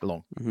going to take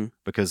long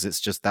because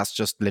that's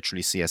just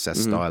literally CSS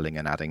styling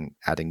and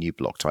adding new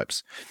block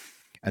types,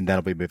 and then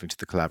I'll be moving to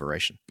the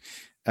collaboration.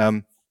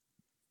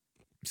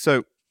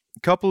 So a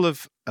couple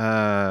of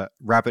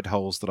rabbit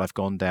holes that I've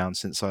gone down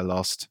since I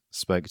last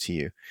spoke to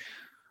you.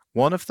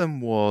 One of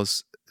them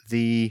was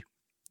the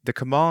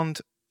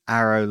command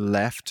arrow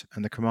left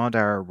and the command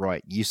arrow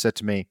right. You said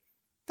to me,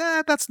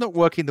 that's not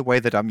working the way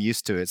that I'm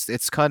used to.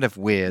 It's kind of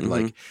weird.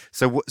 Like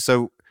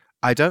so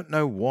I don't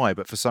know why,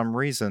 but for some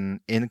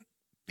reason in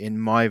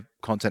my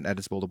content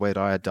editable, the way that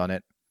I had done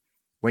it,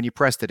 when you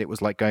pressed it, it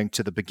was like going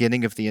to the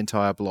beginning of the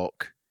entire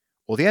block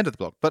or the end of the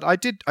block. But I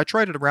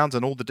tried it around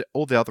on all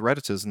the other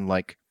editors, and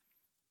like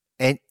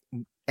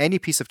any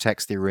piece of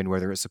text that you're in,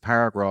 whether it's a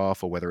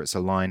paragraph or whether it's a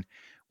line,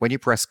 when you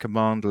press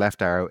command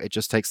left arrow, it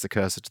just takes the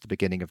cursor to the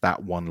beginning of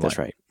that one line. That's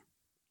right.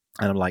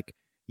 And I'm like,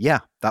 yeah,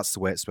 that's the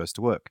way it's supposed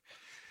to work.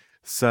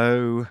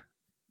 So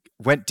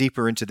went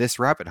deeper into this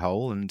rabbit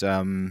hole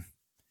and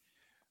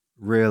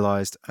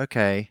realized,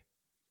 okay,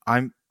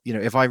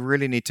 if I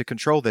really need to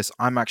control this,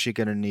 I'm actually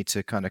going to need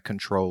to kind of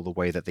control the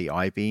way that the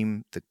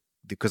I-beam,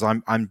 because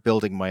I'm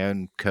building my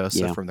own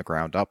cursor from the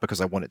ground up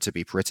because I want it to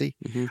be pretty.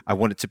 I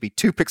want it to be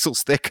 2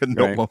 pixels thick and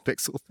not 1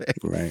 pixel thick.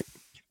 Right.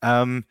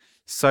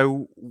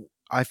 So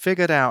I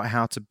figured out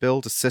how to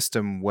build a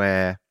system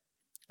where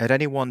at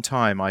any one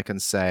time I can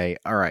say,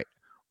 all right,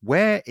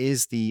 where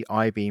is the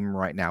I-beam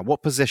right now?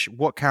 What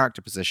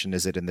character position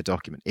is it in the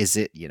document? Is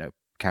it,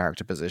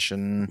 character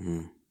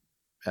position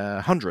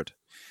 100?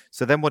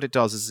 So then what it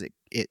does is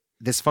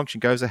this function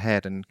goes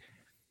ahead and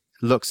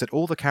looks at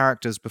all the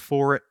characters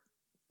before it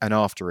and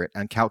after it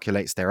and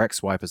calculates their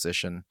XY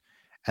position.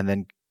 And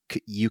then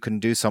you can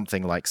do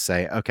something like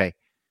say, okay,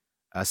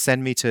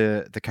 send me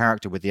to the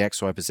character with the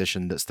XY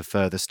position that's the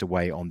furthest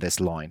away on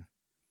this line.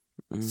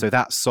 So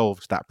that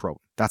solved that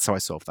problem. That's how I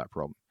solved that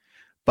problem.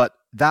 But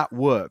that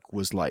work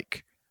was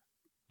like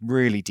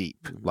really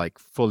deep, like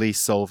fully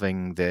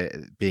solving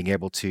being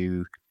able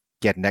to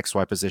get an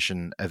XY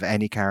position of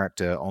any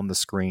character on the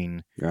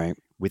screen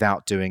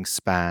without doing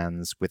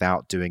spans,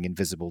 without doing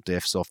invisible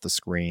diffs off the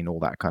screen,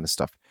 all that kind of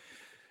stuff.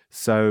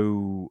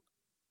 So,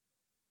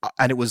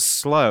 and it was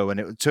slow, and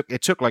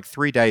it took like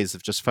 3 days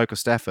of just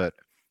focused effort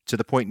to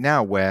the point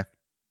now where,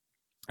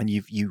 and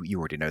you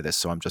already know this,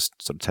 so I'm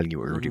just sort of telling you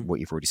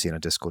what you've already seen on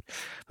Discord.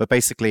 But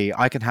basically,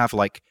 I can have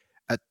like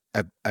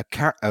a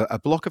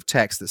block of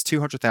text that's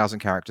 200,000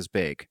 characters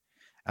big,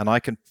 and I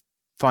can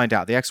find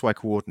out the XY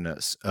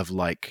coordinates of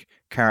like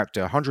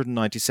character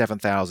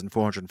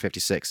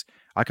 197,456.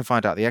 I can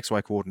find out the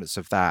XY coordinates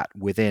of that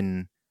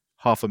within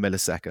half a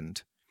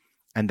millisecond,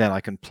 and then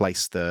I can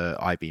place the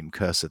I-beam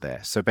cursor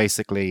there. So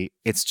basically,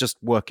 it's just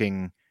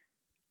working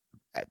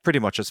pretty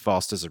much as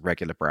fast as a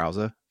regular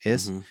browser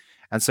is.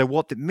 And so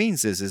what it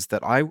means is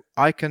that I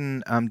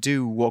can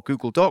do what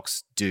Google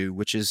Docs do,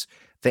 which is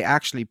they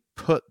actually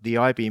put the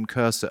I-beam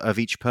cursor of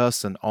each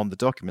person on the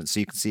document, so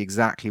you can see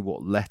exactly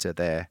what letter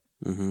they're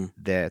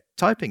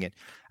typing in.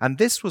 And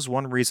this was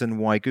one reason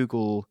why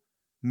Google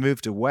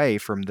moved away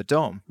from the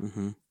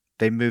DOM.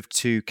 They moved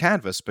to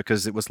Canvas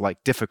because it was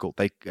like difficult.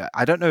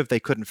 I don't know if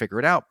they couldn't figure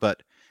it out,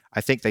 but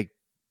I think they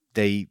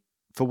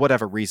for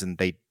whatever reason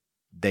they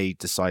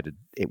decided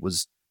it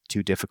was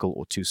too difficult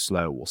or too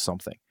slow or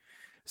something.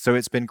 So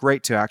it's been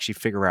great to actually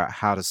figure out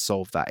how to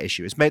solve that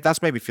issue.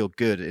 That's made me feel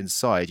good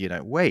inside.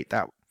 Wait,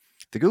 the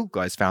Google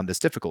guys found this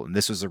difficult, and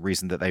this was a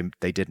reason that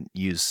they didn't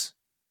use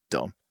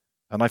DOM,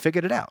 and I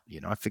figured it out.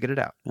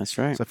 That's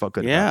right. So I felt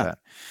good about that.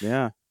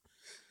 Yeah,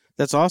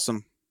 that's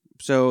awesome.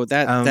 So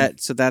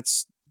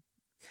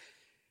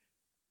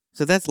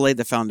that's laid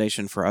the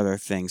foundation for other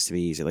things to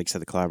be easy, like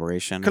the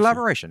collaboration.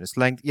 It's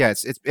length. Yeah,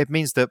 it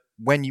means that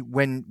when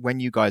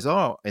you guys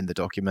are in the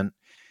document,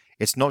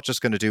 it's not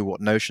just going to do what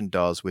Notion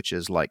does, which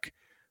is like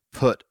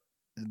put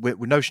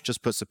Notion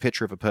just puts a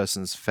picture of a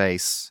person's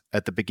face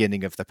at the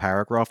beginning of the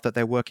paragraph that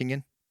they're working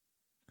in.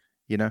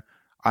 You know,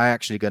 I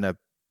actually going to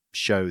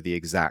show the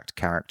exact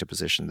character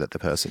position that the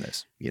person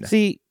is. You know,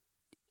 See,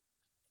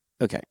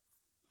 okay.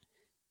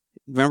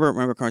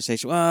 Remember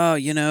conversation. Well,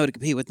 to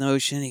compete with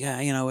Notion,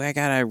 I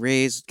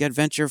gotta get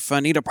venture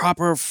fund, need a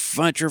proper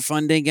venture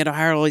funding, get to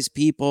hire all these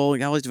people,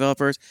 get all these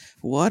developers.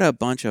 What a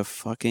bunch of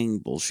fucking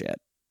bullshit.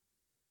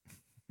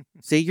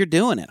 See, you're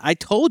doing it. I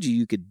told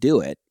you could do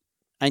it.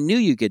 I knew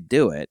you could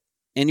do it,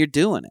 and you're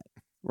doing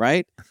it,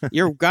 right?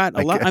 You've got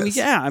a lot. I mean,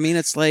 yeah. I mean,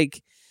 it's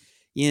like,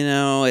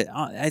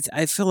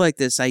 I feel like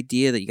this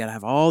idea that you got to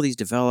have all these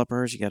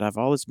developers, you got to have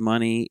all this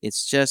money.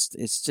 It's just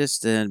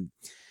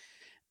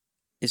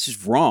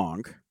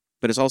wrong,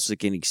 but it's also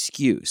like an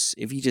excuse.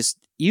 If you just,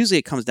 usually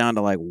it comes down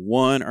to like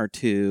one or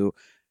two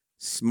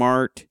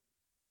smart,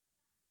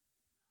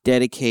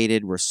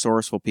 dedicated,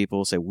 resourceful people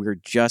who say, we're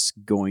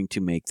just going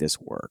to make this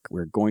work.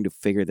 We're going to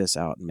figure this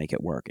out and make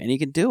it work. And you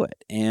can do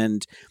it.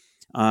 And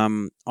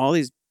all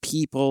these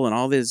people and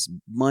all this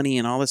money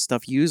and all this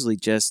stuff usually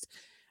just,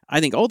 I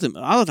think ultimately,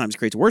 a lot of times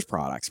creates worse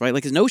products, right?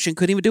 Like his Notion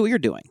couldn't even do what you're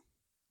doing,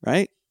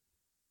 right?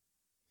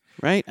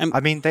 Right? I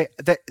mean,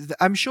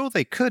 I'm sure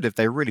they could if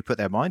they really put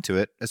their mind to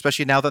it,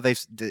 especially now that they've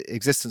the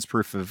existence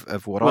proof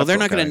of what. Well, they're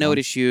not going to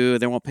notice you.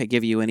 They won't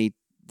give you any.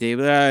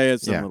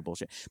 It's a little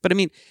bullshit. But I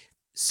mean,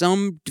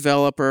 some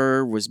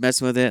developer was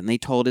messing with it, and they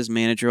told his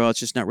manager, "Oh, it's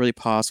just not really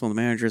possible." And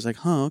the manager's like,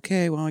 "Huh,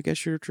 okay, well, I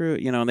guess you're true."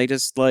 And they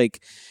just and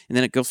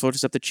then it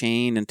floats up the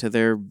chain into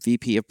their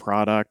VP of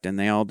product, and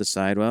they all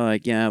decide, well,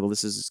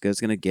 this is as good as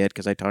it's gonna get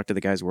because I talked to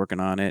the guys working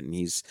on it, and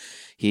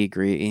he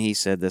agreed, and he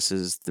said this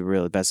is the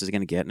real best it's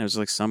gonna get, and it was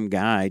like some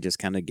guy just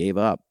kind of gave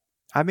up.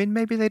 I mean,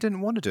 maybe they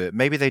didn't want to do it.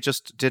 Maybe they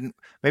just didn't.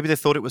 Maybe they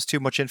thought it was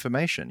too much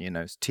information.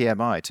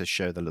 TMI to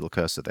show the little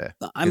cursor there.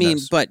 I mean,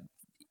 but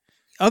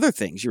other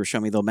things you were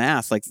showing me the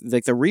math, like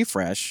the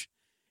refresh,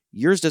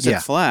 yours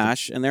doesn't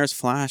flash and theirs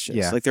flashes.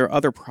 Yeah. Like there are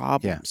other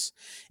problems.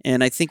 Yeah.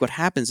 And I think what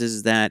happens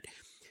is that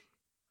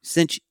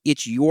since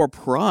it's your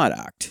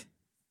product,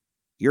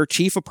 you're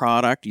chief of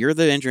product, you're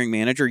the engineering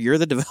manager, you're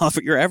the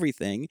developer, you're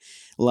everything.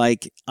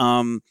 Like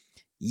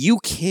you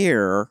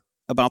care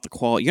about the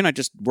quality. You're not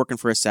just working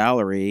for a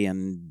salary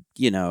and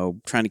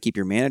trying to keep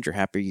your manager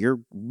happy.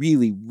 You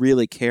really,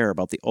 really care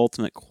about the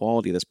ultimate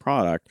quality of this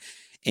product.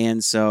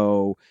 And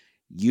so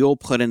you'll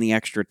put in the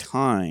extra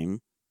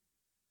time,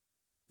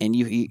 and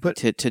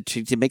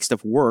to make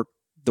stuff work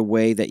the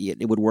way that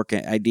it would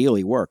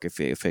ideally work if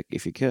you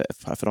could,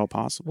 if at all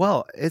possible.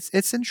 Well,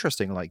 it's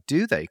interesting. Like,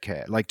 do they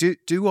care? Like,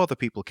 do other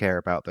people care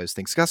about those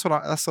things? That's what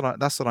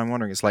I'm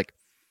wondering. It's like,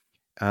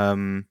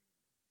 that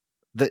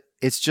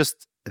it's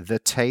just the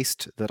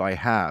taste that I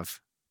have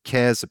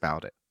cares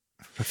about it.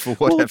 For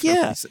whatever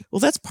reason.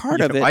 Well, that's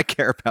part of it. I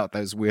care about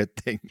those weird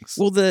things.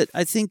 Well,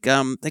 I think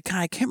the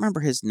guy, I can't remember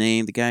his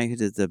name, the guy who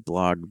did the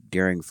blog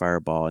Daring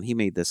Fireball, and he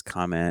made this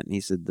comment, and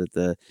he said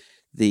that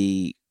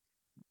the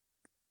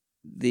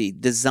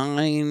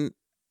design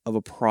of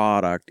a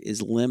product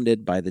is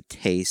limited by the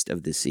taste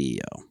of the CEO.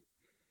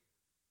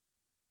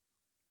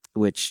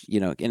 Which,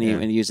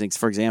 and using,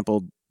 for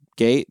example,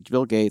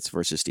 Bill Gates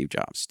versus Steve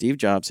Jobs. Steve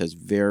Jobs has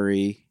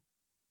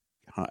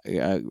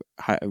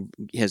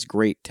has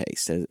great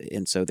taste,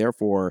 and so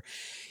therefore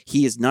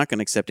he is not going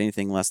to accept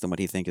anything less than what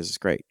he thinks is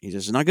great. He's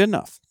just not good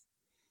enough.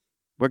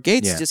 Where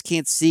Gates just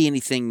can't see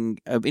anything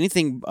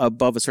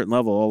above a certain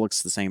level. All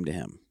looks the same to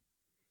him.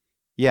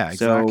 Yeah,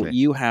 exactly. So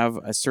you have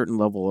a certain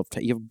level of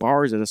you have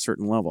bars at a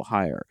certain level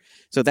higher.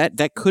 So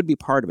that could be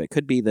part of it. It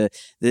could be the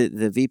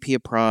VP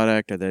of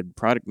product or the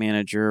product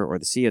manager or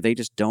the CEO. They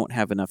just don't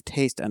have enough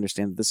taste to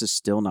understand that this is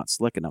still not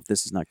slick enough.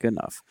 This is not good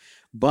enough.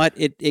 But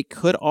it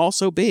could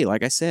also be,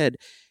 like I said,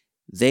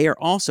 they are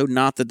also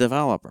not the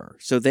developer.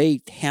 So they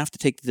have to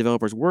take the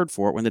developer's word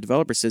for it when the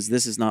developer says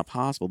this is not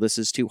possible. This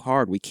is too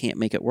hard. We can't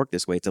make it work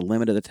this way. It's a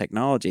limit of the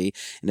technology.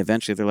 And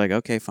eventually they're like,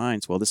 okay, fine.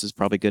 So, well, this is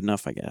probably good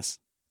enough, I guess.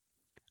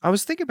 I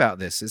was thinking about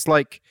this. It's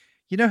like,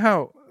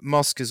 how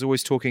Musk is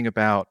always talking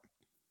about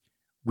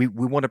we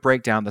want to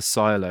break down the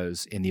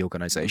silos in the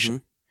organization.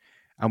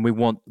 Mm-hmm.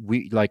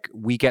 And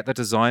we get the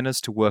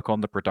designers to work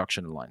on the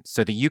production line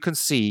so that you can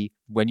see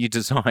when you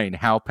design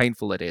how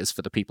painful it is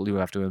for the people who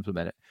have to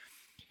implement it.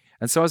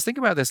 And so I was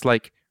thinking about this,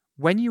 like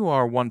when you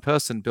are one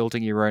person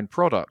building your own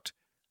product,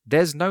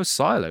 there's no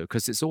silo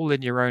because it's all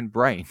in your own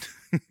brain.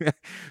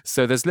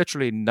 So there's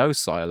literally no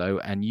silo,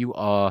 and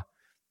you're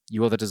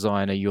the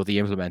designer, you're the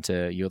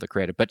implementer, you're the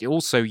creator. But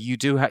also you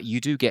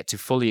do get to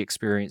fully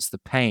experience the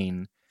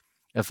pain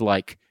of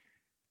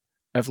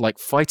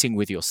fighting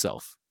with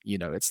yourself.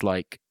 It's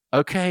like,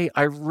 okay,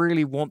 I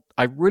really want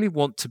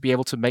to be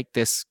able to make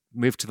this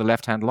move to the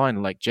left-hand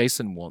line like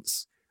Jason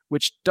wants,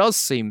 which does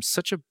seem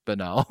such a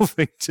banal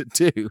thing to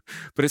do.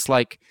 But it's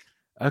like,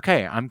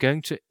 okay,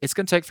 it's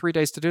going to take 3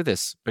 days to do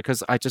this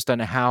because I just don't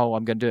know how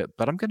I'm going to do it,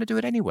 but I'm going to do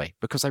it anyway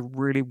because I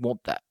really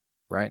want that,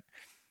 right?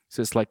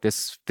 So it's like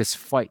this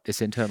fight,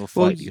 this internal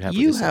fight you have.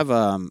 You have,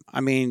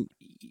 I mean,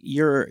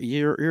 you're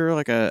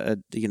like a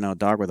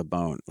dog with a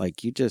bone.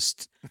 Like you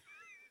just,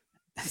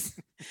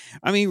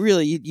 I mean,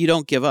 really, you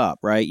don't give up,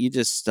 right? You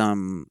just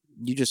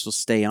will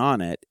stay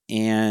on it,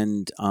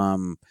 and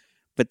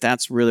but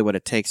that's really what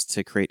it takes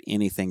to create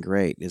anything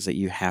great is that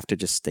you have to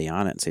just stay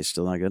on it and say it's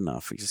still not good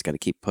enough. You just got to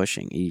keep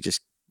pushing. You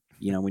just,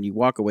 when you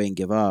walk away and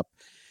give up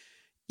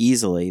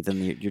easily,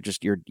 then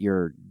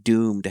you're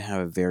doomed to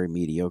have a very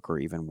mediocre,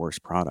 even worse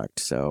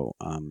product. So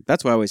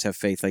that's why I always have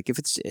faith. Like if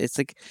it's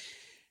like,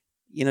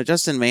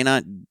 Justin may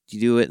not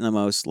do it in the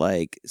most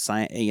like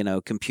science,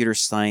 computer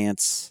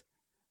science,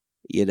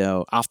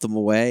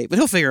 optimal way, but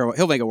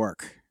he'll make it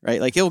work, right?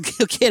 Like he'll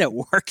get it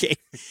working,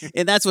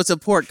 and that's what's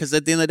important because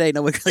at the end of the day,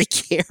 nobody really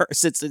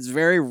cares. It's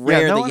very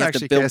rare no that one you have to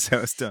actually build. cares how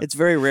it's done. It's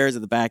very rare at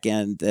the back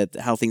end that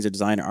how things are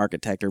designed or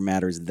architecture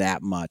matters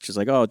that much. It's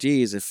like, oh,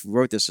 geez, if we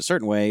wrote this a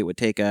certain way, it would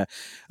take a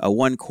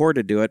one core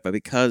to do it, but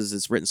because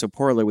it's written so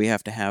poorly, we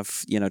have to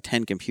have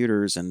 10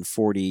 computers and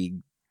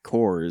 40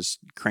 cores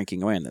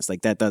cranking away on this.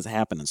 Like that does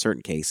happen in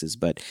certain cases,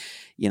 but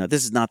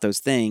this is not those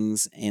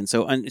things. And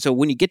so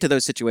when you get to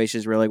those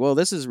situations, we're like, well,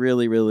 this is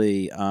really,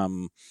 really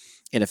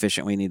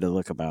inefficient. We need to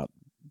look about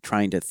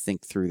trying to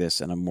think through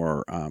this in a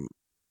more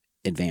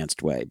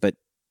advanced way. But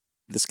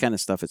this kind of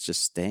stuff, it's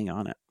just staying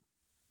on it.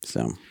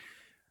 So,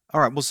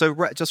 all right. Well, so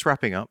just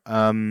wrapping up.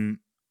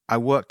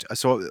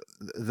 So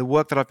the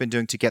work that I've been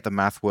doing to get the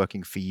math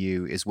working for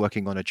you is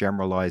working on a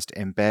generalized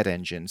embed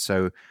engine.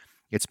 So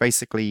it's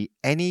basically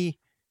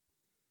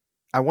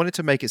I wanted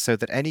to make it so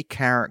that any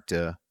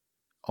character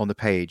on the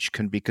page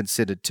can be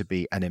considered to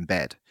be an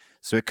embed.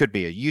 So it could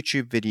be a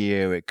YouTube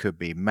video, it could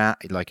be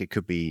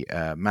MathJax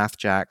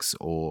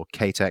or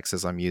KTeX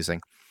as I'm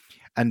using,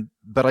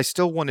 but I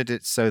still wanted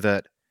it so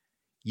that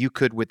you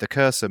could, with the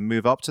cursor,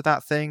 move up to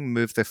that thing,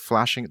 move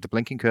the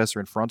blinking cursor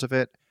in front of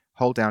it,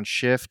 hold down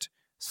Shift,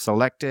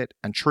 select it,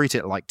 and treat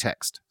it like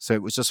text. So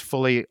it was just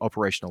fully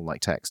operational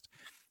like text,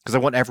 because I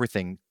want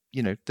everything,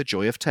 the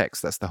joy of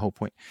text. That's the whole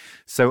point.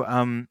 So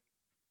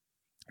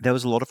there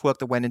was a lot of work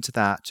that went into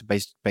that to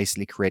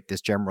basically create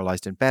this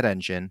generalized embed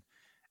engine.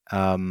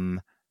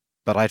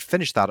 But I'd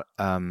finished that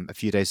a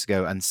few days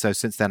ago. And so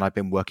since then, I've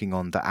been working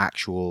on the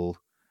actual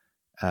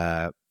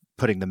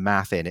putting the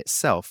math in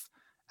itself.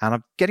 And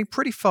I'm getting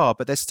pretty far,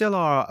 but there still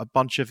are a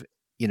bunch of,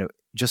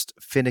 just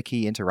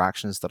finicky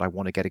interactions that I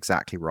want to get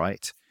exactly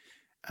right.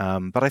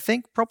 But I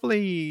think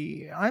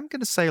probably I'm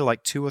going to say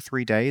like 2 or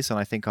 3 days, and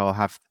I think I'll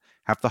have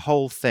the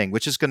whole thing,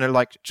 which is going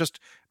to just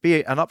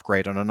be an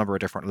upgrade on a number of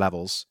different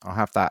levels. I'll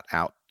have that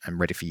out and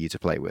ready for you to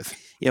play with.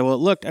 Yeah, well,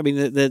 look, I mean,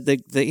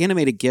 the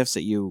animated GIFs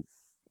that you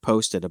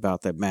posted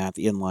about the math,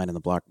 the inline and the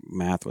block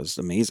math was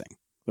amazing.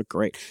 Looked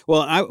great.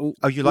 Well,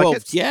 you like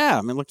it? Yeah,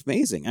 I mean, it looked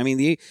amazing. I mean,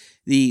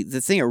 the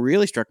thing that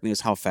really struck me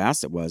was how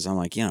fast it was. I'm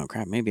like,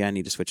 crap, maybe I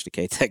need to switch to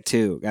KTech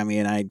too. I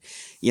mean,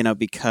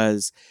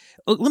 because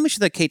let me show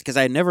that Kate because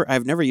I've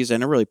never used it. I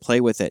never really play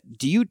with it.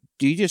 Do you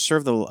just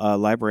serve the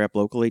library up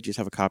locally? Do you just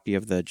have a copy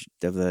of the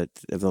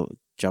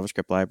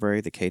JavaScript library,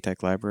 the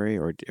KTech library,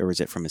 or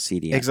is it from a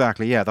CDN?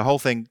 Exactly. Yeah, the whole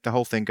thing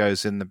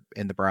goes in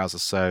the browser.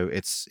 So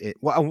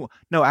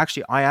no,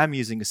 actually, I am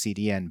using a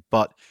CDN,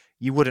 but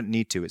you wouldn't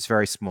need to. It's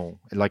very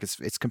small. Like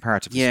it's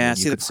comparatively small. Yeah.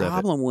 See, the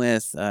problem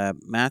with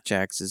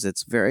MathJax is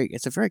it's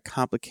a very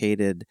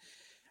complicated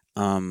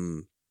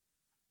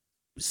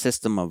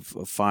system of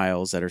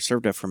files that are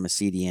served up from a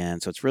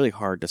CDN. So it's really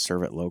hard to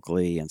serve it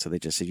locally, and so they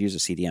just use a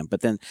CDN.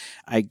 But then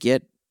I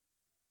get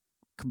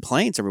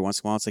complaints every once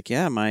in a while. It's like,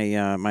 yeah,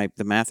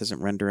 the math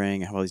isn't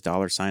rendering. I have all these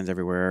dollar signs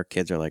everywhere.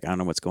 Kids are like, I don't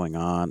know what's going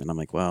on, and I'm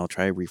like, well,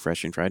 try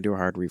refreshing. Try to do a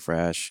hard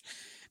refresh.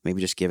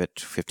 Maybe just give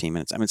it 15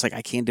 minutes. I mean, it's like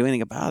I can't do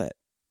anything about it.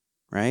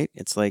 Right?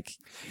 It's like,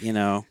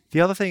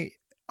 The other thing,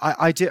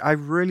 I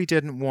really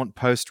didn't want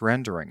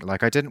post-rendering.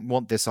 Like, I didn't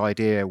want this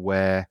idea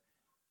where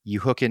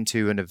you hook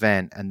into an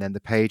event and then the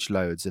page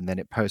loads and then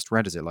it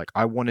post-renders it. Like,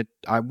 I want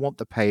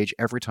the page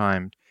every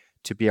time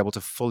to be able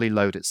to fully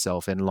load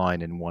itself in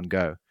line in one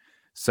go.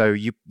 So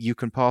you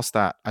can pass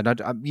that. And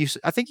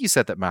I think you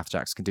said that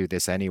MathJax can do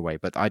this anyway,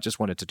 but I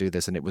just wanted to do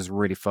this and it was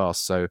really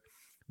fast. So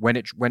when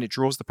it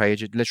draws the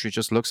page, it literally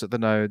just looks at the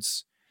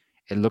nodes.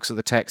 It looks at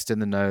the text in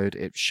the node.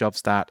 It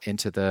shoves that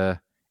into the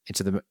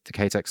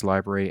KTeX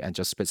library and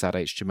just spits out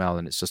HTML.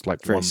 And it's just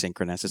like very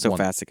synchronous. It's so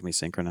fast it can be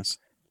synchronous.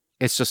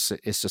 It's just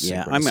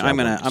yeah. I'm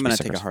gonna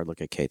take a hard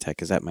look at KTeX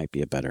because that might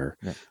be a better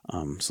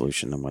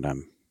solution than what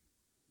I'm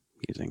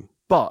using.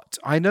 But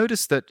I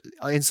noticed that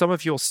in some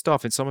of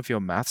your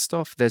math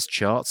stuff, there's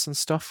charts and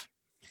stuff.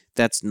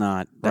 That's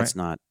not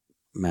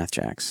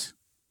MathJax.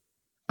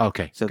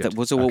 Okay.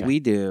 So what we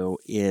do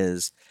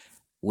is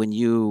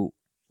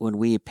when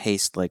we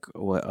paste like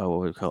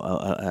what we call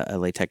a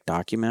LaTeX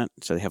document,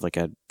 so they have like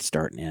a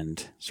start and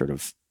end sort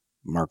of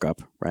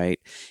markup, right?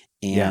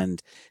 And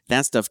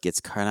that stuff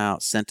gets cut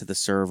out, sent to the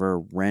server,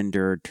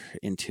 rendered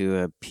into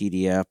a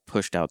PDF,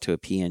 pushed out to a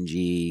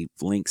PNG,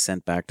 link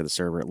sent back to the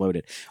server,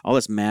 loaded. All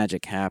this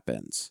magic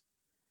happens.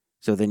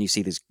 So then you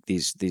see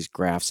these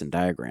graphs and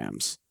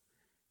diagrams.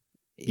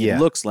 It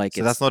looks like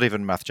so that's not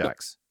even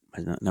MathJax.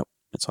 Nope,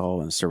 it's all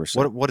in the server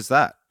side. What is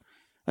that?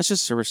 That's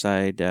just server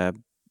side.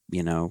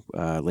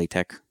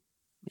 LaTeX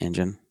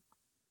engine.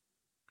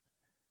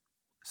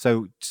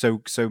 So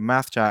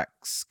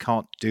MathJax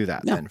can't do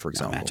that No, then, for no,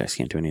 example. Matchbox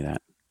can't do any of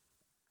that.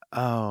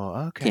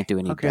 Oh, Can't okay. do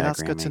any Okay,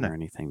 that's good to diagramming know. or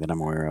anything that I'm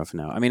aware of.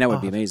 No, I mean that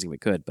would be Oh, amazing if we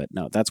could, but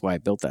no, that's why I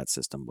built that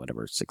system,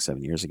 whatever, 6,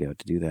 7 years ago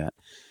to do that.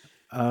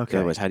 okay.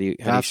 Otherwise, how do you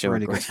That's show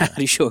really good to how know.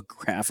 do you show a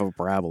graph of a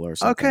parabola or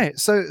something? Okay,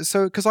 so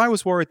because I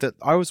was worried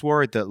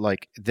that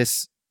like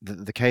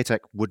the KTech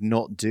would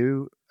not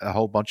do a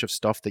whole bunch of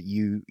stuff that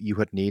you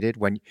had needed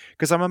when,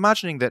 because I'm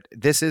imagining that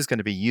this is going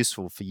to be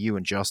useful for you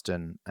and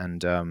Justin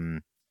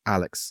and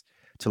Alex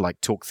to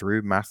like talk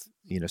through math,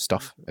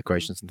 stuff, Mhm.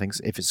 equations and things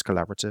if it's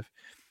collaborative.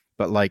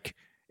 But like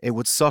it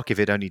would suck if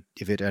it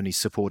only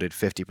supported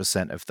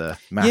 50% of the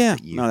math Yeah,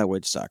 that you. no, that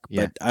would suck,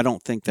 Yeah, but I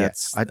don't think yeah.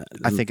 that's I I I don't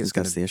think it's think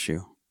going that's to the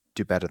issue.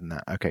 do better than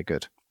that. Okay,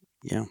 good.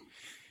 Yeah.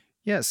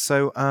 Yeah.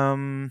 So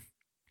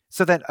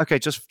then, okay,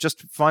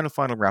 just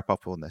final wrap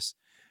up on this.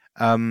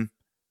 Um,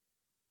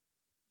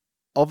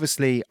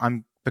 Obviously,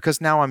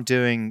 because now I'm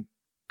doing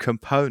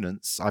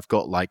components. I've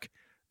got like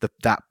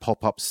that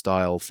pop up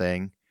style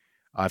thing.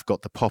 I've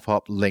got the pop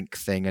up link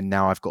thing, and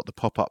now I've got the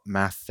pop up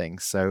math thing.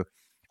 So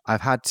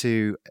I've had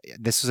to.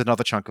 This is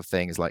another chunk of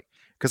things, like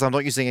because I'm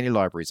not using any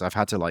libraries. I've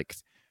had to like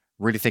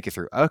really think it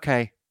through.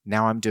 Okay,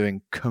 now I'm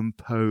doing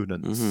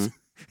components. Mm-hmm.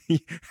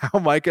 How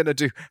am I gonna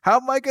do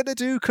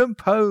Mm-hmm.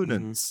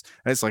 components?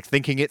 And it's like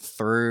thinking it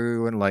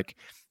through and like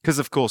because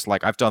of course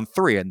like I've done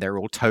three and they're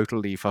all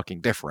totally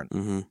fucking different.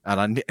 Mm-hmm.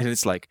 And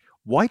it's like,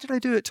 why did I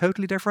do it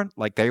totally different?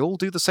 Like they all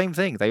do the same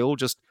thing. They all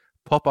just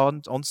pop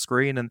on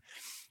screen and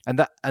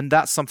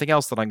that's something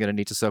else that I'm going to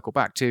need to circle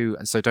back to.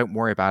 And so don't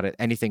worry about it.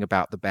 Anything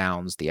about the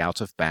bounds, the out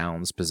of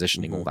bounds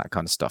positioning, Mm-hmm. all that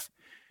kind of stuff.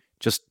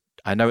 Just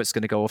I know it's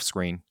going to go off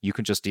screen. You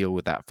can just deal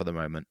with that for the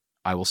moment.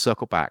 I will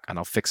circle back and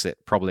I'll fix it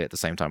probably at the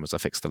same time as I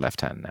fix the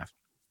left hand nav.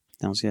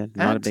 Sounds good.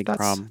 Not a And big that's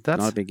problem. Not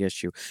a that's big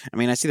issue. I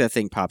mean, I see that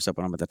thing pops up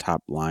when I'm at the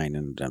top line,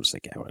 and I'm just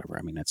like, yeah, whatever.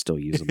 I mean, that's still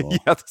yeah. usable.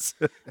 That's,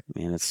 I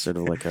mean, it's sort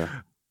of like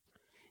a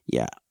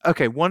yeah.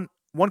 okay. One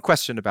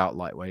question about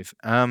Lightwave.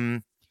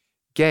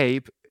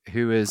 Gabe,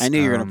 who I is knew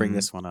you were going to bring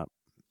this one up.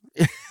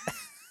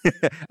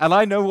 and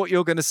I know what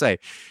you're going to say.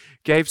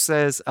 Gabe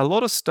says a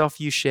lot of stuff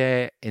you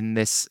share in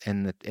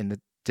the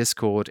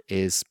Discord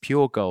is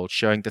pure gold,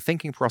 showing the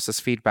thinking process,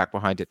 feedback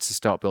behind it to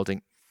start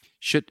building.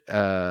 Should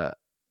Have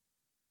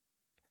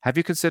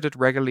you considered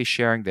regularly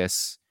sharing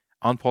this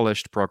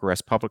unpolished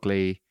progress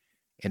publicly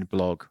in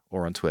blog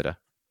or on Twitter?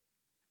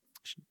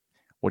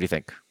 What do you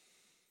think?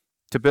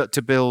 To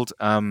build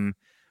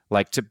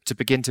like to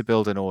begin to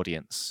build an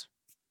audience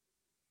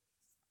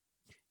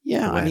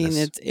Yeah, I mean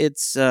awareness.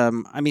 it's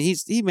I mean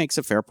he makes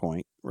a fair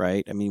point,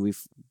 right? I mean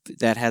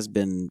that has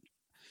been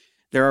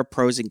there are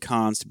pros and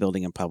cons to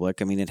building in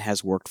public. I mean it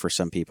has worked for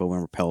some people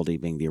when Repeldi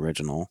being the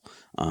original,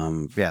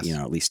 Yes,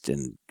 at least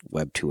in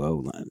Web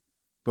 2.0.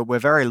 but we're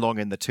very long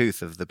in the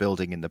tooth of the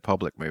building in the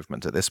public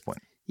movement at this point.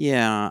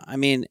 Yeah, I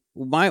mean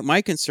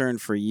my concern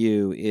for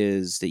you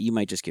is that you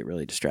might just get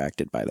really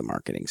distracted by the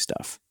marketing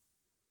stuff.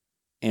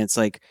 And it's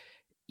like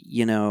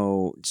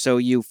so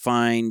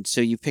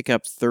you pick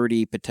up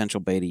 30 potential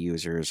beta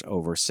users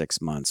over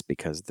 6 months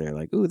because they're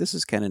like, ooh, this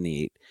is kind of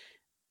neat.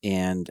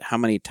 And how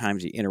many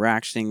times you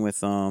interacting with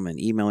them and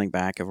emailing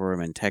back over them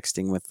and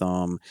texting with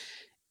them.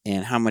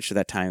 And how much of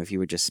that time, if you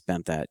would just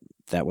spent that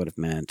would have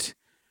meant,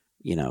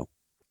 you know,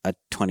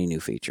 20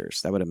 new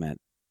features. That would have meant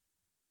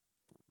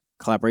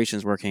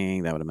collaborations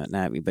working. That would have meant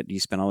that. But you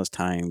spent all this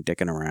time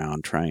dicking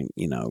around trying,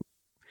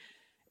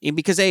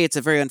 because it's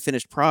a very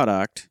unfinished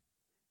product.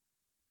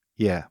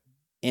 Yeah.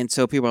 And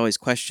so people always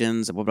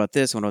questions, what about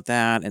this? What about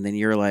that? And then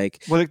you're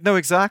like, Well, no,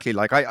 exactly.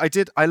 Like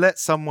I let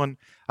someone,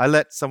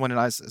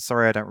 and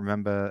sorry, I don't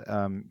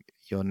remember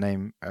your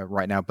name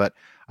right now, but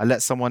I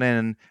let someone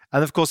in,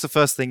 and of course the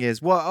first thing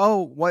is, well,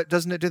 oh, why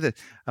doesn't it do this?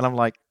 And I'm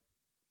like,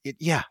 it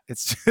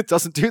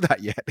doesn't do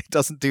that yet. It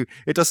doesn't do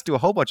a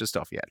whole bunch of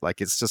stuff yet. Like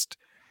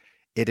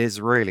it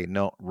is really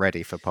not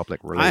ready for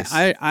public release. It's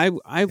I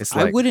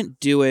like, wouldn't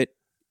do it.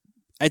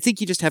 I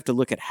think you just have to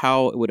look at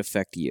how it would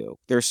affect you.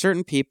 There are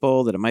certain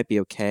people that it might be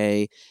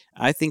okay.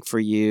 I think for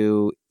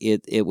you,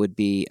 it would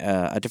be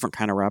a different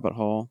kind of rabbit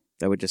hole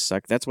that would just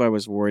suck. That's why I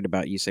was worried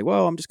about you say,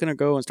 well, I'm just going to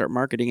go and start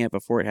marketing it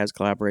before it has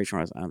collaboration.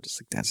 I'm just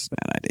like, that's a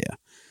bad idea.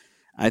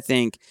 I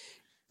think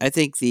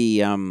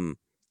the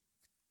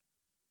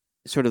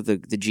sort of the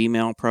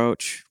Gmail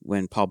approach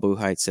when Paul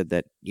Buchheit said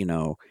that,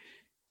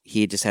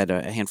 he just had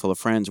a handful of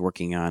friends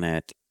working on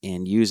it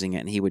and using it,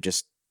 and he would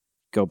just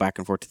go back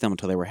and forth to them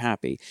until they were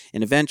happy.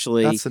 And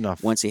eventually, that's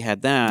enough. once he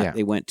had that, Yeah.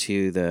 they went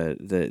to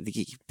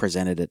he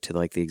presented it to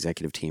like the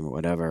executive team or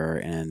whatever,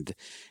 and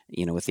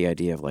with the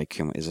idea of like,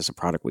 is this a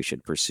product we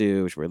should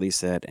pursue? We should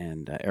release it.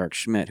 And Eric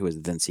Schmidt, who was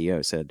the then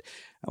CEO, said,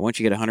 once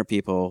you get 100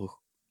 people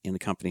in the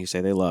company who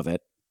say they love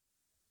it,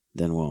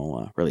 then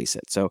we'll release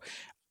it. So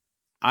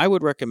I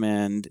would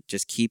recommend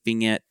just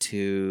keeping it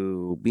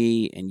to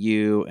me and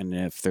you, and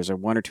if there's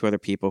one or two other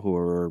people who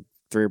are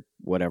three,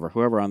 whatever,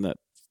 whoever on the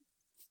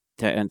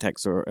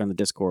text or on the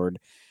Discord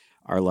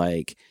are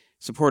like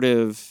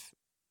supportive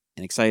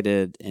and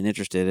excited and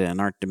interested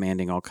and aren't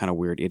demanding all kind of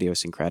weird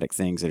idiosyncratic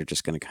things that are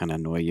just going to kind of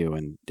annoy you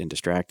and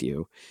distract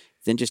you.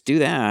 then just do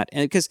that.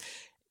 And because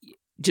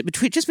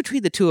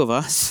between the two of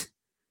us,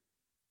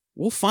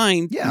 we'll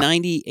find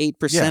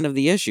 98% of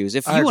the issues.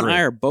 If you and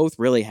I are both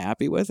really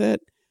happy with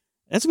it,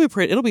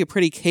 it'll be a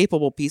pretty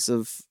capable piece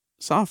of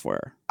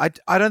software.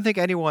 I don't think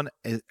anyone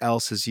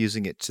else is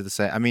using it to the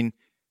same. I mean,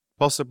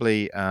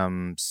 possibly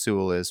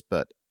Sewell is,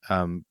 but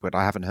I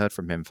haven't heard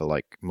from him for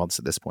like months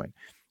at this point.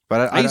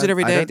 But I use it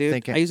every day,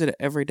 dude. I use it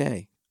every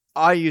day.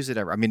 I use it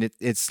every. I mean,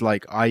 it's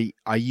like I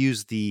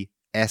use the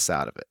S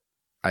out of it.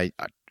 I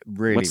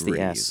really, What's the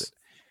really S? use it.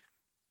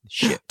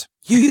 Shit.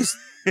 You use.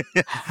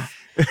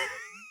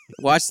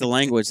 Watch the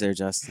language there,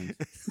 Justin.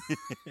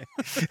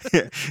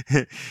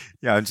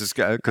 Yeah, I'm just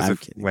because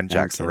when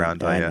Jack's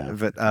around,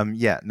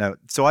 no.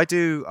 So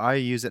I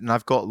use it, and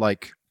I've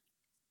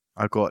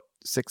got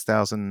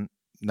 6,000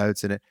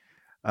 nodes in it.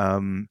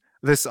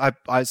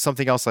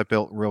 Something else I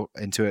built real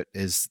into it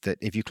is that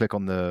if you click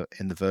in the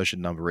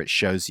version number, it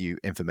shows you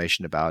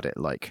information about it,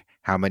 like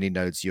how many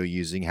nodes you're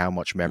using, how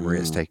much memory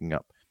it's taking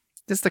up.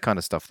 This is the kind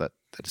of stuff that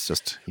is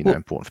just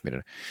important for me to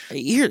know.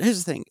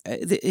 Here's the thing: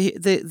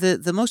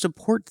 the most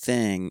important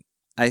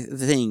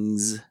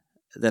things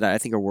that I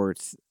think are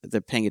worth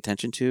paying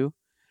attention to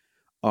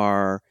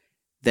are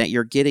that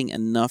you're getting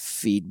enough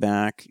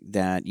feedback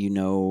that you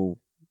know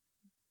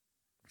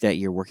that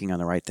you're working on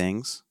the right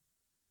things.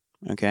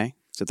 Okay,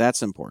 so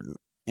that's important,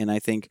 and I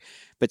think.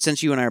 But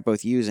since you and I are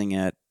both using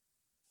it,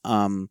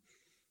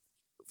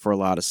 for a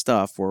lot of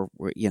stuff,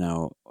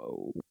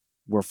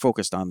 we're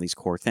focused on these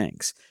core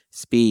things: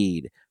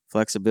 speed,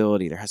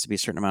 flexibility. There has to be a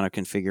certain amount of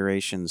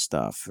configuration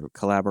stuff,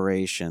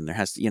 collaboration. There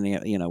has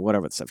to,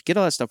 whatever the stuff. Get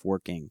all that stuff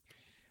working.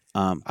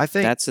 I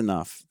think that's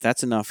enough.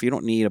 That's enough. You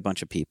don't need a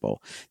bunch of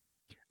people.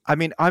 I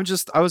mean, I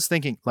was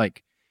thinking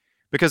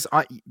because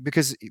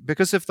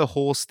of the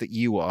horse that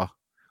you are,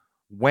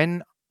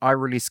 when I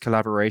release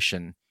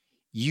collaboration,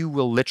 you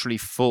will literally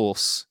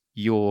force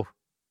your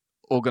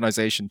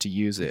organization to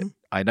use it. Mm-hmm.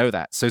 I know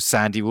that. So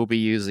Sandy will be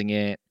using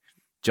it.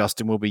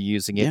 Justin will be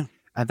using it. Yeah.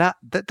 And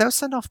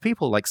that's enough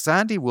people. Like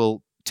Sandy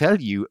will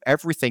tell you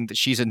everything that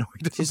she's annoyed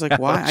about. She's like,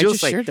 why? I just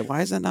shared it.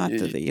 Why is that not,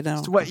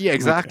 Yeah,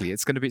 exactly. Okay.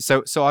 It's going to be,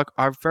 so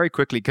I'm very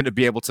quickly going to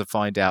be able to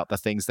find out the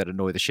things that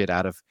annoy the shit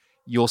out of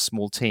your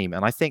small team.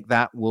 And I think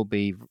that will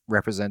be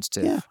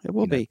representative. Yeah, it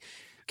will be.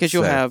 Because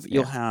you'll have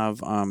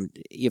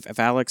if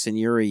Alex and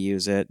Yuri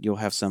use it, you'll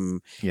have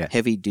some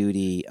heavy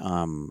duty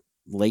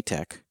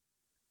LaTeX,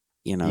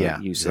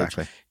 usage.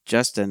 Exactly.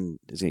 Justin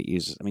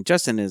uses. I mean,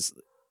 Justin is.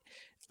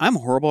 I'm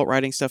horrible at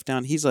writing stuff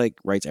down. He's like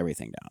writes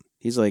everything down.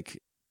 He's like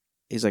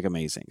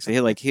amazing. So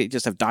he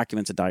just have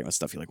documents and document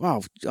stuff. You're like,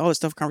 wow, all this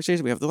stuff,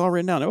 conversation we have, they're all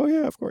written down. Oh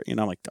yeah, of course. I'm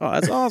like, oh,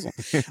 that's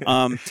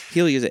awesome.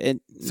 He'll use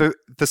it. So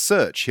the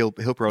search, he'll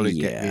probably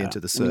get me into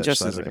the search.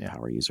 Justin's like a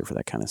power user for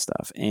that kind of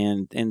stuff.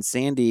 And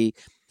Sandy,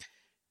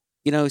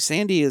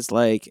 Sandy is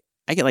like,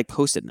 I get like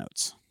Post-it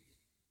notes.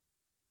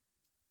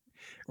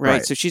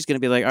 Right. So she's going to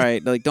be like, all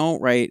right, like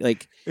don't write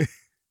like.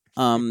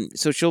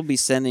 So she'll be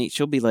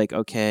like,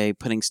 okay,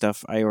 putting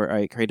stuff.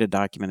 I created a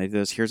document. I do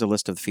this. Here's a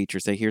list of the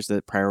features. Here's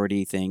the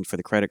priority thing for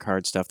the credit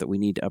card stuff that we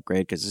need to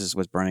upgrade because this is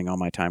what's burning all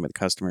my time with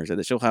customers.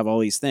 And she'll have all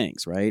these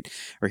things, right?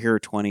 Or here are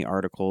 20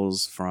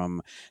 articles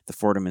from the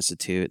Fordham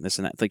Institute and this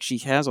and that. Like she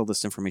has all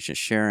this information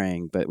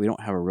sharing, but we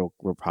don't have a real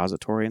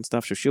repository and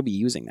stuff. So she'll be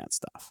using that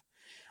stuff.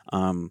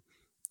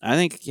 I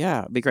think,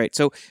 it'd be great.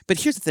 So, but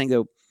here's the thing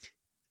though.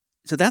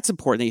 So that's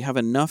important that you have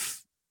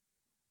enough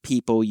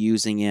people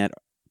using it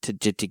to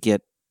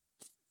get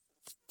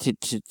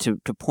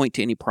to point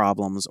to any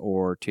problems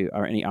or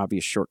any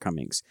obvious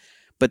shortcomings,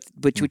 but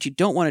what you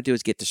don't want to do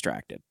is get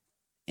distracted,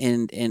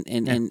 and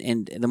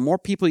the more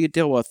people you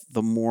deal with,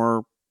 the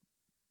more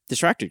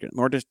distracted you get.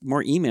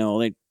 More email,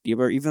 like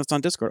even if it's on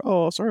Discord.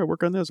 Oh, sorry, I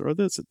work on this or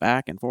this. It's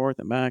back and forth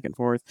and back and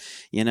forth.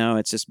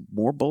 It's just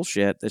more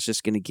bullshit that's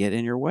just going to get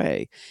in your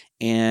way,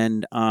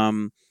 and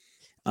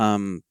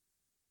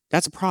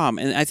that's a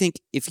problem. And I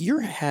think if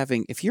you're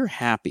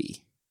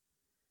happy.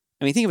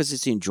 I mean, think of it as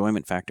the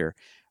enjoyment factor.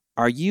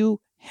 Are you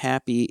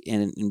happy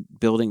in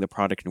building the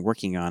product and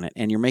working on it,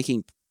 and you're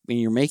making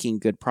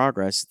good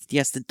progress?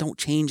 Yes, then don't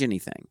change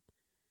anything.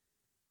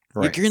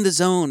 Right. Like you're in the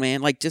zone,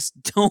 man. Like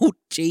just don't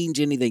change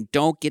anything.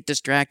 Don't get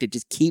distracted.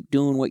 Just keep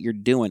doing what you're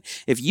doing.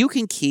 If you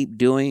can keep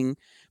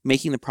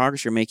making the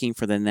progress you're making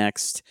for the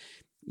next,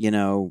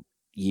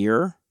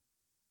 year.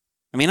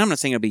 I mean, I'm not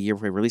saying it'll be a year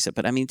before we release it,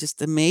 but I mean, just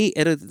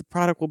the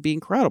product will be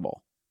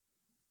incredible.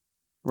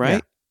 Right? Yeah.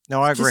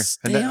 No, I agree,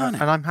 and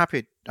I'm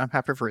happy. I'm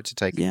happy for it to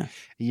take a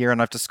year,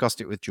 and I've discussed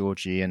it with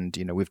Georgie, and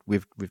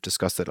we've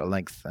discussed it at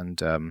length. And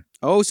so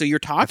you're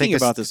talking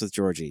about this with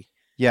Georgie?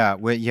 Yeah,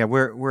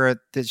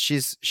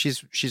 she's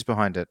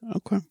behind it.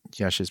 Okay,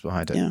 yeah, she's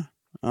behind it. Yeah,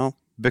 oh,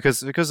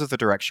 because of the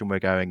direction we're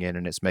going in,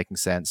 and it's making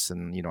sense.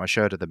 And I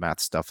showed her the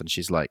math stuff, and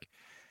she's like,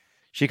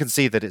 she can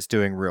see that it's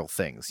doing real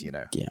things.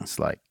 Yeah, it's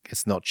like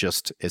it's not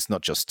just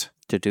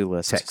to-do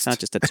list. Text. It's not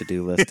just a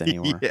to-do list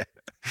anymore. Yeah,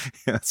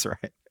 that's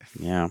right.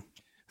 Yeah.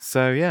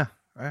 So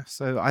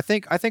so I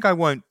think I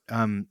won't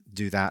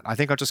do that. I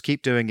think I'll just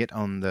keep doing it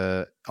on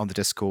the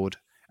Discord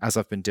as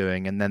I've been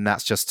doing, and then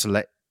that's just to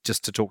let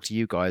just to talk to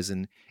you guys,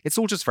 and it's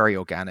all just very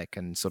organic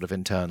and sort of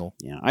internal.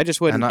 Yeah, I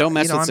just wouldn't. And Don't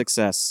mess with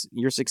success.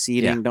 You're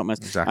succeeding. Yeah, Don't mess.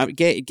 exactly.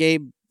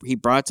 Gabe, he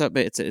brought up.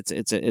 It's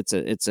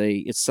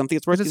something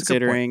that's worth It is a good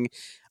considering.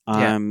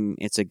 Yeah.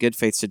 It's a good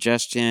faith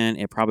suggestion.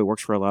 It probably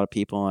works for a lot of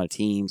people, a lot of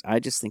teams. I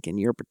just think in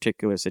your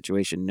particular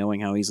situation,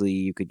 knowing how easily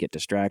you could get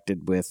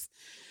distracted with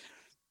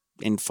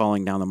and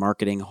falling down the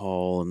marketing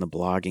hole and the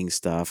blogging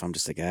stuff, I'm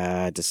just like,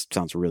 it just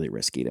sounds really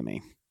risky to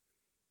me.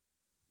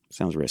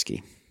 Sounds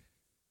risky.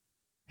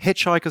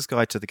 Hitchhiker's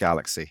Guide to the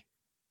Galaxy.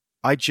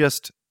 I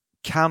just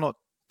cannot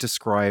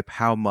describe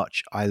how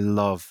much I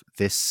love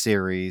this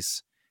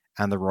series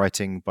and the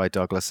writing by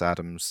Douglas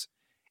Adams.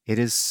 It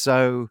is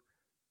so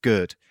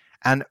good.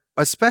 And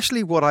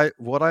especially what I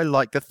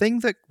like, the thing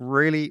that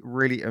really,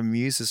 really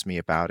amuses me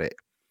about it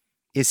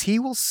is he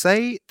will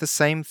say the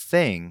same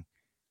thing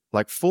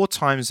like 4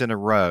 times in a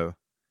row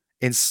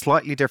in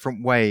slightly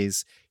different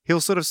ways. He'll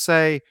sort of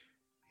say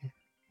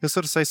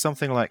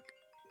something like,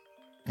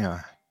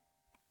 yeah.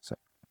 So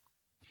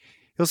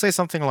he'll say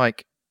something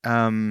like,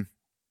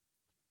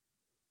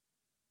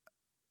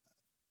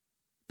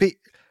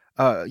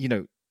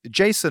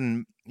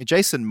 Jason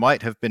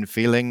might have been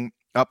feeling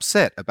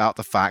upset about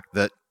the fact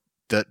that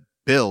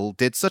Bill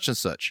did such and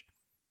such.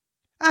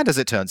 And as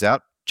it turns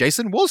out,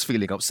 Jason was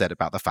feeling upset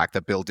about the fact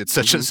that Bill did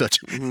such and such.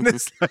 And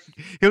it's like,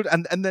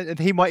 and then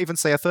he might even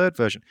say a third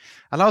version.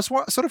 And I was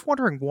sort of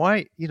wondering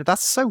why,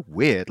 that's so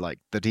weird, like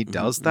that he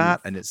does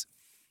that.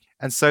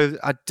 And so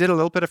I did a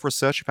little bit of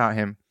research about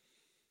him.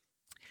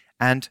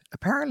 And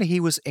apparently he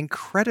was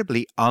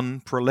incredibly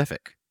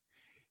unprolific.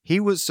 He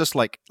was just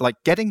like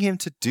getting him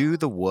to do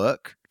the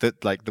work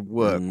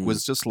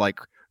was just like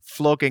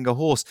flogging a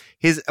horse.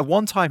 At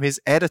one time, his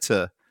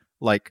editor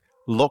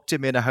locked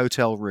him in a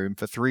hotel room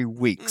for 3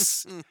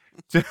 weeks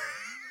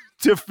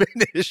to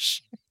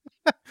finish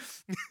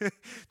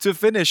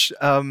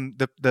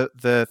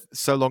the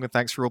So Long and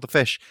Thanks for All the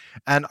Fish.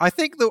 And I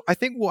think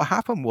what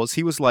happened was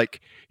he was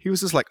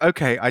just like,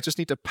 okay, I just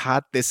need to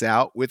pad this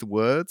out with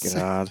words.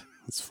 God,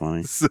 that's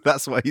funny. So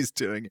that's why he's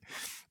doing it.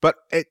 But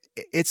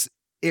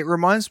it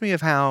reminds me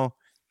of how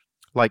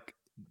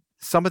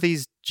some of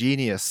these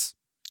genii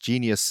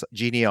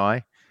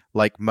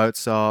like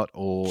Mozart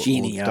or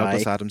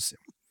Douglas Adams.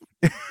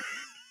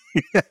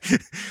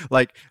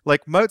 like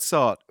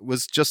Mozart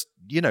was just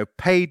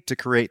paid to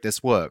create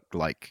this work,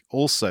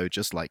 also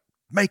just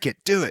make it,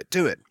 do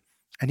it,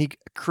 and he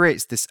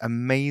creates this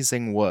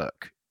amazing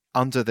work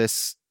under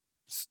this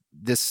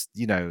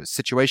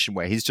situation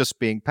where he's just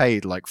being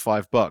paid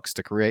 $5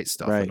 to create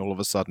stuff, right. And all of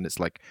a sudden it's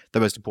the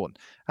most important.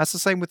 That's the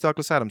same with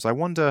Douglas Adams. I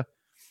wonder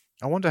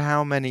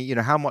how many,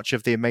 how much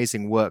of the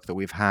amazing work that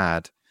we've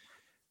had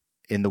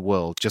in the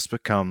world just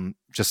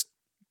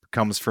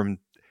comes from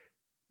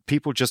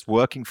people just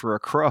working for a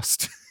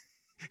crust.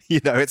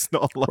 It's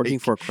not working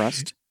for a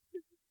crust.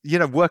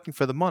 Working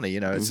for the money.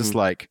 It's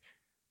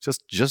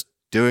just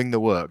doing the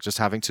work, just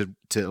having to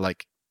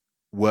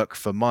work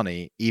for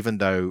money, even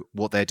though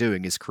what they're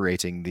doing is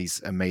creating these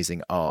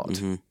amazing art.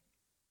 Mm-hmm.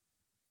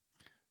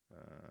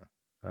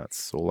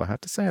 That's all I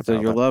had to say about it.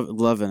 So you're that.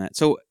 loving it.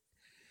 So,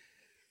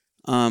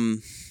 I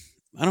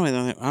don't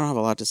have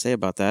a lot to say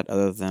about that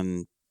other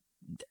than,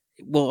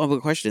 well, the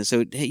question is,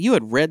 so you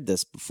had read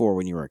this before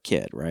when you were a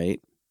kid,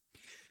 right?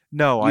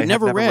 No, I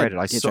never read it.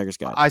 Hitchhiker's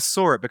Guide. I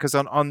saw it because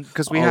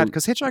because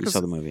Hitchhiker's, you saw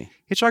the movie.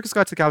 Hitchhiker's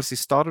Guide to the Galaxy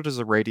started as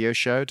a radio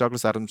show.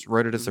 Douglas Adams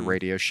wrote it as a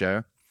radio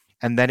show,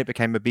 and then it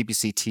became a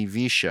BBC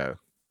TV show,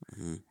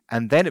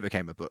 and then it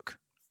became a book.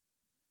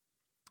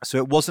 So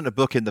it wasn't a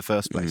book in the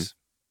first place.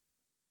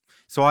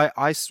 So I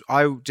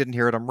didn't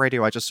hear it on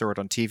radio. I just saw it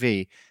on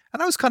TV,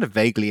 and I was kind of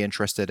vaguely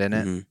interested in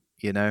it.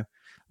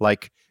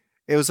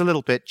 It was a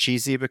little bit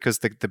cheesy because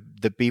the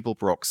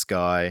Beeblebrox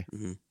guy.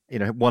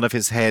 One of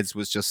his heads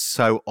was just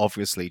so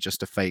obviously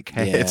just a fake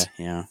head.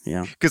 Yeah.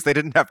 Because they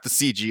didn't have the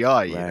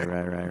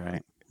CGI.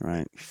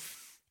 Right.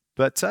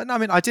 But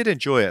I did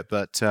enjoy it,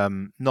 but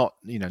not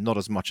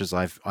as much as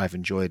I've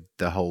enjoyed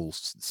the whole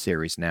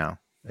series now.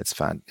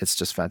 It's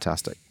just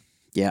fantastic.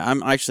 Yeah,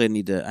 I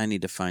need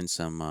to find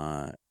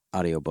some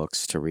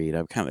audiobooks to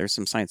read. There's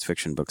some science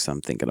fiction books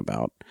I'm thinking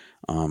about.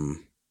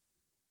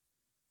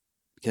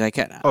 I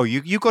can't. Oh,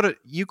 you got to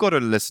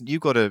listen. You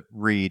got to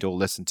read or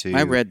listen to.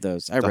 I read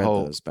those.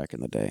 Those back in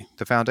the day.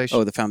 The Foundation.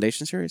 Oh, the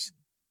Foundation series.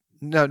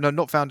 No,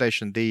 not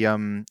Foundation. The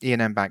Ian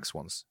M. Banks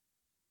ones.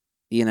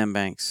 Ian M.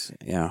 Banks.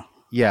 Yeah.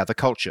 Yeah, the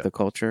Culture.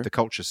 The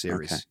Culture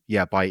series. Okay.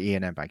 Yeah, by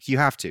Ian M. Banks. You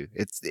have to.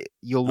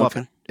 You'll love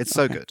it. It's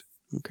so good.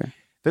 Okay.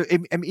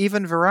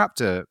 Even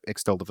Viraptor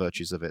extolled the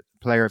virtues of it.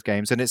 Player of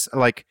games, and it's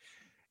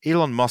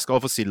Elon Musk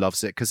obviously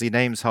loves it because he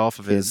names half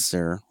of his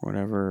or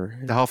whatever,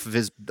 half of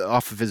his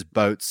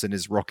boats and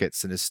his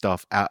rockets and his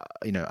stuff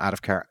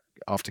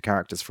after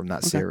characters from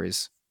that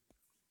series.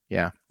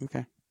 Yeah.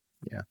 Okay.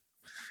 Yeah.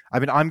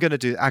 I'm going to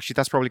do. Actually,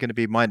 that's probably going to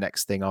be my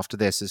next thing after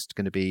this. Is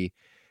going to be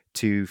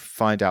to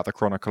find out the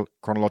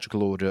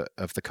chronological order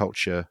of the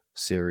Culture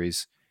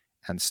series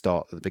and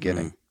start at the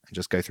beginning and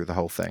just go through the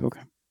whole thing.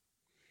 Okay.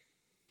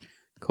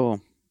 Cool.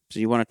 So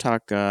you want to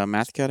talk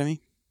Math Academy?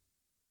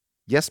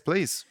 Yes,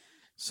 please.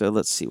 So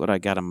let's see what I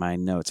got on my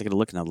notes. I got to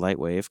look in the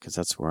Lightwave because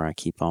that's where I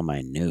keep all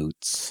my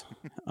notes.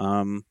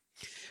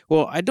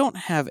 Well, I don't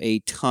have a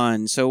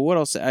ton. So what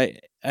else?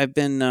 I've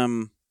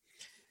been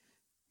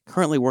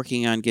currently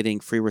working on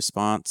getting free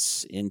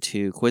response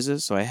into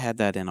quizzes. So I had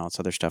that in all this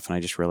other stuff, and I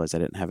just realized I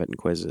didn't have it in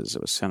quizzes.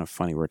 It was kind of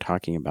funny. We were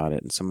talking about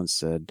it, and someone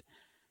said,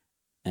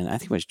 and I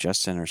think it was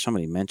Justin or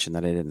somebody mentioned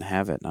that I didn't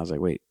have it, and I was like,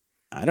 wait,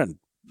 I don't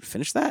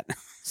finish that.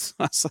 So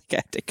I was like, I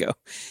had to go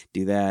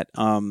do that.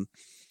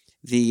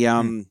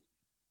 The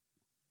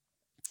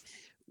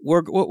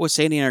what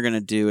Sadie and I are going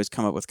to do is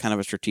come up with kind of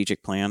a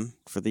strategic plan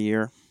for the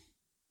year.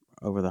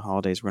 Over the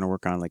holidays, we're going to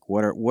work on like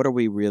what are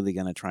we really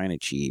going to try and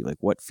achieve? Like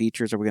what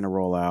features are we going to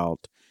roll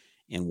out,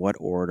 in what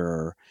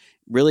order?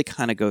 Really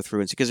kind of go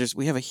through and because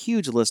we have a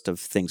huge list of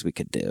things we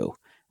could do.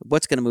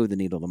 What's going to move the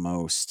needle the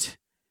most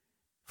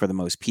for the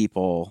most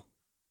people?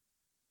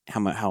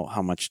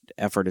 How much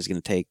effort is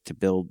going to take to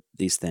build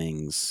these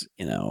things?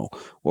 You know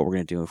what we're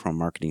going to do from a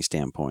marketing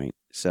standpoint.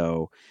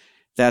 So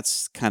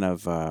that's kind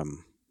of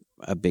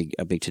a big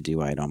to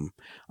do item.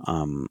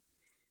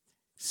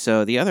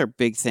 So the other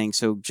big thing,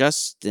 so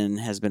Justin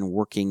has been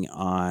working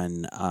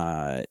on,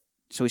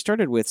 so we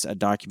started with a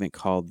document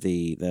called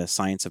the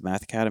Science of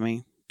Math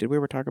Academy. Did we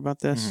ever talk about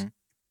this? Mm-hmm.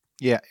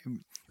 Yeah,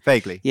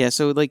 vaguely. Yeah,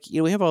 so like,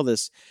 we have all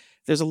this,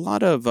 there's a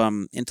lot of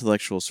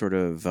intellectual sort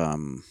of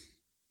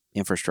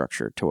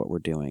infrastructure to what we're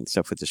doing,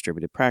 stuff with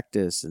distributed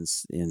practice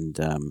and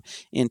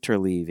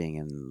interleaving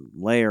and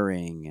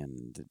layering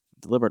and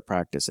deliberate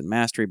practice and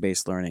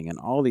mastery-based learning and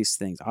all these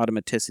things,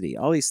 automaticity,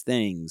 all these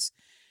things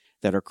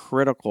that are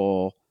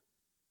critical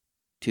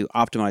to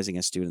optimizing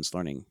a student's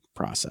learning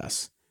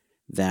process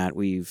that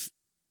we've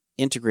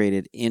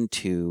integrated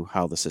into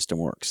how the system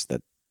works,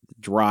 that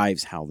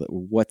drives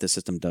what the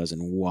system does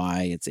and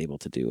why it's able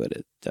to do what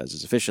it does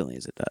as efficiently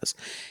as it does.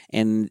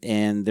 And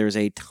there's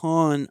a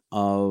ton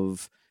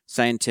of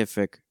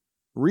scientific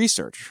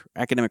research,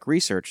 academic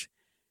research,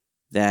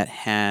 that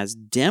has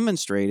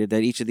demonstrated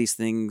that each of these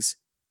things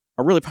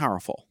are really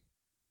powerful.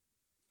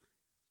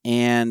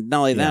 And not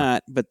only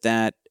that, but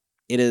that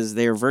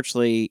they're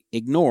virtually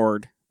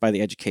ignored by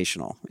the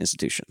educational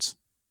institutions.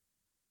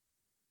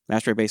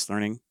 Mastery-based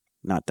learning,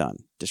 not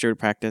done. Distributed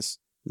practice,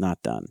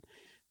 not done.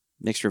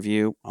 Mixed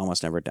review,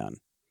 almost never done.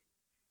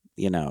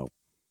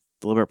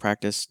 Deliberate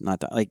practice, not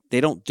done. Like,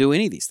 they don't do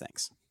any of these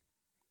things.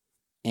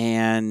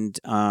 And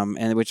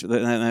which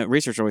the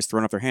researchers are always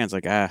throwing up their hands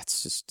like,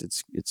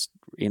 it's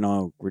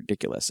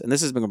ridiculous. And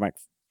this has been going back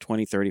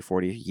 20, 30,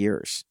 40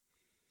 years.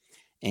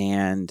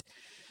 And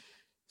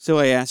so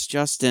I asked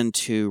Justin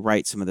to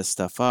write some of this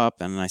stuff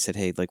up, and I said,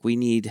 "Hey, like we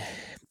need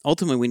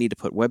to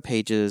put web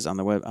pages on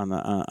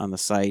the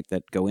site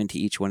that go into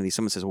each one of these."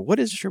 Someone says, "Well, what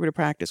is distributed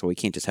practice?" Well, we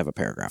can't just have a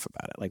paragraph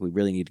about it. Like we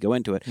really need to go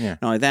into it. Yeah.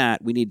 Not only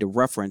that, we need to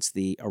reference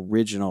the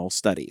original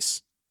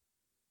studies,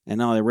 and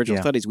not only the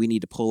original studies, we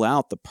need to pull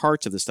out the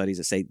parts of the studies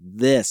that say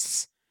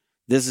this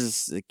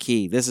is the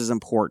key, this is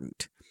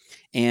important,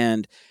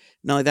 and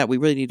not only that, we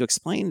really need to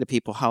explain to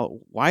people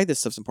why this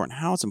stuff's important,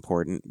 how it's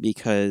important,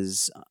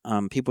 because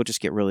people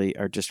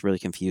are just really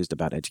confused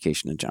about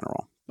education in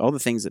general. All the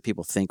things that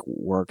people think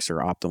works or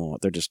optimal,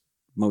 they're just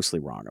mostly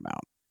wrong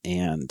about.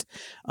 And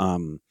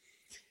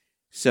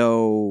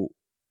so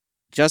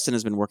Justin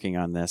has been working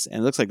on this,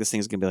 and it looks like this thing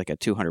is going to be like a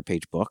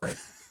 200-page book.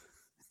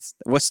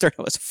 What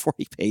started was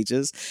 40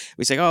 pages.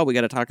 We say, we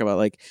got to talk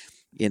about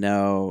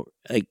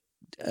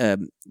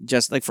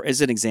just like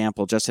as an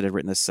example, Justin had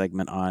written this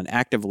segment on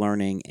active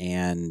learning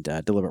and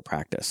deliberate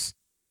practice,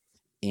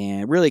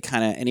 and really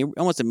and he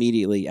almost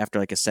immediately after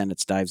like a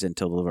sentence dives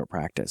into deliberate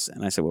practice.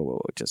 And I said, whoa,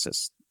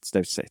 just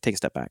take a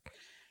step back.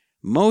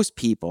 Most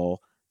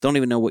people don't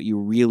even know what you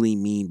really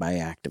mean by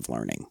active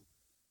learning.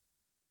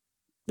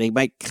 They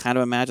might kind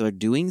of imagine they're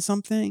doing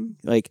something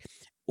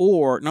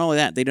or not only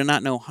that, they do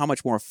not know how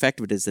much more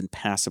effective it is than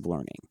passive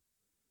learning.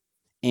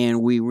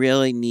 And we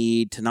really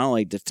need to not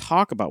only to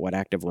talk about what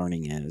active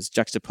learning is,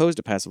 juxtaposed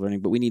to passive learning,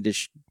 but we need to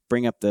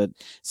bring up the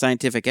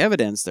scientific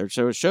evidence that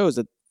shows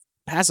that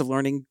passive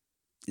learning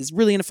is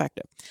really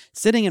ineffective.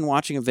 Sitting and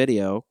watching a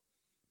video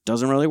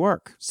doesn't really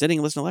work. Sitting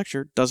and listening to a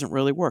lecture doesn't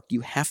really work.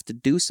 You have to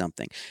do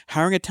something.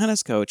 Hiring a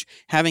tennis coach,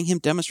 having him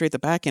demonstrate the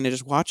back end and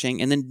just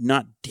watching and then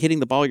not hitting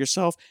the ball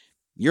yourself,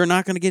 you're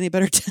not going to get any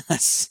better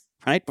tennis.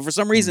 Right? But for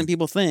some reason,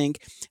 people think,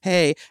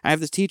 hey, I have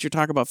this teacher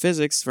talk about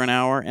physics for an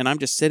hour, and I'm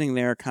just sitting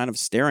there kind of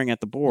staring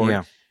at the board.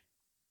 Yeah.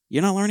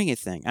 You're not learning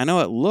anything. I know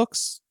it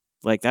looks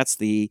like that's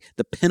the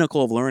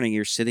pinnacle of learning.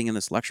 You're sitting in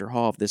this lecture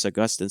hall of this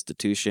august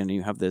institution, and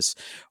you have this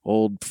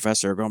old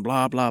professor going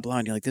blah, blah, blah,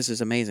 and you're like, this is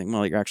amazing.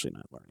 Well, you're actually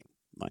not learning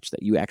much.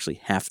 That you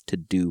actually have to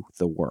do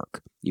the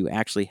work. You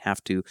actually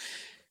have to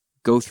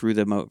go through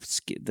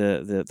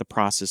the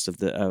process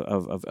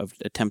of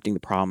attempting the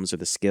problems or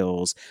the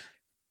skills,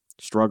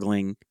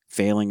 struggling,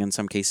 failing in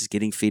some cases,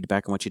 getting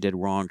feedback on what you did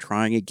wrong,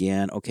 trying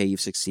again. Okay, you've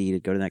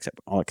succeeded. Go to the next step.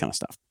 All that kind of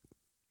stuff.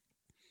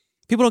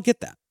 People don't get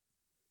that,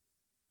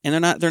 and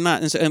they're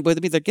not. And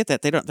but they get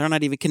that, they're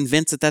not even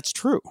convinced that that's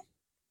true,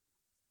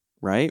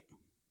 right?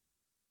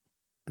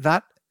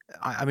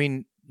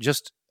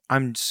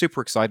 I'm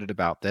super excited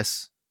about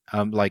this.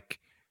 Like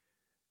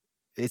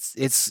it's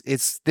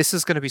this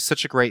is going to be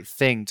such a great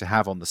thing to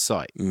have on the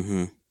site.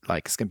 Mm-hmm.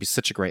 Like it's going to be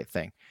such a great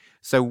thing.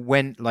 So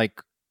when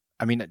like,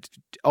 I mean,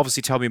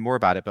 obviously tell me more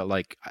about it, but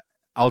like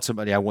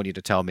ultimately, I want you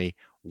to tell me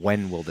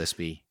when will this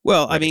be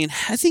Well, I ready? mean,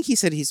 I think he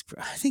said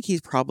I think he's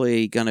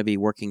probably going to be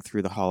working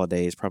through the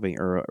holidays, probably,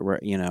 or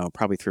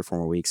probably 3 or 4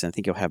 more weeks. And I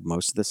think he'll have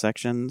most of the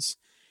sections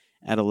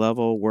at a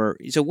level where.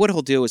 So what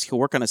he'll do is he'll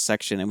work on a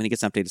section, and when he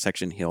gets an updated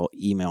section, he'll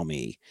email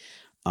me,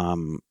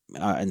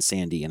 and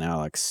Sandy and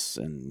Alex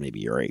and maybe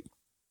Yuri.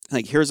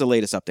 Like, here's the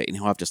latest update, and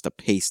he'll have just a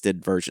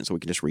pasted version so we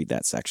can just read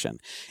that section.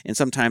 And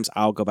sometimes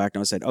I'll go back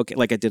and I'll say, okay,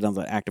 like I did on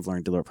the active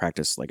learning deliberate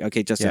practice, like,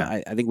 okay, Justin,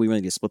 Yeah. I think we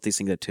really need to split these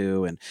things into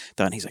two. And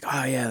Don, he's like,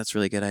 oh yeah, that's a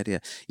really good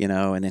idea,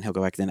 and then he'll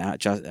go back, and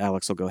then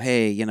Alex will go,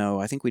 hey,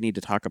 I think we need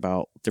to talk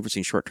about the difference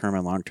between short-term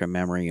and long-term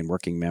memory and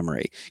working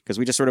memory, because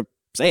we just sort of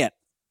say it.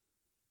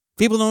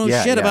 People don't know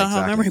Yeah, shit yeah, about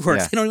how exactly. memory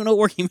works. Yeah. They don't even know what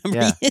working memory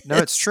Yeah. is. No,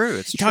 it's true.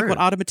 It's You true. talk about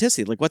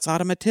automaticity. Like, what's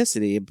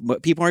automaticity?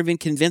 But people aren't even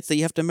convinced that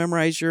you have to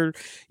memorize your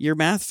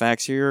math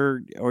facts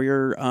or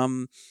your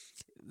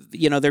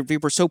they're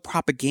people are so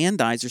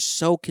propagandized, they're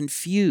so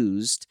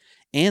confused,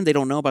 and they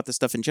don't know about this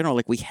stuff in general.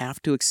 Like, we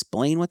have to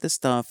explain what this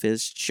stuff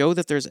is, show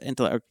that there's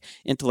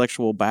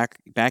intellectual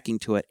backing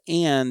to it,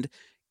 and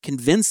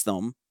convince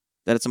them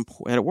that it's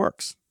important, that it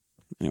works.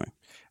 Anyway.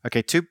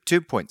 Okay,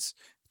 two points.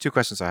 Two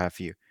questions I have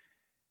for you.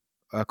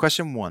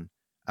 Question one,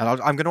 and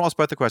I'm going to ask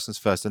both the questions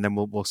first, and then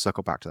we'll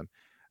circle back to them.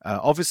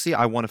 Obviously,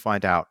 I want to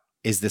find out,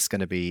 is this going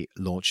to be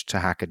launched to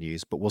Hacker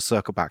News, but we'll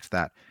circle back to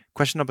that.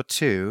 Question number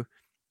two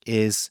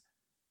is,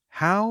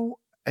 how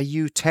are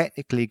you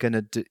technically going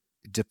to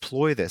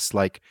deploy this?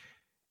 Like,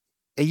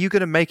 are you going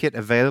to make it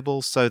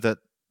available so that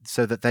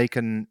they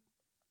can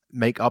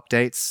make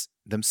updates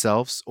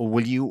themselves, or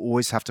will you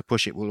always have to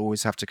push it? Will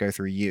always have to go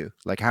through you?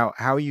 Like, how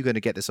are you going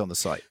to get this on the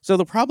site? So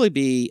there'll probably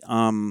be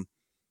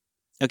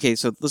okay,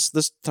 so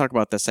let's talk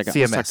about that second.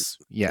 CMS.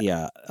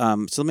 Yeah.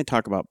 So let me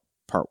talk about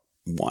part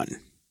one.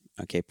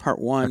 Okay, part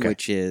one, Okay.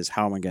 which is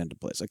how am I going to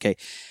deploy this? Okay,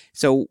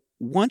 so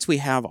once we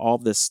have all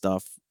this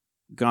stuff,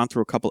 gone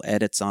through a couple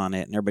edits on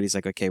it, and everybody's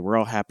like, okay, we're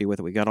all happy with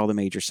it. We got all the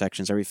major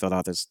sections. Everybody filled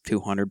out this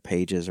 200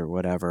 pages or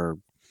whatever,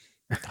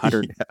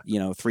 100,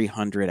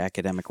 300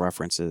 academic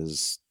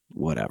references,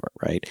 whatever,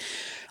 right?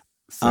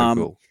 So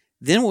cool.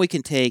 Then what we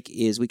can take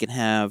is we can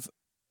have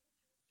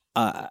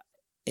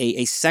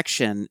a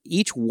section.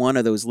 Each one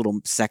of those little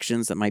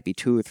sections that might be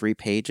 2 or 3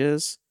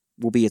 pages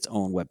will be its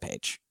own web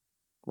page,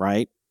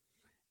 right?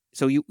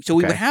 So we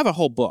would have a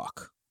whole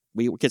book.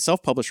 We could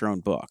self-publish our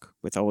own book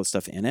with all the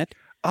stuff in it.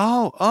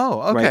 Oh,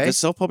 okay. Right, the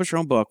self-publish our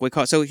own book. We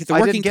call so the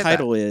working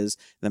title is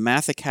The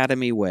Math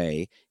Academy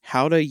Way: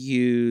 How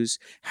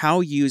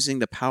Using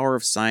the Power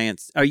of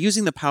Science to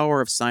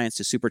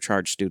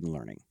Supercharge Student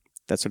Learning.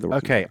 That's sort of the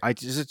working title. I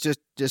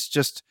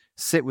just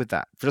sit with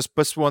that for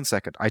just 1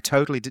 second. I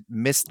totally did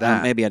miss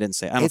that. Maybe I didn't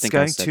say. I don't think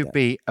it's going to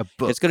be a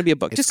book. It's going to be a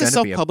book. Just a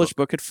self-published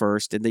book at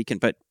first, and they can.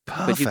 But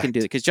you can do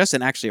it because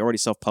Justin actually already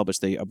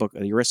self-published a book,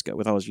 Eurisco,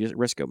 with all his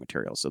Eurisco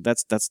material. So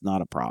that's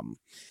not a problem.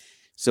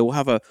 So we'll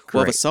have a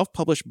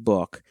self-published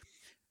book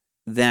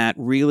that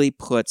really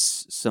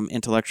puts some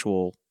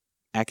intellectual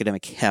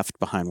academic heft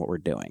behind what we're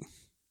doing,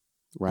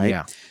 right?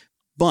 Yeah.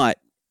 But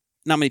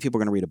not many people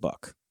are going to read a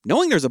book.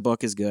 Knowing there's a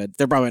book is good.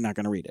 They're probably not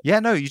going to read it. Yeah,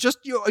 no, you just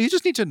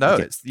need to know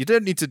it. You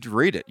don't need to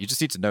read it. You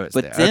just need to know it's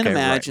there. But then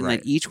imagine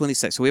that each one of these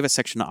sections. So we have a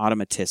section on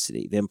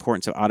automaticity, the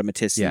importance of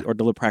automaticity or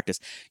deliberate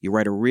practice. You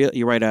write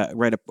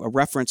a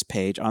reference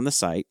page on the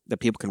site that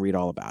people can read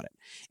all about it,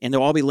 and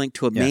they'll all be linked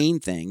to a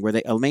main thing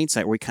a main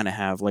site where we kind of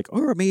have like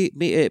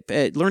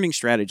learning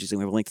strategies, and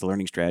we have a link to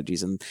learning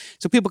strategies, and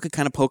so people could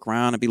kind of poke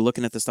around and be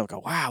looking at this stuff.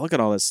 Go, wow, look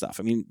at all this stuff.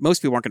 I mean,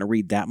 most people aren't going to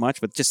read that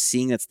much, but just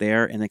seeing it's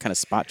there and then kind of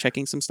spot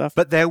checking some stuff.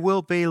 But there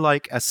will be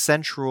like a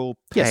central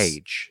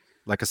page,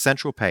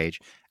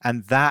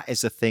 and that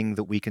is a thing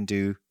that we can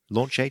do.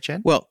 Launch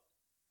HN? Well,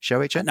 show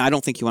HN? No, I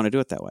don't think you want to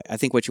do it that way. I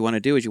think what you want to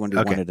do is you want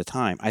to do one at a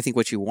time. I think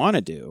what you want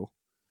to do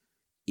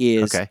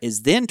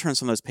is then turn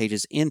some of those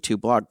pages into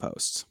blog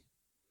posts.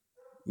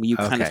 You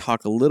kind of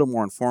talk a little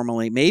more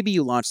informally. Maybe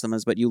you launch them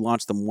but you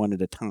launch them one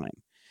at a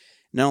time.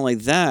 Not only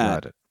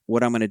that,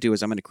 what I'm going to do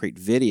is I'm going to create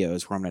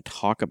videos where I'm going to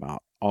talk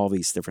about all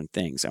these different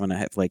things. I'm going to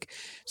have like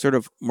sort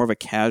of more of a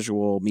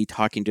casual me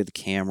talking to the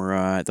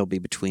camera. They'll be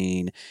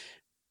between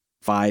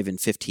 5 and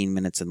 15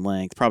 minutes in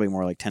length, probably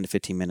more like 10 to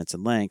 15 mints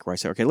in length, where I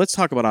say, okay, let's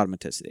talk about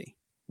automaticity.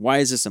 Why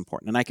is this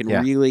important? And I can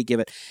really give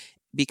it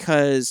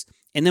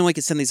and then we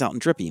can send these out in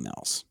drip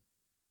emails.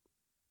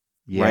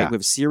 Yeah. Right? We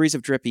have a series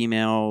of drip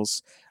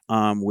emails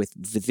with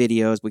the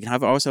videos. We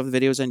can also have the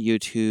videos on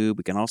YouTube.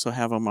 We can also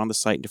have them on the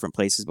site in different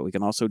places, but we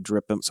can also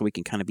drip them so we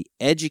can kind of be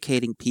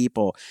educating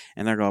people.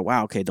 And they're going,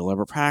 wow, okay,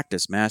 deliberate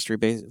practice,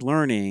 mastery-based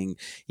learning,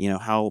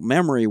 how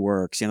memory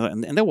works,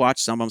 and they'll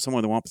watch some of them. Some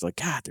of them won't be like,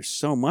 God, there's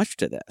so much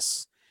to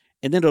this.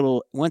 And then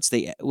once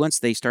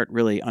they start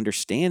really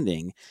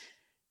understanding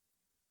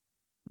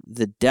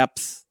the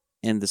depth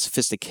and the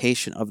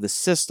sophistication of the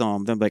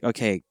system, then like,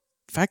 okay,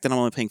 the fact that I'm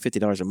only paying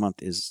 $50 a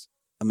month is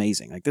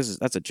amazing. Like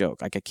that's a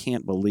joke. Like I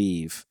can't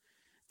believe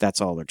that's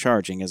all they're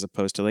charging, as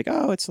opposed to like,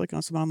 oh, it's like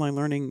some online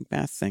learning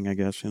math thing, I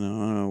guess. I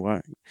don't know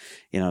why.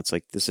 It's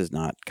like, this is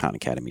not Khan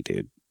Academy,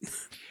 dude.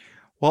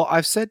 Well,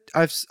 I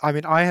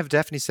mean, I have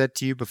definitely said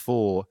to you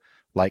before,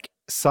 like,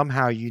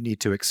 somehow you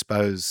need to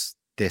expose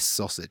this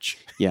sausage.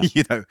 Yeah.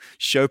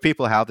 Show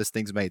people how this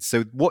thing's made.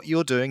 So what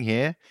you're doing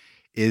here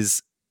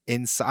is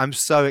I'm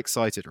so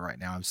excited right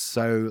now. I'm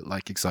so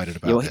excited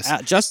about this.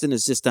 Justin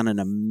has just done an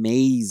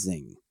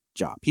amazing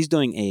job. He's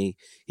done a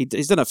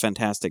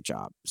fantastic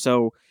job.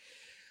 So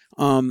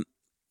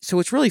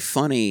it's really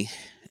funny.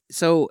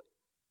 So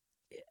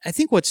I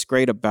think what's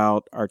great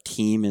about our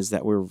team is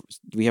that we're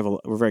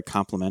very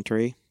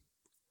complementary,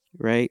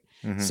 right?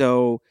 Mm-hmm.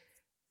 So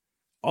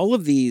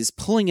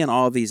pulling in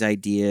all of these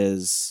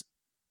ideas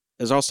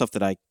is all stuff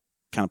that I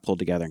kind of pulled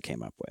together and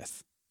came up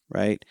with,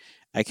 right?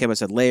 I came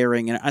up with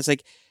layering, and I was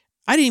like,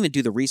 I didn't even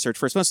do the research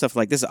first. Most stuff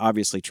like this is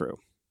obviously true.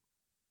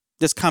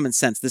 This common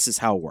sense, this is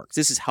how it works.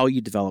 This is how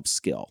you develop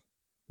skill,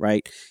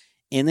 right?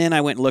 And then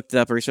I went and looked it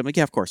up. I'm like,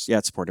 yeah, of course. Yeah,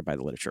 it's supported by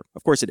the literature.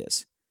 Of course it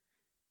is.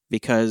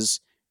 Because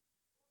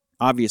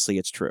obviously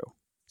it's true.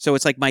 So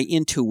it's like my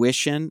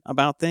intuition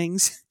about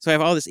things. So I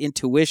have all this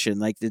intuition,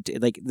 like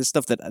this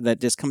stuff that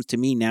just comes to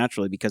me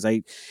naturally because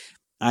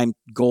I'm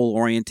goal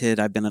oriented.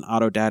 I've been an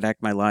autodidact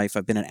my life.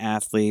 I've been an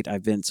athlete.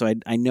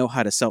 I know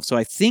how to so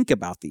I think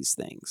about these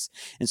things.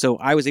 And so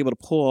I was able to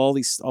pull all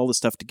this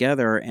stuff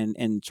together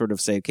and sort of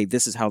say, okay,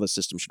 this is how the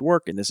system should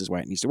work. And this is why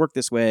it needs to work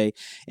this way.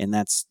 And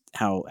that's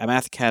how a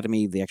Math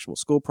Academy, the actual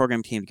school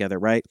program, came together.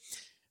 Right.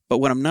 But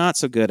what I'm not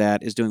so good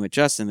at is doing what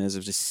Justin is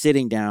of just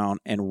sitting down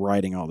and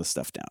writing all this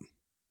stuff down.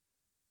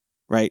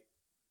 Right.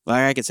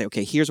 Like I could say,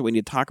 okay, here's what we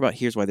need to talk about.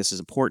 Here's why this is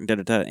important.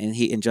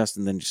 And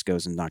Justin then just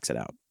goes and knocks it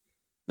out.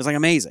 It's like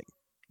amazing,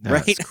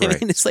 right? I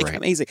mean, it's like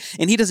amazing.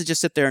 And he doesn't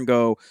just sit there and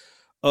go,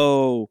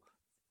 oh,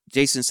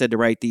 Jason said to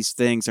write these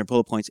things or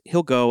bullet points.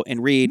 He'll go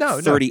and read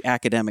 30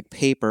 academic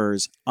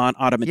papers on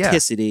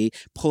automaticity,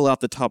 pull out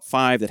the top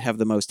 5 that have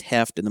the most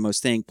heft and the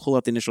most thing, pull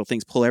out the initial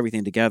things, pull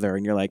everything together.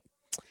 And you're like,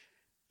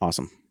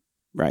 awesome.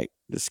 Right.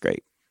 This is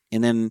great.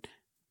 And then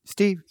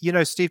Steve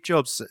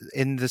Jobs,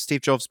 in the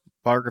Steve Jobs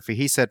biography,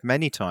 he said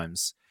many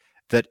times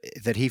that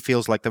he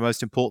feels like the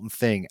most important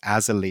thing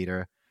as a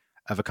leader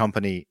of a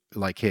company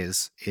like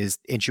his is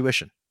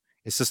intuition.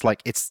 It's just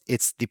like it's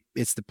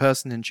the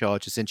person in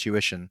charge, it's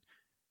intuition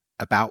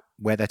about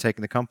where they're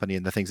taking the company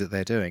and the things that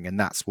they're doing, and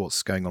that's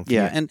what's going on for you.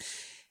 And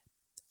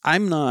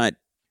I'm not,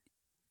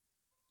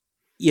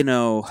 and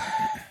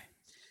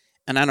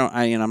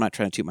I'm not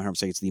trying to toot my horn and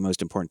say it's the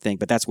most important thing,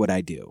 but that's what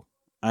I do.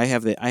 I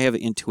have the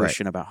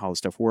intuition about how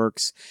stuff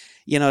works.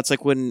 It's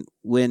like when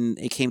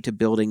it came to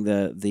building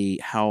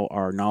the how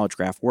our knowledge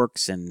graph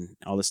works and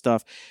all this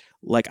stuff.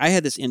 Like I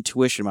had this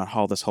intuition about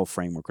how this whole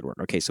framework would work.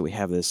 Okay, so we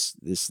have we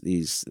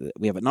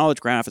have a knowledge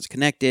graph. It's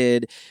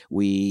connected.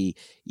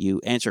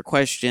 You answer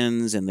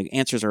questions, and the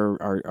answers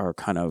are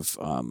kind of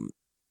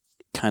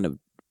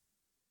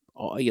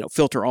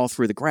filter all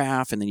through the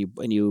graph, and then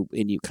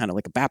you kind of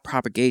like a back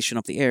propagation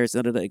up the air.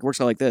 It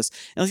works all like this.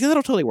 And I was like,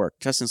 that'll totally work.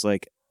 Justin's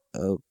like,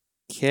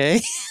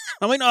 okay.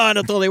 I'm like, no,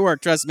 it'll totally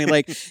work. Trust me.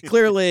 Like,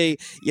 clearly,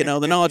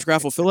 the knowledge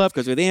graph will fill up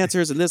because we have the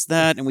answers and this,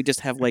 that, and we just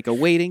have like a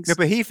waiting. Yeah,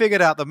 but he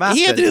figured out the math.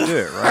 He had to do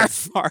it,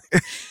 right? Part.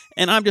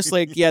 And I'm just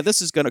like, yeah, this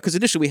is going to, because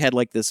initially we had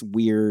like this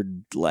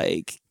weird,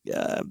 database.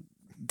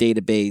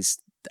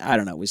 I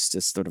don't know. It was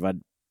just sort of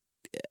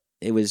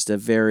it was a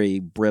very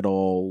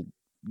brittle,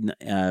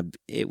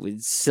 it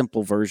was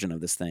simple version of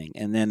this thing.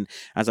 And then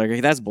I was like,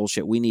 okay, that's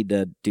bullshit. We need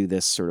to do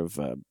this sort of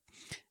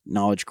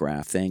knowledge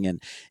graph thing.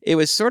 And it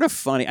was sort of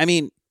funny. I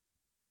mean,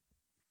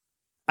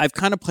 I've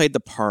kind of played the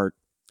part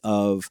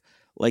of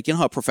like,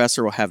 how a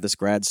professor will have this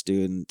grad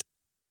student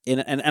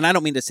and I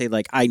don't mean to say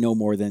like I know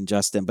more than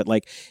Justin, but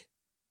like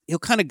he'll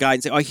kind of guide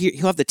and say, oh,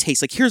 he'll have the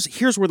taste. Like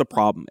here's where the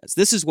problem is.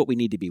 This is what we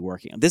need to be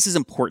working on. This is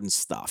important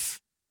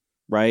stuff,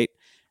 right?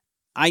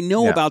 I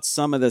know about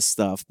some of this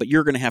stuff, but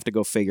you're going to have to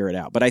go figure it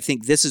out. But I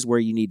think this is where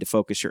you need to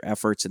focus your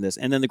efforts in this.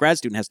 And then the grad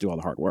student has to do all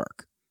the hard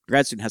work. The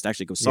grad student has to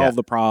actually go solve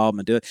the problem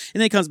and do it. And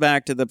then he comes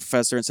back to the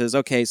professor and says,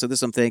 okay, so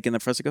this I'm thinking. The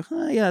professor goes,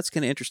 yeah, that's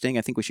kind of interesting.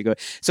 I think we should go.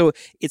 So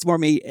it's more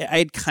me. I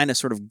had kind of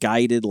sort of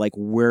guided like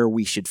where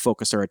we should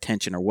focus our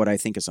attention or what I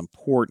think is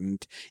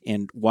important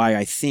and why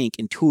I think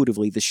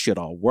intuitively this should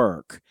all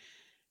work.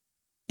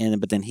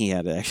 But then he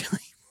had to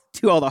actually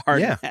do all the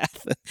hard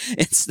math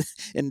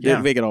and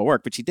make it all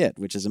work, which he did,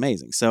 which is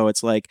amazing. So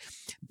it's like,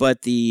 but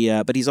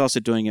he's also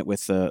doing it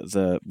with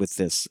the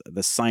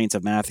Science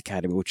of Math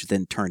Academy, which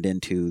then turned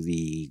into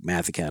the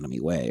Math Academy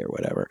way or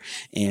whatever.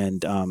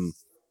 And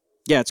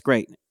it's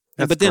great.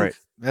 That's great.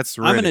 That's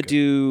really I'm going to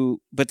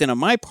do, but then on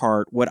my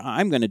part, what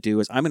I'm going to do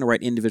is I'm going to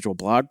write individual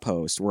blog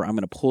posts where I'm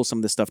going to pull some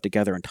of this stuff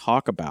together and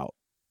talk about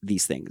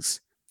these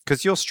things.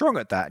 Because you're strong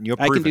at that, and you're.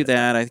 I can do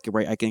that. I can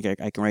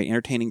write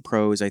entertaining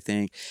prose. I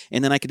think,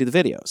 and then I could do the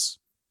videos,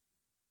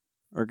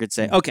 or could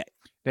say, okay.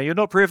 Now you're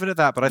not proven at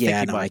that, but I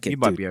think you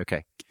might be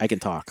okay. I can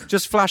talk.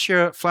 Just flash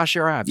your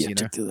abs. Yeah,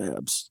 the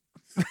abs.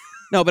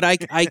 No, but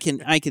I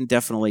can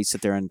definitely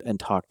sit there and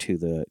talk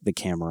to the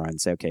camera and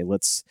say, okay,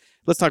 let's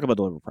talk about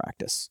deliver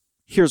practice.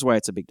 here's why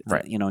it's a big,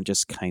 Right.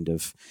 just kind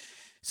of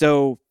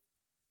so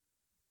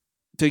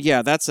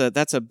yeah, that's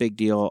a big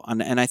deal,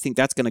 and I think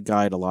that's going to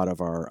guide a lot of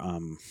our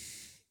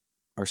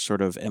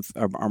sort of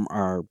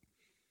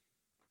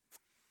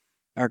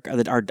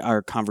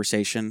our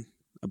conversation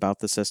about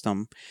the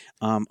system.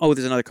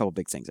 There's another couple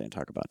big things I didn't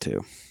talk about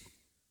too.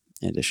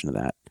 In addition to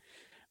that,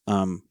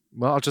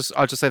 Well, I'll just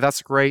say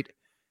that's great.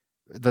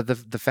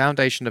 The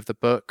foundation of the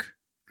book,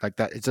 like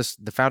that, it's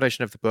just the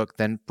foundation of the book.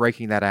 Then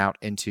breaking that out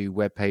into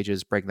web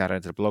pages, breaking that out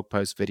into blog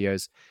posts,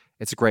 videos.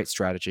 It's a great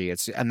strategy.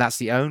 And that's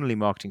the only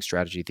marketing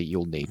strategy that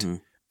you'll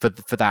need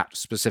for that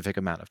specific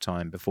amount of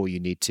time before you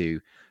need to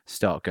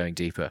start going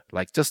deeper.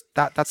 Like just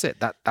that. That's it.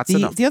 That's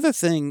enough. The other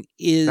thing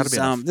is That'll be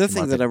enough, the other in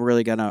my thing that opinion. I'm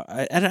really gonna.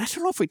 And I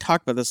don't know if we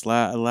talked about this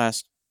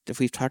last. If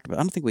we've talked about,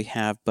 I don't think we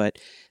have. But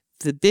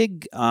the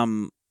big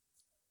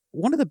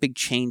one of the big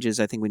changes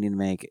I think we need to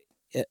make.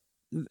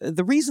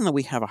 The reason that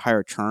we have a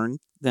higher churn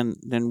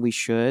than we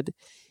should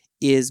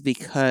is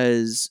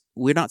because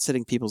we're not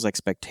setting people's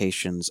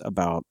expectations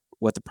about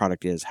what the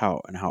product is,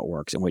 how it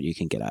works, and what you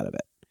can get out of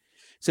it.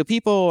 So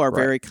people are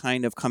Right. very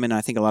kind of coming.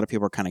 I think a lot of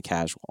people are kind of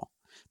casual.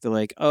 They're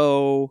like,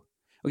 "Oh,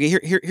 okay.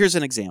 Here's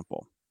an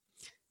example.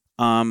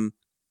 You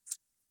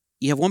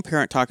have one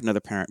parent talking to another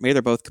parent. Maybe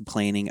they're both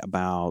complaining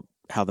about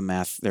how the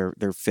math,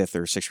 their fifth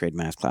or sixth grade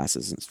math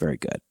classes isn't very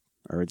good,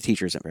 or the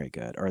teacher isn't very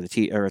good, or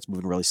or it's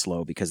moving really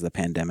slow because of the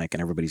pandemic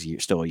and everybody's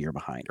still a year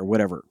behind, or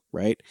whatever,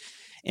 right?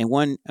 And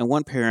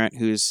one parent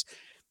who's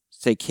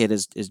say kid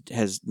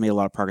has made a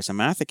lot of progress on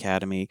Math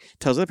Academy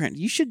tells the other parent,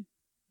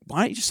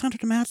 why don't you just send her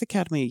to Math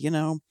Academy?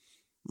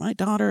 My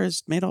daughter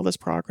has made all this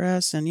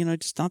progress and,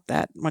 just not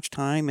that much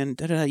time and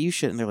you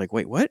should. And they're like,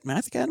 wait, what?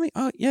 Math Academy?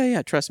 Oh,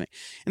 yeah, trust me.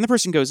 And the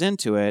person goes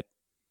into it.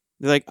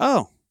 They're like,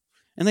 oh.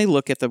 And they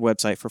look at the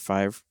website for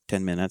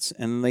 5-10 minutes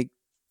and they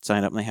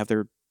sign up and they have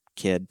their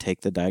kid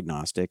take the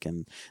diagnostic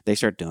and they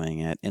start doing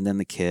it. And then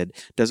the kid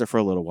does it for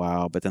a little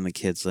while, but then the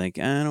kid's like,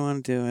 I don't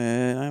want to do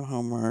it. I have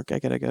homework. I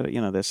gotta,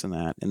 this and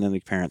that. And then the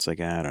parent's like,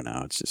 I don't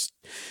know. It's just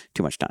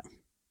too much time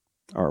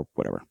or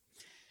whatever.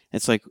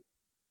 It's like,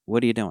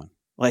 what are you doing?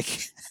 Like,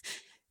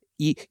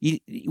 we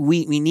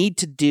need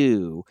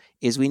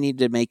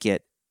to make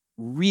it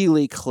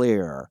really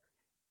clear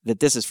that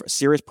this is a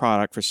serious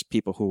product for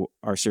people who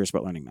are serious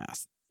about learning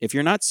math. If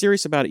you're not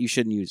serious about it, you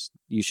shouldn't use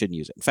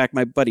it. In fact,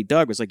 my buddy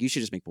Doug was like, you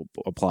should just make people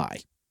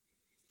apply,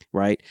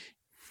 right?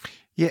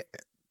 Yeah.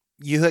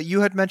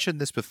 You had mentioned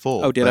this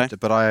before. Oh, did I?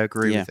 But I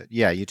agree with it.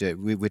 Yeah, you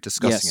did. We were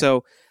discussing it.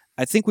 So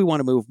I think we want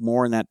to move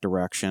more in that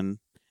direction.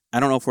 I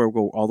don't know if we'll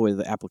go all the way to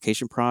the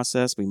application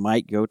process. We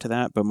might go to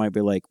that, but it might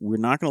be like, we're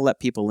not going to let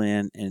people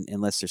in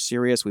unless they're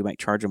serious. We might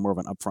charge them more of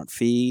an upfront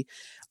fee.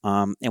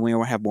 And we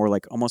will have more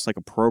like almost like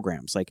a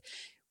programs. Like,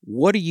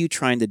 what are you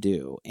trying to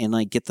do? And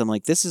like get them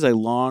like, this is a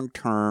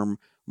long-term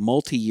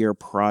multi-year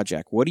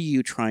project. What are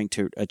you trying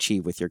to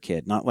achieve with your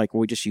kid? Not like,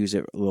 we just use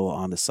it a little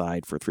on the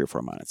side for 3 or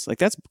 4 months. Like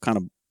that's kind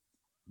of.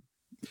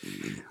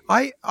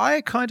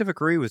 I kind of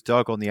agree with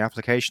Doug on the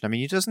application. I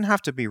mean, it doesn't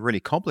have to be really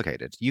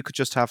complicated. You could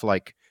just have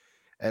like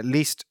at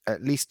least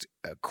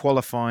a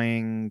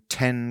qualifying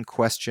 10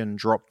 question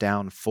drop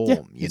down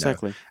form,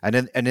 exactly. And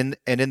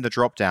in the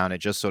drop down, it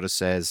just sort of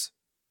says,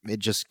 it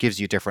just gives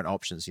you different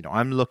options.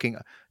 I'm looking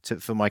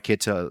for my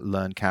kid to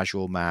learn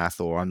casual math,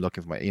 or I'm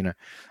looking for my,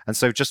 and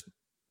so just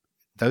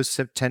those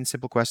 10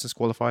 simple questions,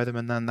 qualify them,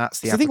 and then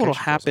that's the. I think what'll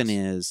application happen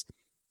process. is,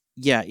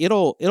 yeah,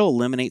 it'll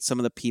eliminate some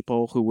of the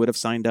people who would have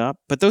signed up,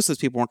 but those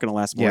people weren't going to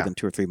last more than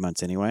 2 or 3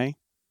 months anyway.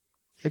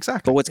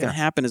 Exactly. But what's going to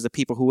happen is the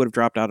people who would have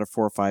dropped out of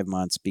 4 or 5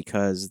 months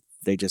because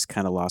they just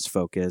kind of lost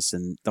focus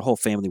and the whole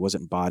family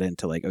wasn't bought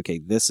into like, okay,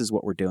 this is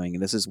what we're doing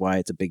and this is why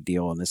it's a big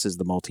deal and this is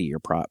the multi-year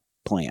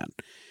plan.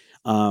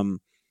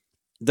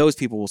 Those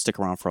people will stick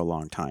around for a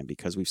long time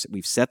because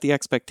we've set the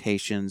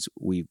expectations,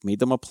 we've made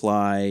them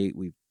apply,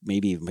 we've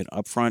maybe even been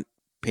upfront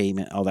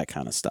payment, all that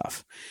kind of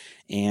stuff.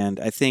 And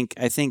I think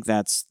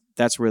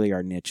that's really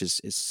our niche is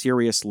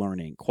serious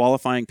learning,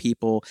 qualifying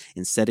people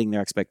and setting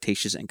their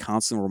expectations and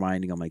constantly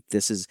reminding them like,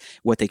 this is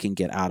what they can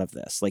get out of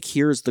this. Like,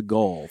 here's the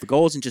goal. The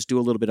goal isn't just do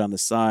a little bit on the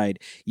side.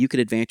 You could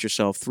advance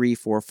yourself 3,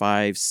 4,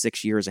 5,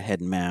 6 years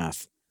ahead in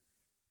math.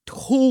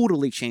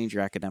 Totally change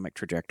your academic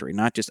trajectory.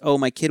 Not just, oh,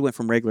 my kid went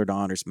from regular to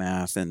honors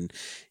math and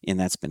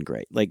that's been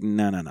great. Like,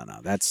 no.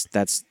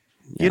 That's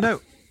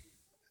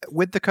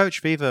with the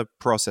Coach Viva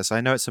process,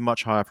 I know it's a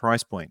much higher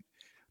price point.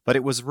 But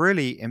it was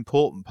really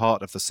important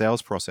part of the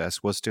sales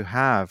process was to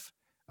have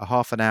a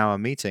half an hour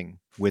meeting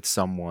with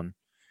someone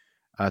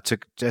to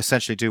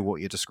essentially do what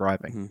you're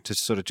describing, to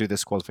sort of do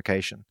this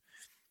qualification.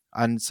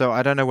 And so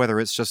I don't know whether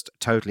it's just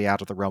totally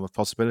out of the realm of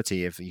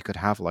possibility if you could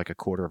have like a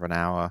quarter of an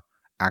hour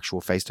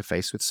actual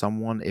face-to-face with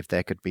someone, if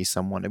there could be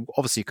someone.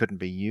 Obviously, it couldn't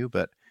be you,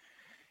 but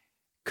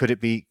could it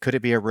be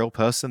a real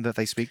person that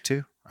they speak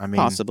to? I mean,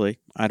 possibly.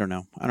 I don't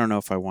know. I don't know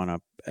if I want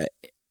to.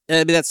 I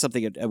mean, that's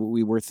something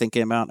we were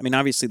thinking about. I mean,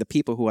 obviously, the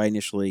people who I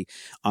initially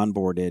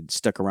onboarded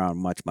stuck around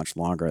much, much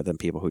longer than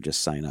people who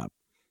just sign up,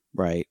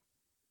 right?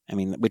 I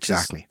mean, which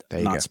is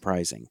not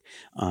surprising.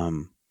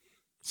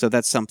 So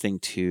that's something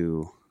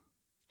to.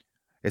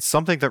 It's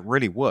something that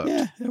really worked.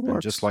 Yeah, it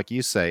And just works. like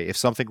you say, if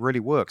something really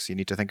works, you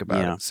need to think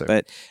about Yeah, it.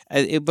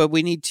 So but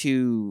we need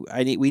to.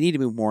 We need to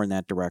move more in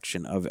that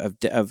direction of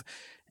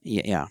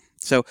yeah. Yeah.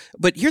 So,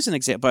 but here's an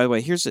example. By the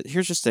way, here's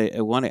just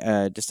a one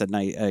just a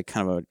night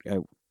kind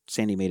of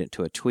Sandy made it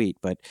to a tweet.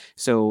 But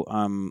so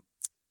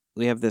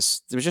we have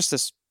this. There was just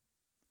this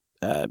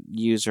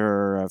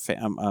user, a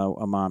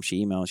mom.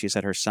 She emailed. She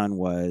said her son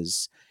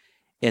was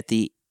at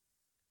the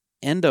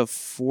end of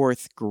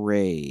fourth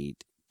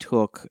grade.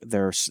 Took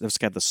it's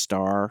got the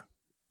STAR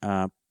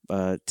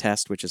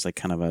test, which is like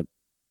kind of a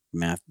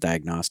math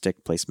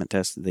diagnostic placement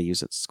test that they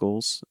use at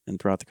schools and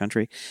throughout the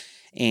country.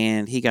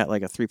 And he got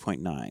like a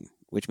 3.9,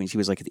 which means he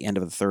was like at the end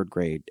of the third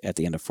grade at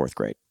the end of fourth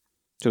grade.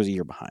 So he was a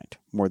year behind,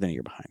 more than a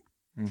year behind.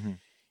 mm-hmm.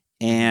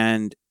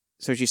 And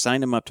so she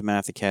signed him up to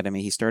Math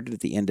Academy. He started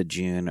at the end of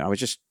June. I was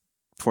just,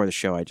 before the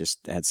show, I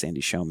just had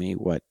Sandy show me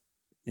what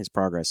his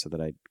progress so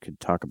that I could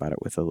talk about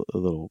it with a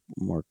little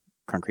more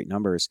concrete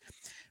numbers.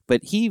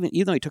 But even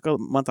though he took a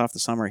month off the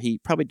summer, he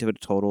probably did a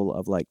total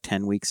of like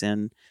 10 weeks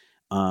in.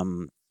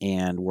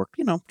 And worked,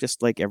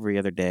 just like every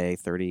other day,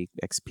 30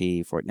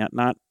 XP for it.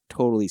 Not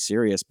totally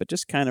serious, but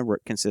just kind of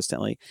worked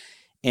consistently.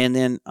 And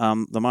then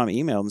the mom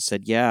emailed and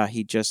said, yeah,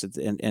 he just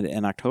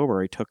in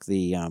October he took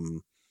the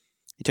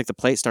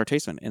plate star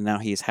tastament, and now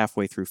he's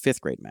halfway through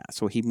fifth grade math.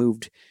 So he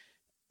moved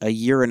a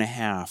year and a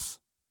half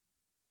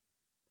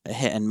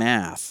ahead in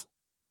math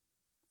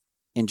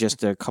in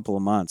just a couple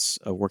of months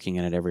of working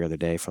in it every other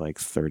day for like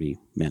 30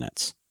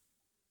 minutes.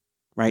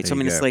 Right. So I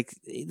mean, it's like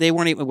it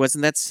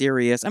wasn't that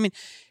serious. I mean,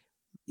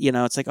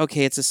 it's like,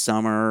 okay, it's a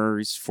summer.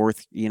 He's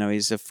fourth,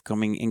 he's a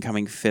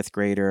incoming fifth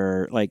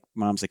grader. Like,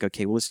 mom's like,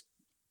 okay, well, it's,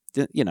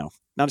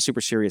 not a super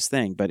serious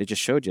thing, but it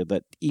just showed you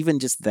that even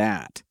just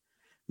that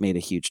made a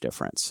huge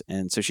difference.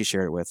 And so she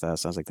shared it with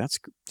us. I was like,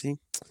 see?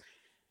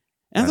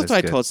 And that's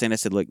what I told Sandy. I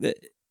said, look,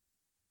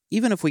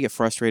 even if we get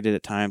frustrated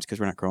at times because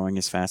we're not growing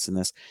as fast in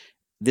this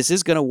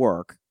is going to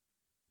work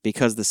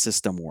because the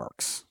system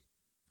works,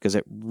 because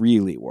it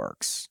really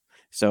works.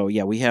 So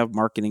yeah, we have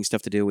marketing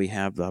stuff to do. We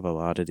have blah blah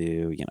blah to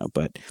do,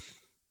 But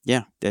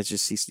yeah, that's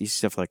just you see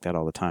stuff like that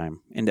all the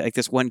time. And like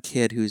this one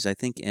kid who's I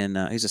think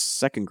he's a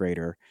second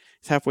grader.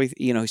 He's halfway.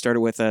 He started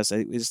with us.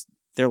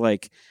 They're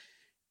like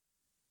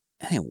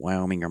I think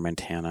Wyoming or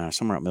Montana,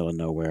 somewhere out in the middle of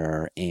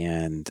nowhere.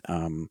 And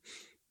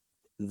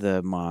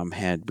the mom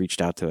had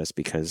reached out to us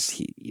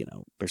because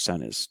their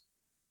son is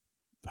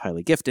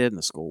highly gifted and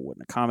the school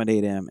wouldn't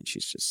accommodate him. And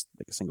she's just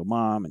like a single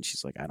mom, and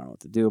she's like, I don't know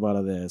what to do about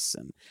all this.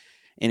 And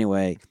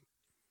anyway.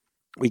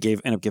 We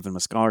ended up giving him a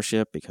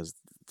scholarship because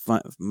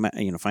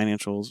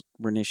financials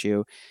were an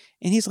issue,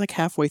 and he's like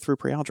halfway through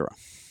pre-algebra.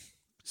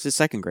 He's a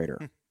second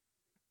grader,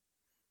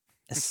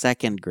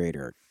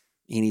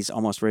 and he's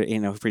almost ready.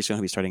 Pretty soon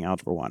he'll be starting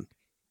algebra 1.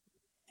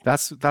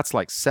 That's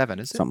like 7,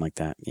 is it? Something like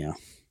that. Yeah,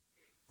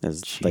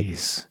 Jeez.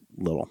 Like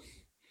little.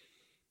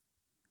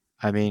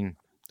 I mean,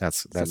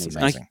 that's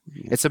amazing.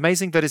 It's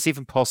amazing that it's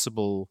even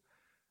possible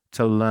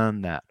to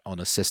learn that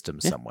on a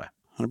system somewhere.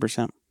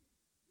 100%.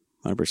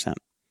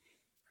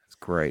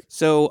 Great.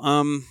 So,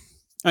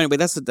 anyway,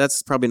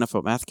 that's probably enough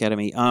about Math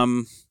Academy.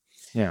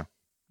 Yeah.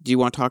 Do you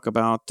want to talk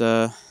about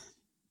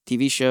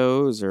TV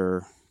shows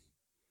or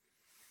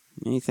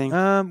anything?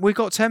 We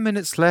got 10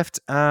 minutes left.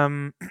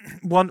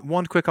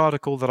 One quick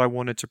article that I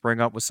wanted to bring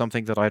up was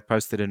something that I had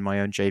posted in my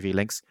own JV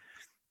links.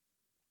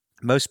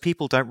 Most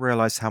people don't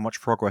realize how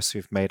much progress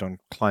we've made on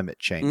climate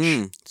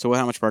change. So,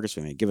 how much progress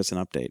we made? Give us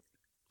an update.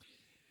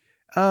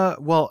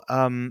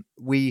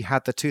 We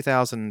had the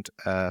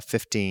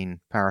 2015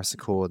 Paris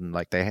Accord, and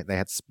like they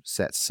had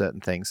set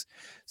certain things.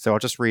 So I'll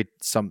just read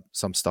some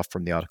stuff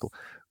from the article.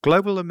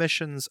 Global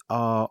emissions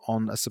are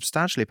on a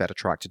substantially better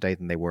track today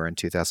than they were in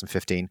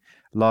 2015,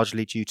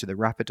 largely due to the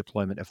rapid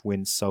deployment of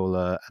wind,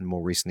 solar, and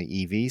more recently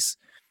EVs.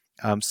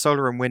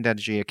 Solar and wind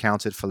energy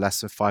accounted for less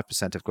than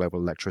 5% of global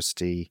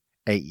electricity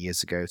 8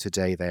 years ago.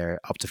 Today they're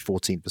up to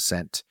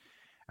 14%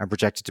 and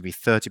projected to be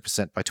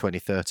 30% by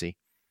 2030.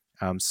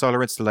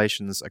 Solar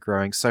installations are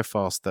growing so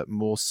fast that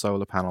more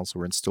solar panels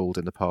were installed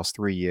in the past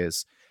 3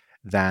 years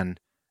than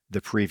the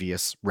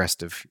previous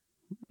rest of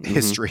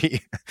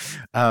history.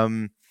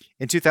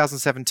 In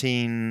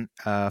 2017,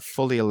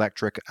 fully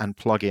electric and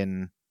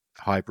plug-in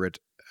hybrid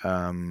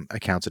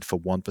accounted for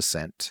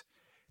 1%.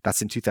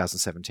 That's in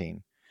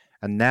 2017.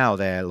 And now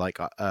they're like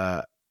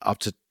up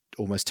to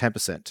almost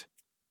 10%,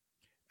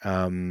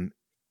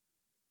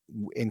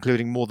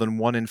 including more than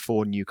 1 in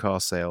 4 new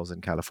car sales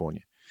in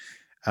California.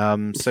 So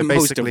most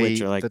basically, of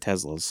which are like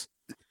Teslas.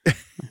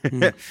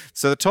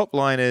 So the top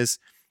line is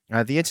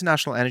the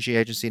International Energy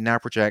Agency now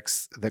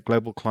projects that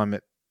global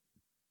climate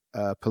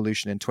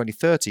pollution in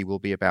 2030 will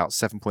be about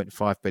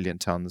 7.5 billion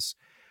tons,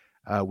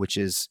 which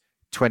is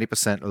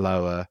 20%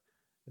 lower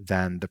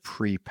than the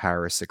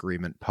pre-Paris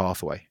Agreement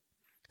pathway.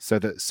 So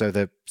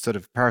the sort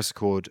of Paris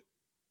Accord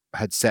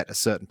had set a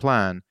certain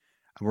plan,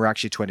 and we're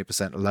actually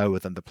 20% lower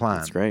than the plan.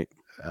 That's great.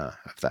 Of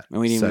that,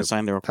 and we didn't even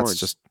sign the reports.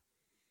 Just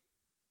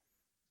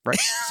right.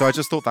 So I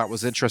just thought that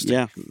was interesting.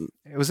 Yeah,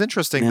 it was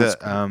interesting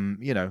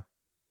that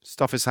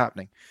stuff is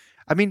happening.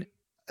 I mean,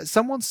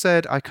 someone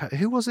said,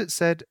 who was it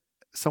said?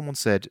 Someone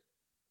said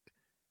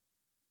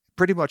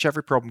pretty much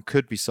every problem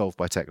could be solved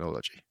by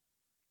technology,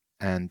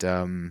 and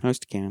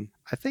Most can.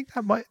 I think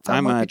that might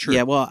be true.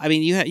 Yeah, well, I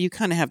mean, you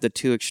kind of have the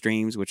two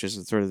extremes, which is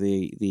sort of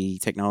the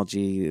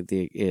technology,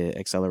 the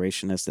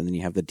accelerationist, and then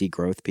you have the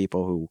degrowth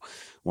people who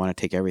want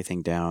to take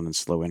everything down and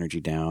slow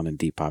energy down and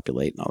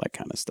depopulate and all that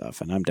kind of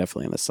stuff. And I'm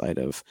definitely on the side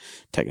of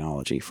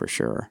technology for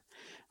sure.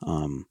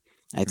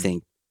 I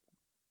think.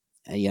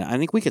 Yeah, I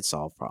think we could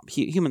solve problems.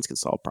 Humans can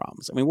solve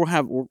problems. I mean,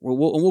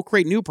 we'll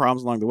create new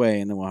problems along the way,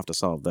 and then we'll have to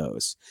solve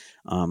those.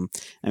 I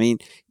mean,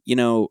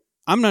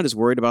 I'm not as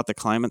worried about the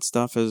climate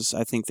stuff as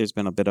I think there's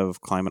been a bit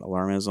of climate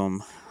alarmism.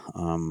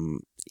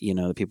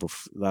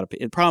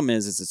 The problem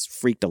is it's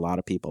freaked a lot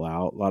of people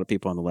out. A lot of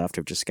people on the left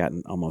have just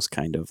gotten almost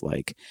kind of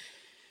like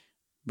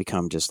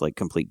become just like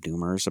complete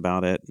doomers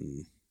about it,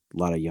 and a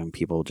lot of young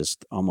people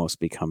just almost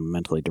become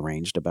mentally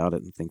deranged about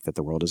it and think that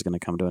the world is going to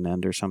come to an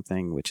end or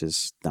something, which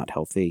is not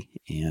healthy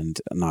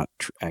and not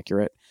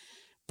accurate.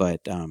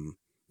 But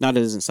not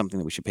it isn't something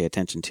that we should pay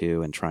attention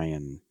to and try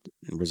and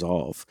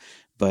resolve.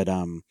 But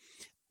a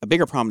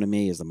bigger problem to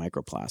me is the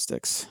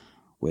microplastics,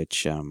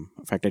 which, in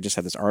fact, I just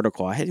had this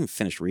article. I hadn't even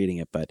finished reading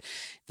it, but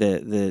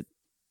they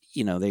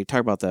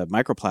talk about the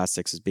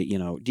microplastics as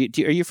being, are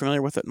you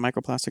familiar with what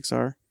microplastics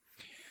are?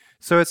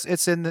 So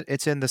it's in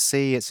the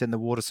sea, it's in the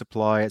water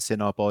supply, it's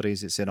in our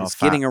bodies, it's in our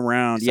fat. Getting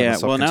around. Yeah.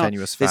 Well, now they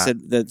fat.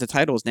 said the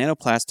title is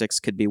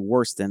nanoplastics could be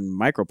worse than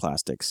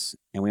microplastics,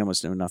 and we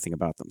almost know nothing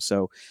about them.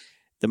 So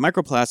the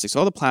microplastics,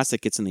 all the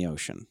plastic gets in the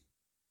ocean.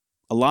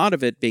 A lot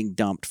of it being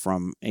dumped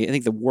from, I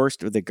think the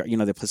worst of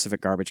the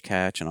Pacific garbage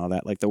catch and all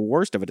that, like the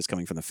worst of it is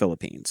coming from the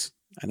Philippines.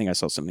 I think I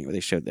saw something where they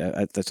showed,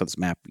 I saw this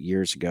map a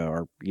year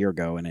ago,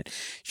 and it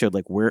showed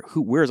like where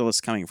is all this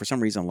coming? For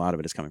some reason, a lot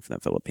of it is coming from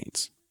the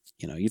Philippines.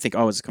 You think,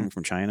 oh, is it coming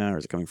from China or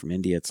is it coming from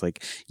India? It's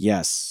like,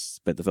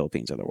 yes, but the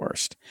Philippines are the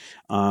worst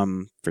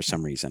for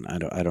some reason.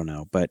 I don't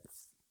know. But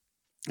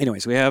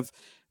anyways, we have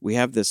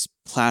this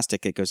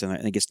plastic that goes in there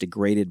and it gets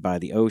degraded by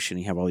the ocean.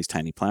 You have all these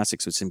tiny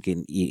plastics, which are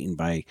getting eaten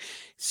by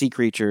sea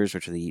creatures,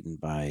 which are eaten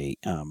by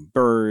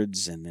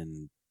birds, and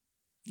then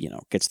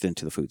gets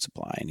into the food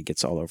supply, and it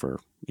gets all over.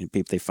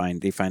 People they find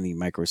the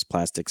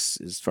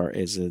microplastics as far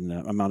as in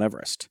Mount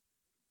Everest,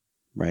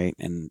 right,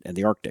 and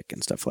the Arctic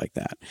and stuff like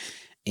that,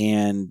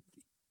 and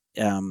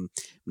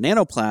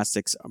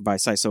nanoplastics by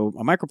size. So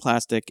a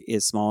microplastic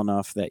is small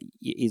enough that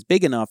is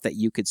big enough that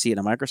you could see it in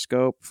a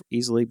microscope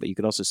easily, but you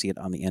could also see it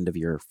on the end of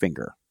your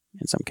finger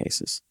in some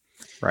cases.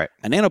 Right.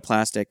 A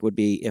nanoplastic would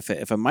be if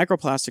a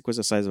microplastic was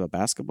the size of a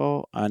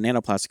basketball, a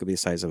nanoplastic would be the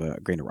size of a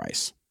grain of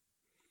rice.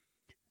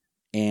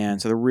 And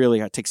so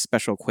it takes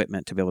special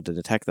equipment to be able to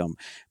detect them.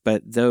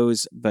 But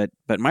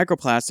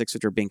microplastics,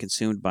 which are being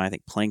consumed by, I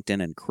think,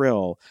 plankton and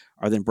krill,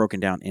 are then broken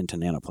down into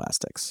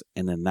nanoplastics,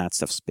 and then that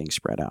stuff's being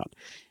spread out.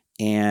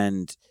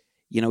 And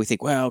we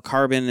think, well,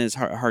 carbon is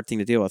a hard thing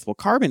to deal with. Well,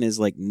 carbon is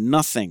like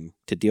nothing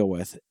to deal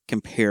with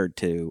compared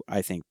to,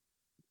 I think,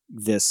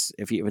 this.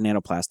 If you have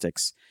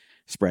nanoplastics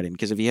spreading,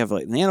 because if you have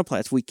like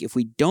nanoplastics, if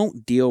we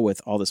don't deal with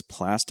all this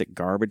plastic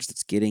garbage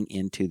that's getting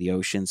into the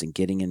oceans and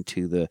getting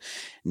into the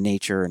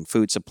nature and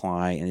food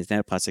supply and these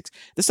nanoplastics,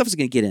 this stuff is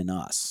going to get in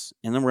us,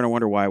 and then we're going to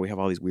wonder why we have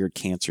all these weird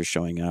cancers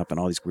showing up and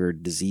all these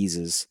weird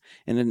diseases.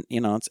 And then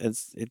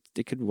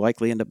it could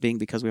likely end up being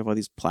because we have all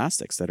these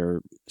plastics that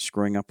are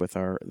screwing up with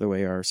the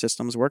way our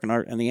systems work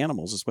and the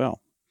animals as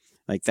well.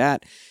 Like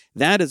that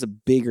is a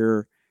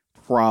bigger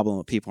problem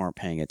that people aren't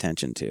paying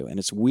attention to, and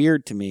it's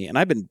weird to me.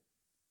 And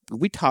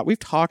we've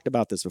talked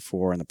about this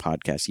before on the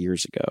podcast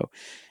years ago.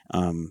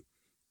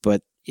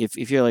 But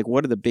if you're like,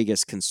 what are the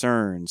biggest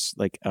concerns,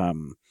 like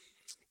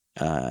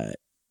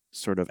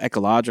sort of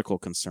ecological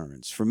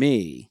concerns? For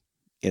me,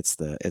 it's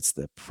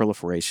the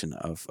proliferation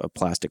of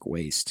plastic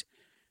waste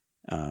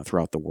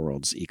throughout the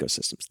world's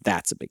ecosystems.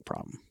 That's a big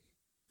problem.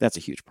 That's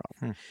a huge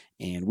problem.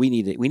 And we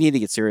need to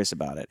get serious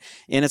about it.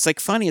 And it's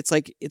like funny. It's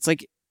like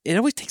it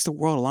always takes the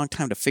world a long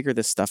time to figure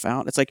this stuff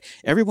out. It's like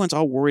everyone's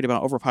all worried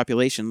about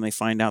overpopulation, and they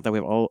find out that we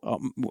have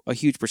a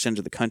huge percentage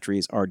of the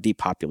countries are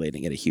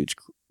depopulating at a huge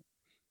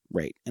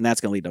rate, and that's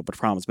going to lead to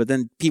problems. But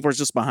then people are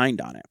just behind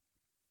on it.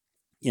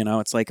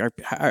 It's like,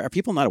 are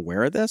people not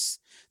aware of this?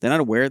 They're not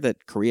aware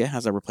that Korea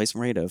has a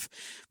replacement rate of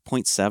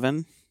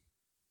 0.7.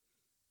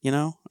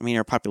 I mean,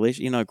 our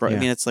population. I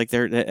mean, it's like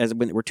we're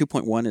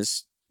 2.1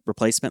 is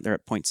replacement. They're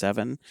at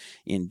 0.7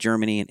 in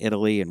Germany and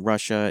Italy and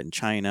Russia and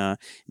China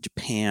and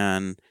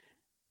Japan.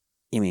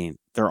 I mean,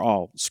 they're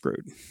all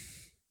screwed.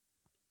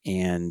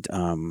 And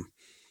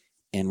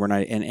we're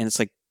not, and it's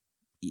like,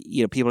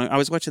 people, I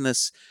was watching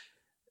this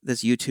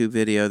YouTube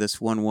video, this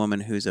one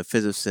woman who's a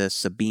physicist,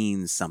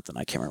 Sabine something,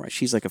 I can't remember.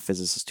 She's like a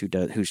physicist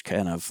who's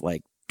kind of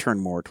like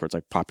turned more towards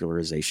like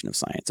popularization of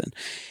science.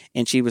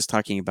 And she was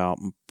talking about,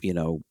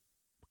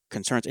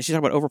 concerns, and she's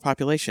talking about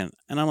overpopulation.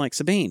 And I'm like,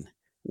 Sabine,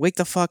 wake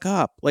the fuck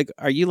up. Like,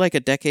 are you like a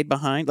decade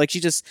behind? Like,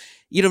 you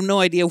have no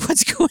idea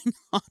what's going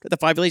on with the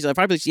population. The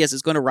population, yes,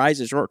 is going to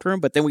rise in short term,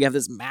 but then we have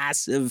this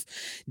massive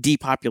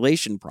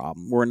depopulation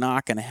problem. We're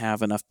not going to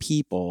have enough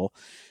people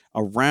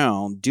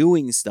around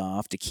doing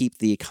stuff to keep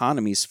the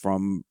economies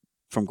from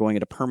going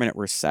into permanent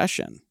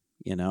recession.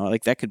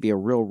 Like that could be a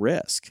real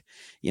risk.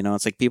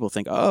 It's like people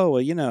think, oh,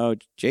 well,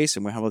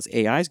 Jason, how this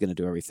AI is going to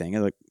do everything?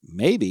 And like,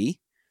 maybe.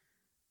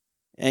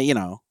 And,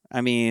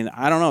 I mean,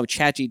 I don't know.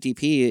 Chat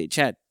GPT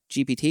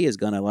is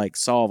going to like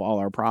solve all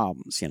our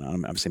problems.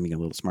 I'm saying a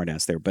little smart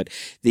ass there, but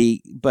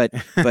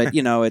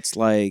it's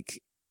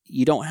like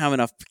you don't have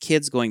enough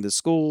kids going to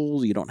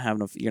school. You don't have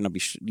enough,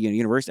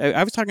 university.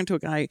 I was talking to a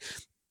guy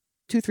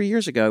 2-3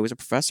 years ago. He was a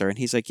professor, and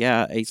he's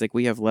like,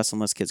 we have less and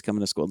less kids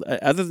coming to school.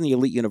 Other than the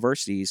elite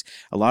universities,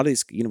 a lot of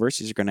these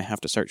universities are going to have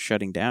to start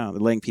shutting down.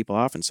 They're laying people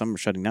off, and some are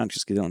shutting down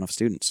just because they don't have enough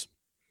students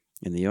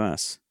in the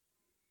U.S.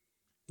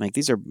 Like,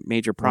 these are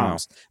major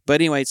problems. Wow. But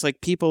anyway, it's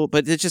like people,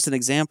 but it's just an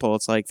example.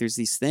 It's like there's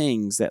these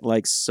things that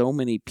like so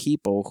many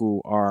people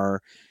who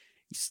are,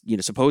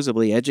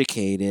 supposedly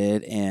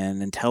educated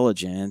and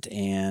intelligent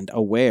and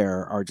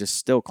aware are just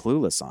still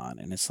clueless on.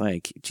 And it's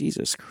like,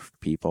 Jesus,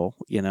 people,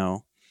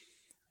 Well,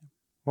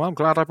 I'm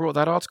glad I brought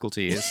that article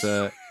to you.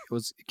 It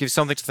gives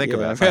something to think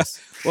about.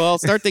 Well,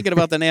 start thinking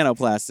about the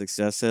nanoplastics,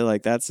 Jesse.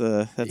 Like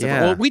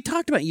well, we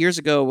talked about years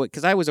ago,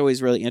 because I was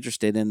always really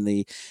interested in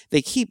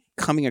they keep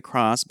coming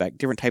across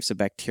different types of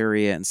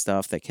bacteria and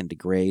stuff that can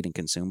degrade and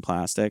consume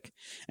plastic.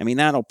 I mean,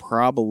 that'll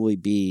probably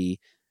be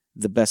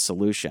the best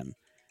solution.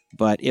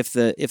 But if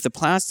the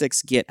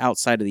plastics get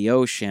outside of the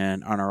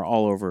ocean and are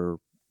all over,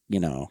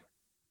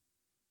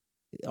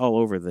 all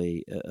over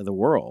the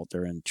world,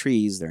 they're in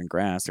trees, they're in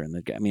grass,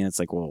 it's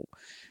like, well,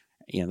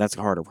 that's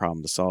a harder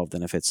problem to solve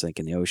than if it's like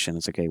in the ocean.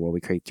 It's okay, well, we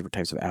create different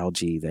types of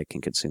algae that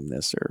can consume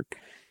this, or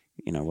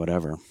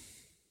whatever.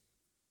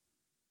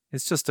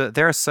 It's just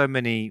there are so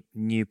many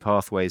new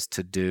pathways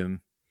to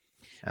doom.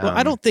 Well,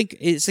 I don't think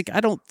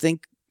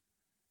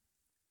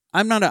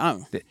I'm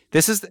not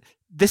this is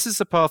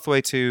the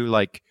pathway to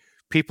like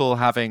people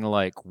having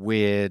like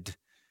weird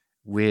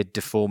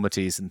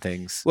deformities and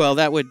things. Well,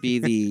 that would be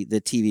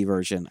the TV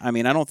version. I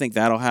mean, I don't think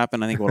that'll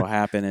happen. I think what'll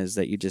happen is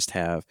that you just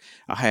have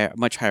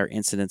much higher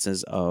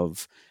incidences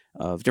of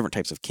different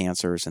types of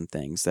cancers and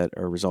things that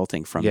are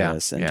resulting from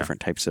this, and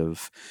different types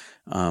of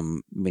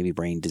maybe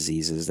brain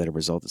diseases that are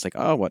result. It's like,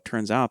 oh, what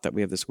turns out that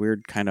we have this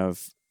weird kind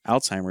of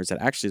Alzheimer's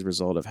that actually is a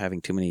result of having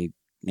too many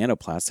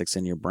nanoplastics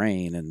in your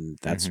brain, and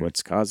that's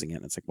what's causing it.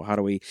 And it's like, well, how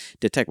do we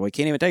detect? Well, we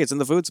can't even detect it. It's in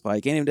the food supply.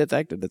 You can't even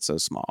detect it. It's so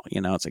small.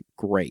 It's like,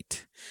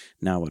 great.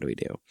 Now what do we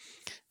do?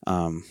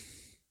 All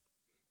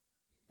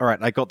right,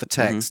 I got the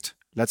text.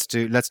 Let's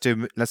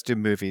do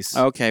movies.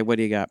 Okay, what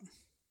do you got?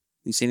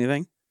 You see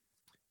anything?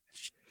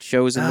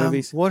 Shows and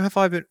movies? What have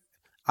I been?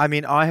 I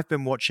mean, I have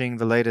been watching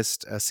the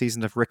latest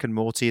season of Rick and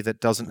Morty that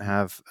doesn't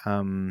have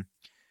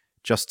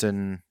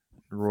Justin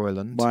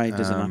Roiland. Why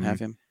does it not have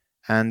him?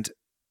 And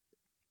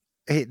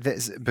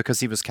because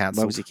he was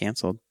cancelled. Why was he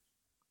cancelled?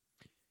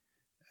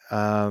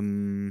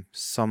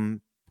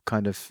 Some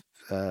kind of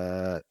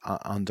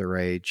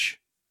underage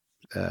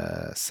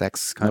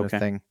sex kind of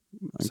thing.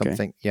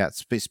 Something,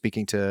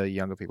 speaking to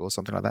younger people or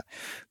something like that.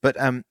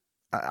 But I'm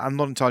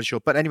not entirely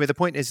sure. But anyway, the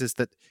point is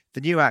that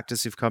the new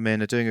actors who've come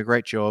in are doing a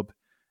great job.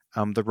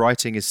 The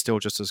writing is still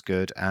just as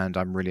good, and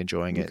I'm really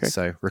enjoying it.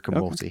 So Rick and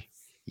Morty,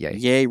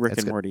 yay, Rick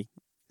and Morty.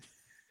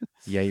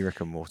 Yay,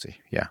 Rick and Morty.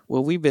 Yeah.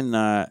 Well, we've been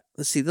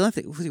let's see. The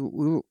other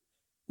thing,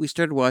 we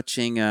started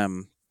watching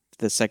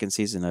the second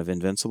season of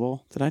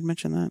Invincible. Did I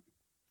mention that?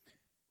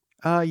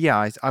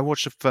 I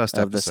watched the first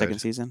episode of the second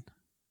season.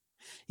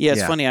 Yeah,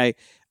 it's funny.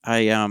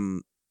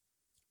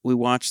 We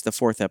watched the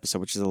fourth episode,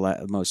 which is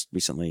the most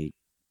recently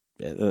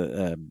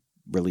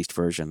released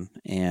version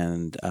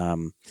and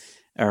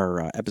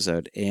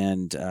episode.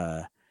 And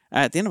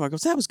at the end of it, I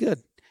goes, that was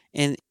good.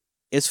 And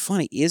it's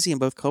funny. Izzy and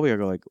both Colby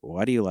are like,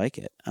 why do you like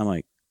it? I'm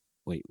like,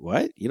 wait,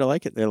 what? You don't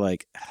like it? They're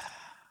like,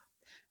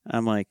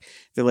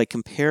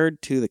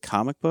 compared to the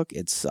comic book,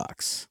 it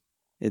sucks.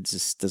 It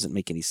just doesn't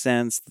make any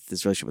sense.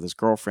 This relationship with his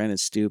girlfriend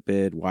is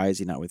stupid. Why is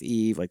he not with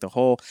Eve? Like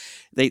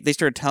they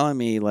started telling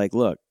me like,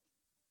 look,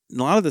 a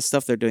lot of the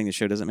stuff they're doing in the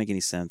show doesn't make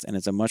any sense, and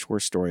it's a much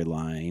worse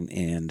storyline,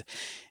 and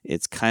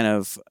it's kind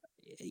of,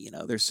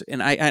 there's,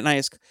 and I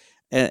asked,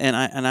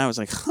 and I was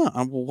like,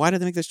 well, why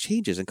did they make those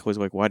changes? And Cole's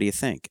like, why do you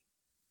think?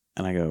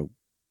 And I go,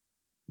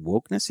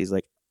 wokeness? He's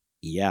like,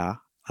 yeah.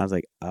 I was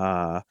like,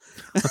 I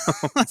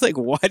was like,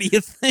 why do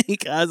you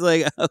think? I was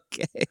like,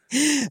 okay.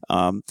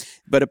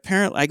 But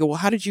apparently, I go, well,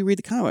 how did you read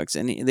the comics?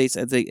 And they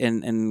said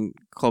and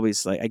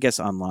Colby's like, I guess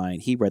online.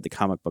 He read the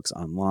comic books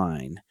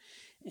online,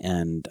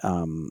 and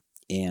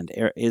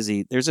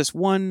Izzy, there's this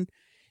one.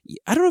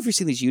 I don't know if you've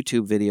seen these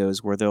YouTube videos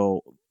where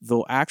they'll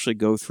actually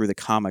go through the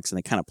comics and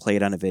they kind of play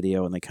it on a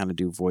video and they kind of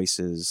do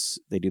voices.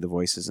 They do the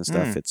voices and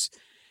stuff.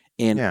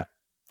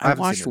 I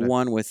watched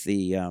one with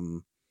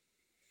the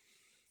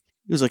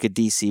it was like a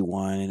DC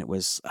one, and it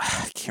was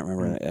I can't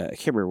remember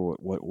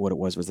what it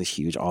was. Was this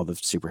huge? All the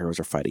superheroes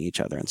are fighting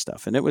each other and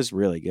stuff, and it was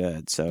really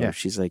good. So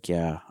she's like,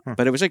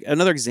 but it was like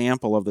another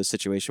example of the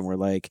situation where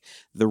like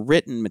the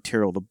written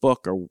material, the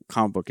book or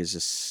comic book, is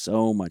just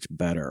so much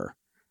better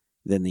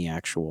than the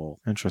actual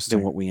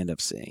than what we end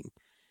up seeing.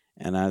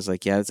 And I was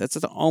like, yeah, that's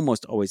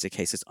almost always the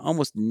case. It's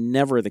almost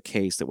never the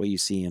case that what you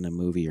see in a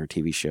movie or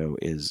TV show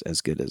is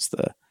as good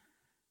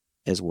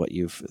as what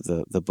you've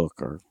the book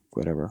or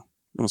whatever.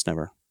 Almost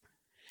never.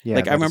 Yeah,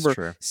 like I that is remember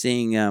true.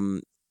 seeing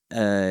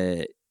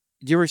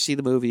did you ever see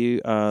the movie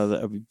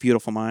A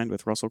Beautiful Mind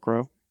with Russell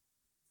Crowe?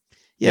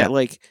 Yeah, Yeah.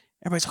 like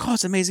everybody's like, oh,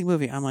 it's an amazing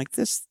movie. I'm like,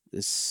 this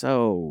is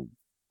so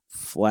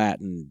flat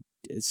and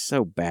it's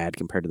so bad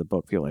compared to the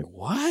book. People are like,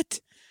 what?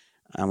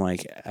 I'm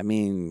like, I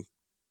mean,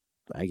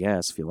 I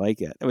guess if you like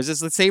it. It was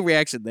just the same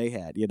reaction they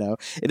had, you know.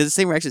 It is the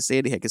same reaction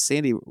Sandy had because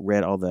Sandy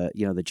read all the,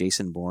 you know, the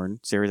Jason Bourne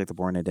series, like the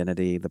Bourne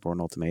Identity, the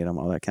Bourne Ultimatum,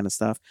 all that kind of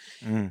stuff.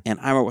 Mm. And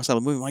I remember saw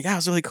the movie. I'm like, that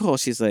was really cool.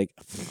 She's like,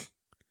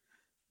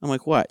 I'm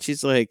like, what?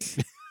 She's like,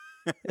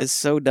 it's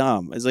so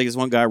dumb. It's like this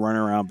one guy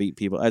running around beating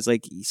people. I was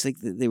like, it's like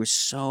there was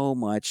so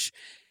much.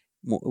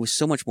 It was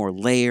so much more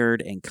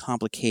layered and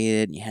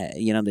complicated. And you had,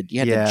 you know, you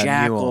had the nuance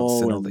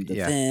jackal and all and the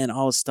yeah. fin,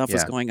 all this stuff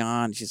was Yeah. going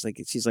on. She's like,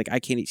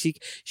 I can't.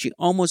 She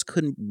almost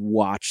couldn't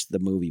watch the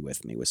movie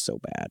with me. It was so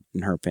bad,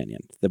 in her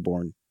opinion. The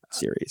Bourne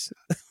series.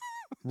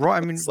 Right,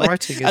 I mean, It's like-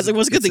 writing is. I was like,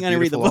 well, it's a good it's thing I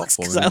didn't read the beautiful books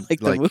art because form, I and, like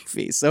the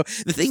movie. So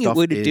the thing you stuff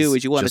would do is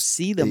is you want to just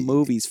see the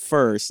movies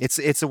first.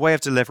 It's a way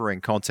of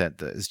delivering content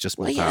that is just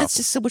more Well, yeah, powerful. it's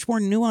just so much more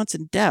nuance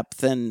and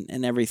depth and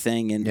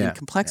everything and, Yeah, and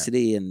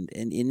complexity and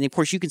of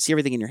course you can see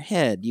everything in your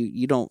head.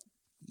 You don't,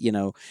 you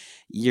know,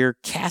 you're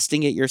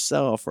casting it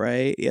yourself,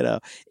 right? You know,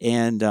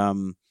 and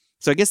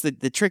so I guess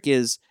the trick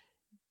is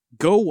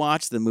go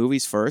watch the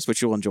movies first,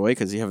 which you'll enjoy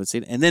because you haven't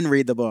seen it, and then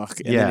read the book,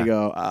 and then you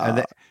go,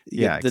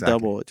 you get the exactly.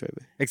 double enjoyment.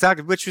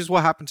 Exactly, which is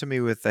what happened to me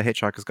with The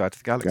Hitchhiker's Guide to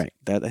the Galaxy. Right.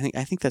 That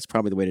I think that's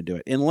probably the way to do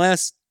it.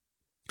 Unless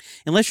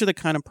you're the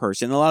kind of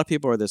person, and a lot of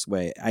people are this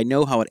way. I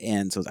know how it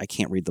ends, so I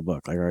can't read the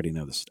book. I already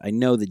know this. I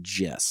know the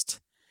gist,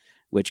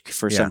 which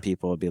for Yeah. some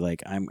people would be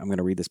like, I'm going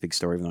to read this big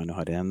story even though I know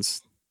how it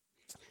ends.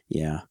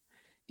 Yeah.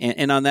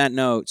 And on that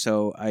note,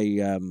 so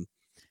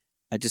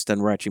I just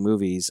done watching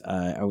movies.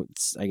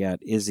 I got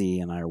Izzy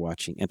and I are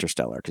watching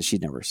Interstellar because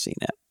she'd never seen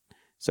it.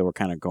 So we're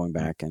kind of going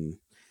back and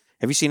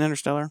have you seen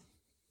Interstellar?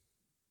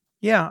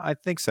 Yeah, I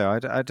think so. I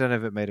don't know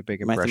if it made a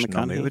big Matthew impression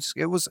on me.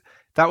 McConaughey?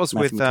 That was Matthew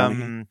with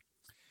McConaughey?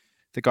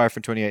 the guy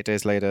from 28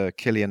 Days Later,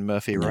 Cillian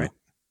Murphy, No. right?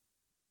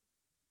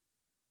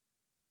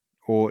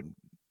 Or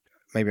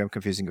maybe I'm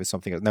confusing it with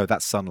something else. No,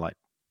 that's Sunlight.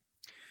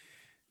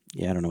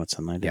 Yeah, I don't know what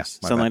Sunlight Yeah, is.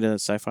 my Sunlight is a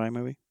sci-fi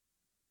movie?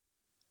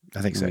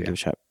 I think so. Let me Yeah. give it a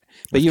shot.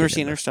 But With you ever Cillian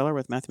seen Murphy. Interstellar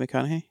with Matthew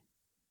McConaughey?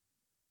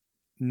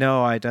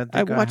 No, I don't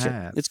think I watch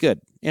have. it. It's good.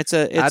 It's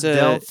a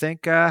don't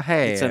think I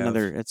have.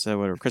 it's a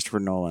whatever Christopher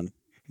Nolan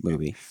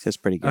movie. It's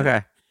pretty good.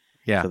 Okay.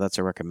 Yeah. So that's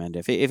a recommend.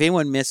 If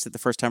anyone missed it the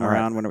first time All right.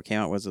 around when it came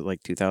out, was it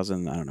like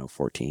 2000? I don't know,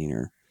 14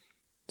 or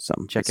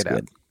something. Check It's it out.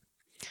 good.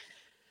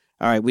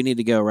 All right, we need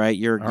to go. Right,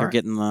 you're All right.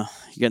 getting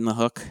the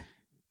hook.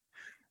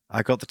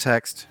 I got the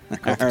text. I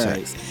got the All right.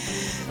 text.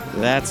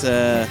 That's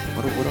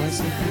what do I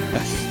say?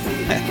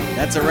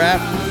 That's a wrap.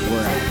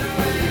 We're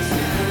out.